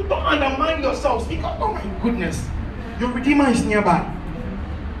 You don't undermine yourself. Speak up. Oh my goodness. Your Redeemer is nearby.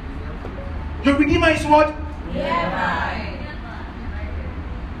 Your Redeemer is what?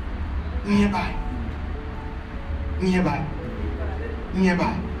 Nearby.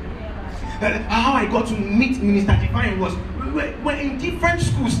 How I got to meet Minister Divine was we're in different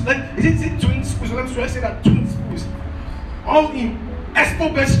schools. Like, is it twin schools? Let me say that twin schools. All in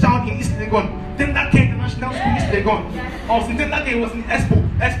Expo Best Child in East Legon. Then that came International School East Legon. I was in that day was in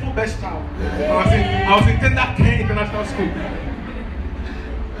Expo Best Child. I was in that K International School.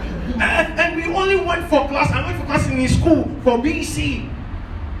 And we only went for class. I went for class in school for BC.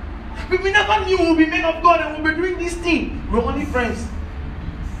 We never knew we'll be men of God and we'll be doing this thing. We're only friends.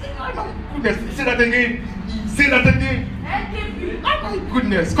 Oh my goodness. Say that again. Say that again. Oh my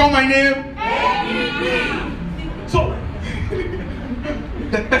goodness. Call my name. So,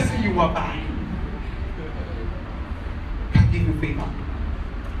 the person you are by can give you favor.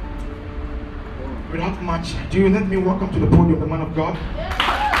 Without much ado, let me welcome to the podium the man of God.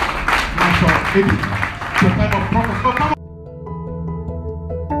 My God, maybe the time of prophecy.